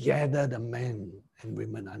they gather the men and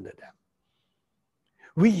women under them.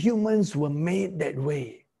 We humans were made that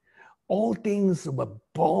way. All things were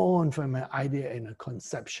born from an idea and a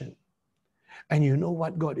conception. And you know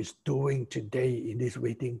what God is doing today in this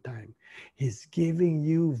waiting time? He's giving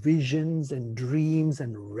you visions and dreams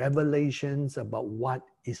and revelations about what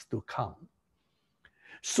is to come.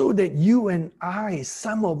 So that you and I,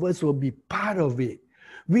 some of us will be part of it.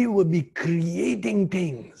 We will be creating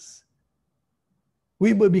things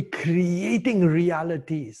We will be creating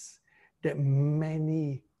realities that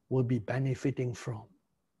many will be benefiting from.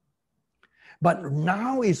 But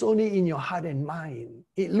now it's only in your heart and mind.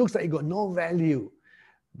 It looks like it got no value.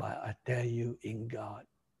 But I tell you, in God,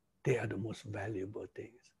 they are the most valuable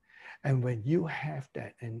things. And when you have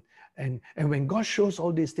that, and when God shows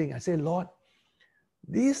all these things, I say, Lord,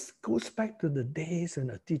 this goes back to the days and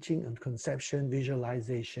the teaching and conception,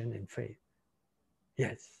 visualization, and faith.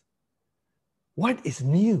 Yes. What is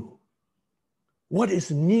new? What is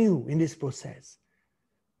new in this process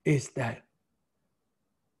is that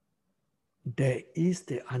there is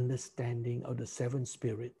the understanding of the seven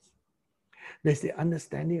spirits. There's the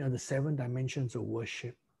understanding of the seven dimensions of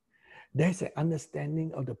worship. There's an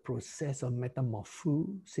understanding of the process of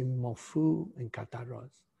metamorpho, symmorpho, and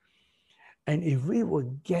kataros. And if we will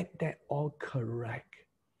get that all correct,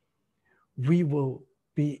 we will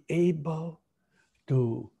be able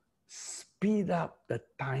to speed up the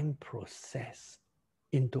time process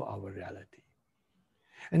into our reality.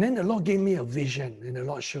 And then the Lord gave me a vision, and the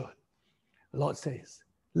Lord showed. The Lord says,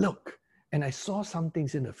 look, and I saw some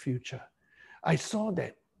things in the future. I saw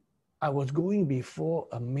that I was going before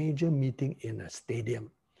a major meeting in a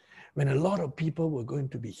stadium when a lot of people were going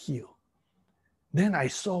to be healed. Then I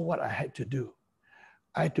saw what I had to do.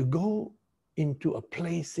 I had to go into a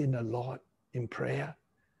place in the Lord in prayer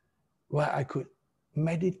where I could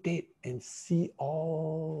meditate and see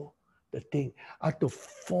all the things. I had to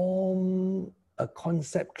form a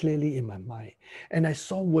concept clearly in my mind. And I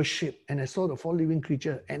saw worship, and I saw the four living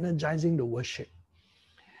creatures energizing the worship.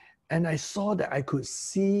 And I saw that I could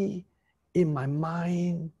see in my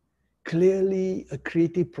mind clearly a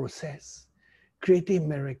creative process, creative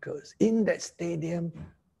miracles. In that stadium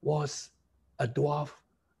was a dwarf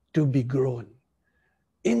to be grown.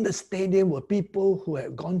 In the stadium were people who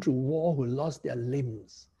had gone through war, who lost their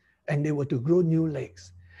limbs, and they were to grow new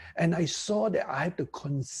legs. And I saw that I had to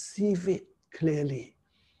conceive it clearly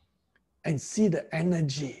and see the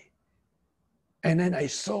energy. And then I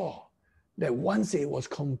saw that once it was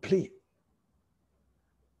complete,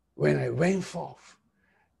 when I went forth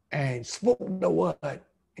and spoke the word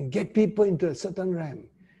and get people into a certain realm,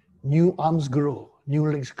 new arms grow,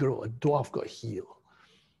 new legs grow, a dwarf got healed.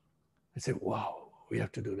 I said, wow, we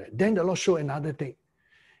have to do that. Then the Lord showed another thing.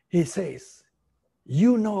 He says,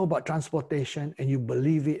 you know about transportation and you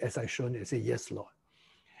believe it as I shown it. I said, yes, Lord.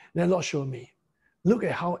 Then the Lord showed me, look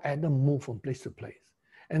at how Adam moved from place to place.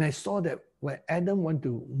 And I saw that when Adam wanted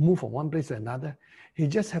to move from one place to another, he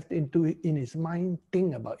just had to, in his mind,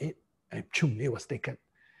 think about it, and boom, it was taken.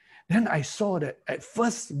 Then I saw that at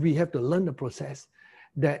first we have to learn the process,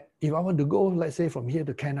 that if I want to go, let's say from here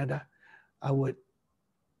to Canada, I would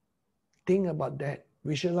think about that,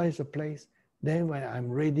 visualize the place. Then when I'm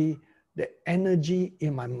ready, the energy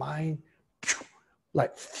in my mind,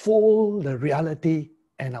 like fold the reality,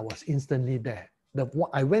 and I was instantly there.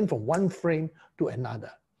 I went from one frame to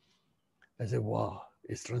another. I said, wow,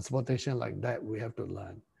 it's transportation like that we have to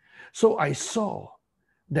learn. So I saw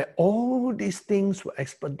that all these things were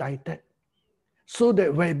expedited so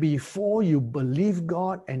that where before you believe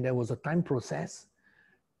God and there was a time process,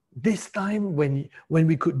 this time when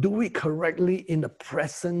we could do it correctly in the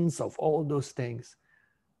presence of all those things,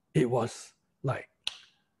 it was like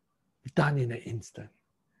done in an instant.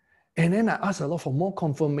 And then I asked the Lord for more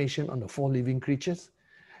confirmation on the four living creatures.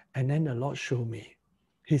 And then the Lord showed me.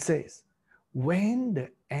 He says, when the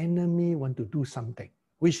enemy wants to do something,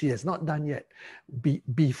 which he has not done yet,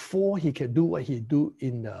 before he can do what he do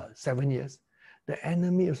in the 7 years, the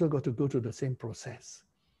enemy also got to go through the same process.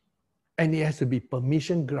 And it has to be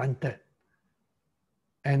permission granted.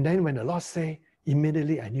 And then when the Lord say,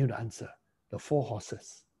 immediately I knew the answer, the 4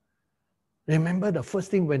 horses. Remember the first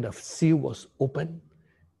thing when the seal was opened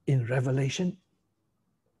in Revelation?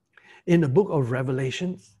 In the book of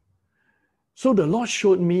Revelations. So the Lord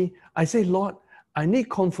showed me, I say, Lord, I need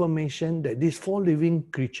confirmation that these 4 living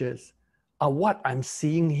creatures are what I'm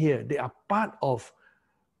seeing here. They are part of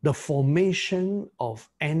the formation of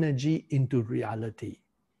energy into reality.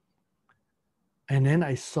 And then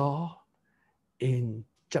I saw in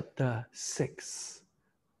chapter 6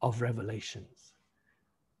 of Revelations.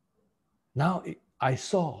 Now I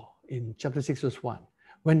saw in chapter 6 verse 1,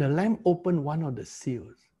 when the Lamb opened one of the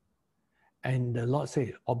seals, and the Lord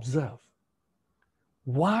said, observe,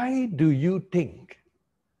 why do you think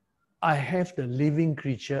I have the living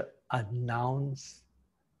creature announce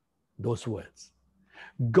those words?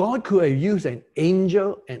 God could have used an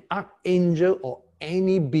angel, an archangel, or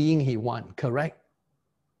any being he wants, correct?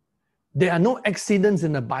 There are no accidents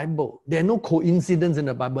in the Bible. There are no coincidences in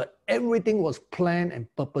the Bible. Everything was planned and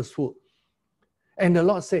purposeful. And the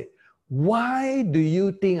Lord said, Why do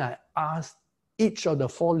you think I asked each of the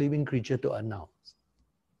 4 living creatures to announce?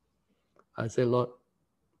 I said, Lord,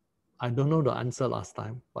 I don't know the answer last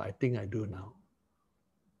time, but I think I do now.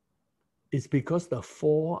 It's because the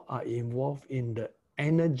 4 are involved in the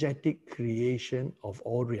energetic creation of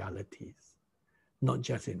all realities, not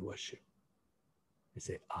just in worship. They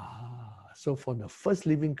say, so from the first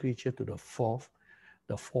living creature to the 4th,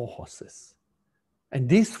 the 4 horses. And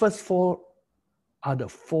these first 4 are the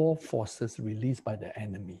 4 forces released by the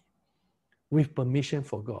enemy with permission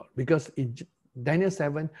for God. Because in Daniel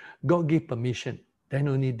 7, God gave permission. Then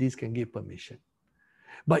only this can give permission.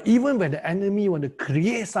 But even when the enemy wanted to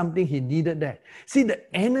create something, he needed that. See,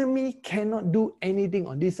 the enemy cannot do anything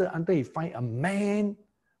on this earth until he finds a man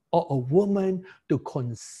or a woman to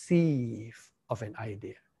conceive of an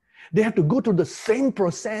idea. They have to go through the same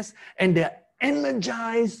process, and they're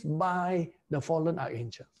energized by the fallen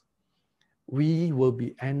archangels. We will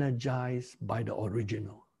be energized by the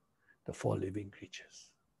original, the 4 living creatures.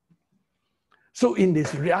 So in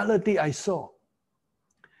this reality I saw,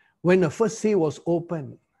 when the first seal was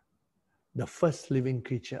opened, the first living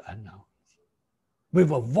creature announced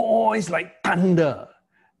with a voice like thunder.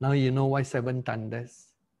 Now you know why 7 thunders?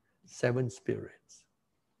 7 spirits.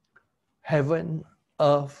 Heaven,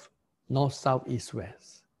 earth, north, south, east,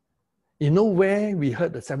 west. You know where we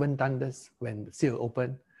heard the 7 thunders when the seal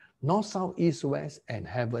opened? North, south, east, west, and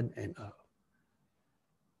heaven and earth.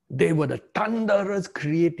 They were the thunderous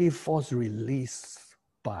creative force released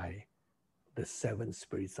by the 7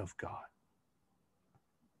 spirits of God.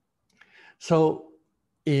 So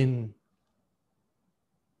in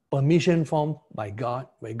permission form by God,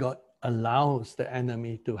 where God allows the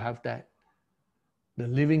enemy to have that, the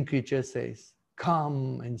living creature says,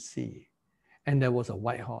 come and see. And there was a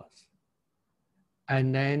white horse.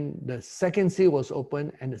 And then the second seal was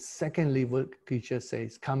opened, and the second living creature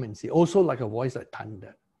says, come and see. Also like a voice like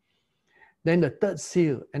thunder. Then the third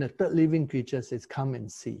seal and the third living creature says, come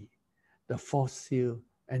and see. The fourth seal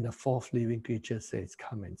and the 4th living creature says,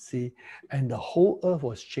 come and see. And the whole earth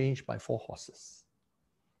was changed by 4 horses.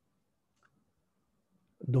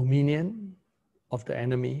 Dominion of the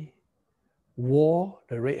enemy, war,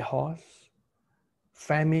 the red horse,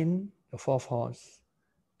 famine, the 4th horse,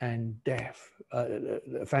 and death,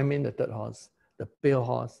 the famine, the 3rd horse, the pale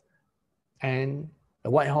horse, and the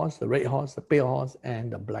white horse, the red horse, the pale horse,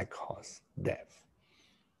 and the black horse, death.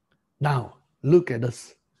 Now, look at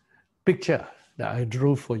this picture that I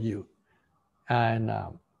drew for you. And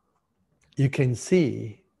you can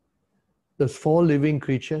see those 4 living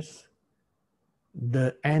creatures.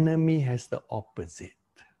 The enemy has the opposite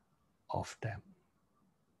of them.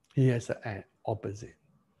 He has an opposite.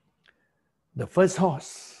 The first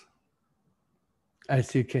horse,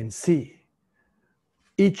 as you can see,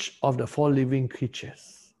 each of the 4 living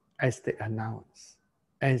creatures, as they announce,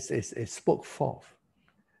 as it spoke forth,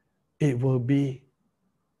 it will be,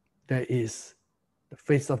 there is the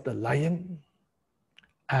face of the lion,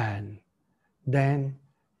 and then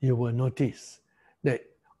you will notice that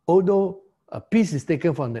although a piece is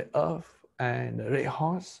taken from the earth and the red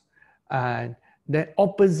horse, and then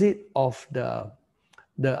opposite of the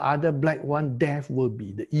other black one, death, will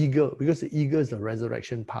be the eagle, because the eagle is the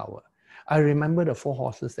resurrection power. I remember the 4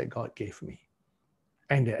 horses that God gave me,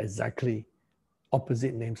 and they're exactly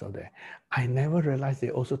opposite names of that. I never realized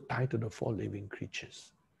they also tied to the 4 living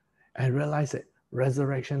creatures. I realized that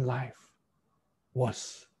resurrection life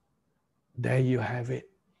was, there you have it,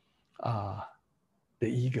 the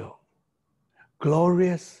eagle.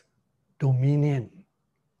 Glorious dominion,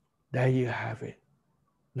 there you have it,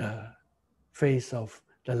 the face of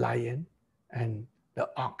the lion and the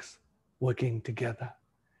ox working together.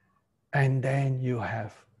 And then you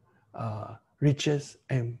have riches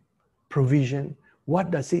and provision.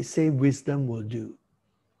 What does it say wisdom will do?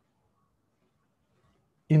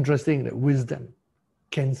 Interesting that wisdom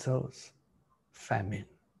cancels famine.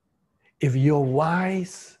 If you're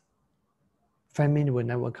wise, famine will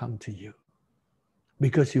never come to you,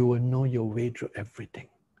 because you will know your way through everything.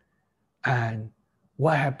 And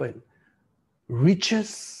what happened?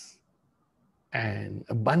 Riches and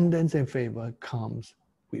abundance and favor comes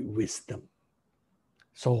with wisdom.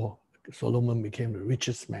 So Solomon became the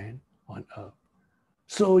richest man on earth.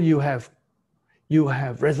 So you have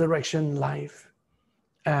resurrection life,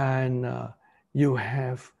 and you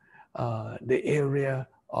have the area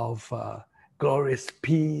of glorious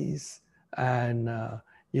peace, and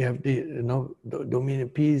you have the dominion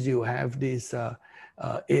peace. You have this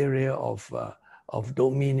area of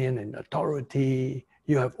dominion and authority.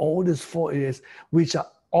 You have all these 4 areas which are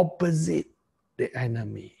opposite the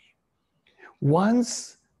enemy.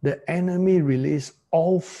 Once the enemy release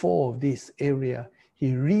all 4 of this area,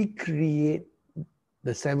 he recreate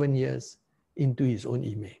the 7 years into his own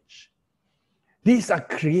image. These are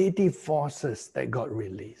creative forces that God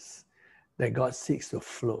released, that God seeks to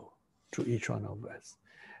flow through each one of us.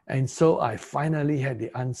 And so I finally had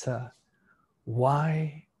the answer,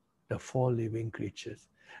 why the 4 living creatures?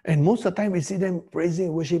 And most of the time we see them praising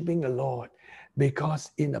and worshiping the Lord,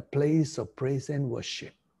 because in a place of praise and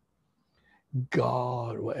worship,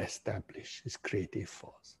 God will establish his creative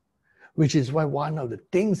force. Which is why one of the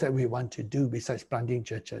things that we want to do besides planting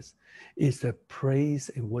churches is the praise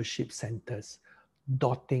and worship centers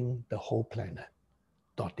dotting the whole planet,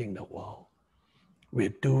 dotting the world. We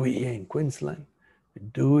do it here in Queensland, we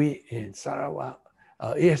do it in Sarawak.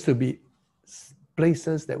 It has to be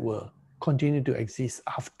places that will continue to exist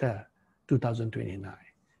after 2029.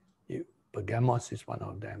 Pergamos is one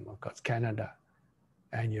of them, of course, Canada,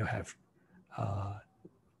 and you have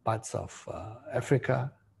parts of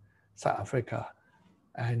Africa, South Africa,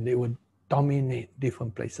 and they would dominate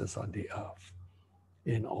different places on the earth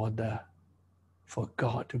in order for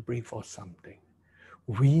God to bring forth something.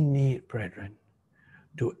 We need, brethren,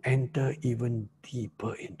 to enter even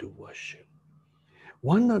deeper into worship.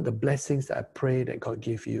 One of the blessings that I pray that God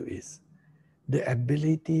give you is the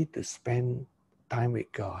ability to spend time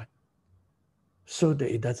with God so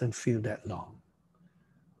that it doesn't feel that long.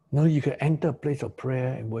 No, you can enter a place of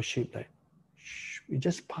prayer and worship that you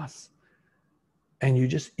just pass. And you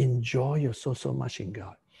just enjoy your soul so much in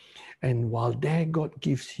God. And while there, God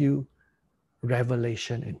gives you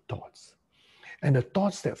revelation and thoughts. And the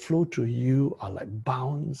thoughts that flow through you are like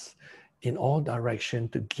bounds in all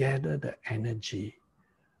directions to gather the energy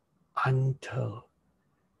until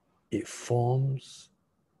it forms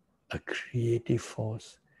a creative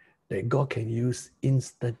force that God can use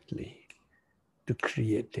instantly to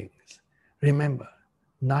create things. Remember,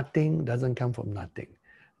 nothing doesn't come from nothing.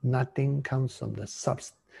 Nothing comes from the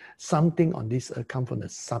something on this earth comes from the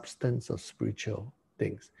substance of spiritual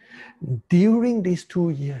things. During these 2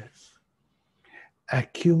 years,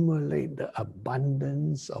 accumulate the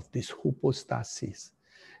abundance of this hypostasis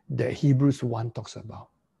that Hebrews 1 talks about.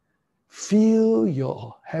 Fill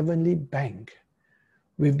your heavenly bank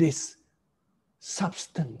with this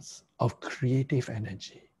substance of creative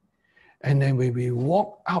energy. And then when we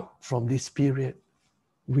walk out from this period,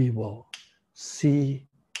 we will see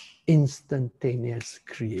instantaneous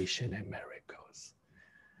creation and miracles.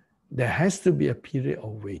 There has to be a period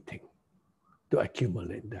of waiting to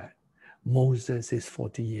accumulate that. Moses is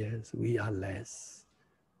 40 years, we are less.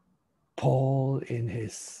 Paul in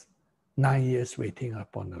his 9 years waiting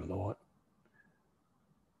upon the Lord.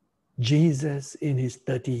 Jesus in his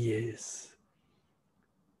 30 years.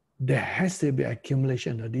 There has to be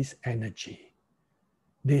accumulation of this energy,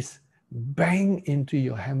 this bank into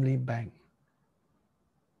your heavenly bank.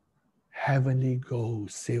 Heavenly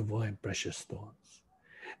gold, silver, and precious stones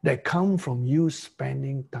that come from you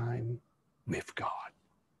spending time with God.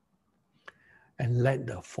 And let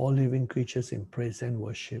the 4 living creatures in praise and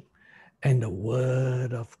worship and the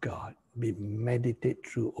word of God be meditated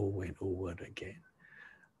through over and over again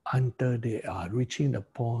until they are reaching the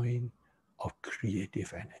point of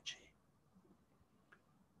creative energy.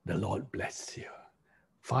 The Lord bless you.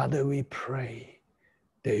 Father, we pray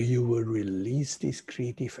that you will release this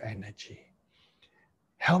creative energy.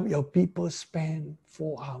 Help your people spend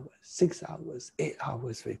 4 hours, 6 hours, 8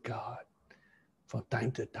 hours with God from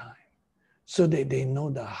time to time, so that they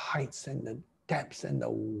know the heights and the depths and the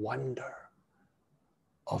wonder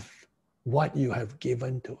of what you have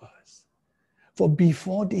given to us. For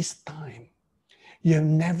before this time, you have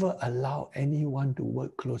never allowed anyone to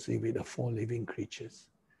work closely with the 4 living creatures,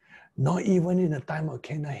 not even in the time of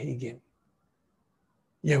Kenneth Hagin.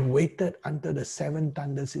 You have waited until the 7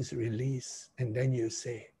 thunders is released, and then you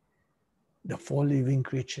say, the 4 living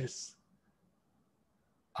creatures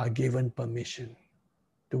are given permission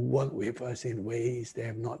to work with us in ways they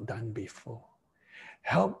have not done before.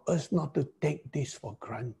 Help us not to take this for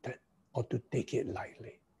granted or to take it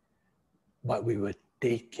lightly, but we will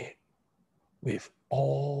take it with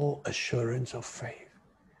all assurance of faith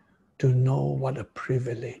to know what a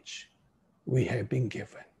privilege we have been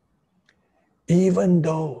given. Even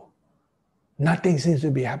though nothing seems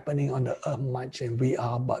to be happening on the earth much and we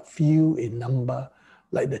are but few in number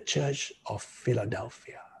like the Church of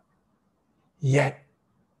Philadelphia, yet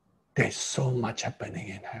there's so much happening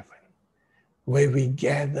in heaven where we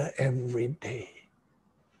gather every day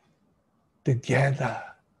together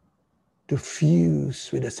to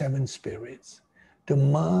fuse with the 7 spirits, to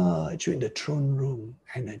merge with the throne room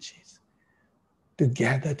energies, to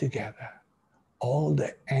gather together all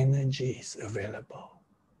the energies available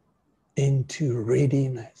into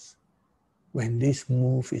readiness when this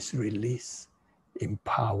move is released in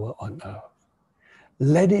power on earth.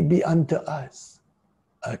 Let it be unto us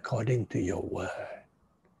according to your word.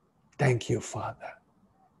 Thank you, Father.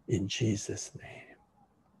 In Jesus' name,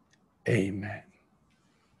 amen.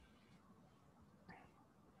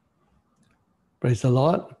 Praise the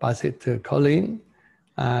Lord. Pass it to Colleen.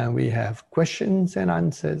 We have questions and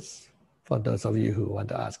answers for those of you who want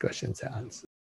to ask questions and answers.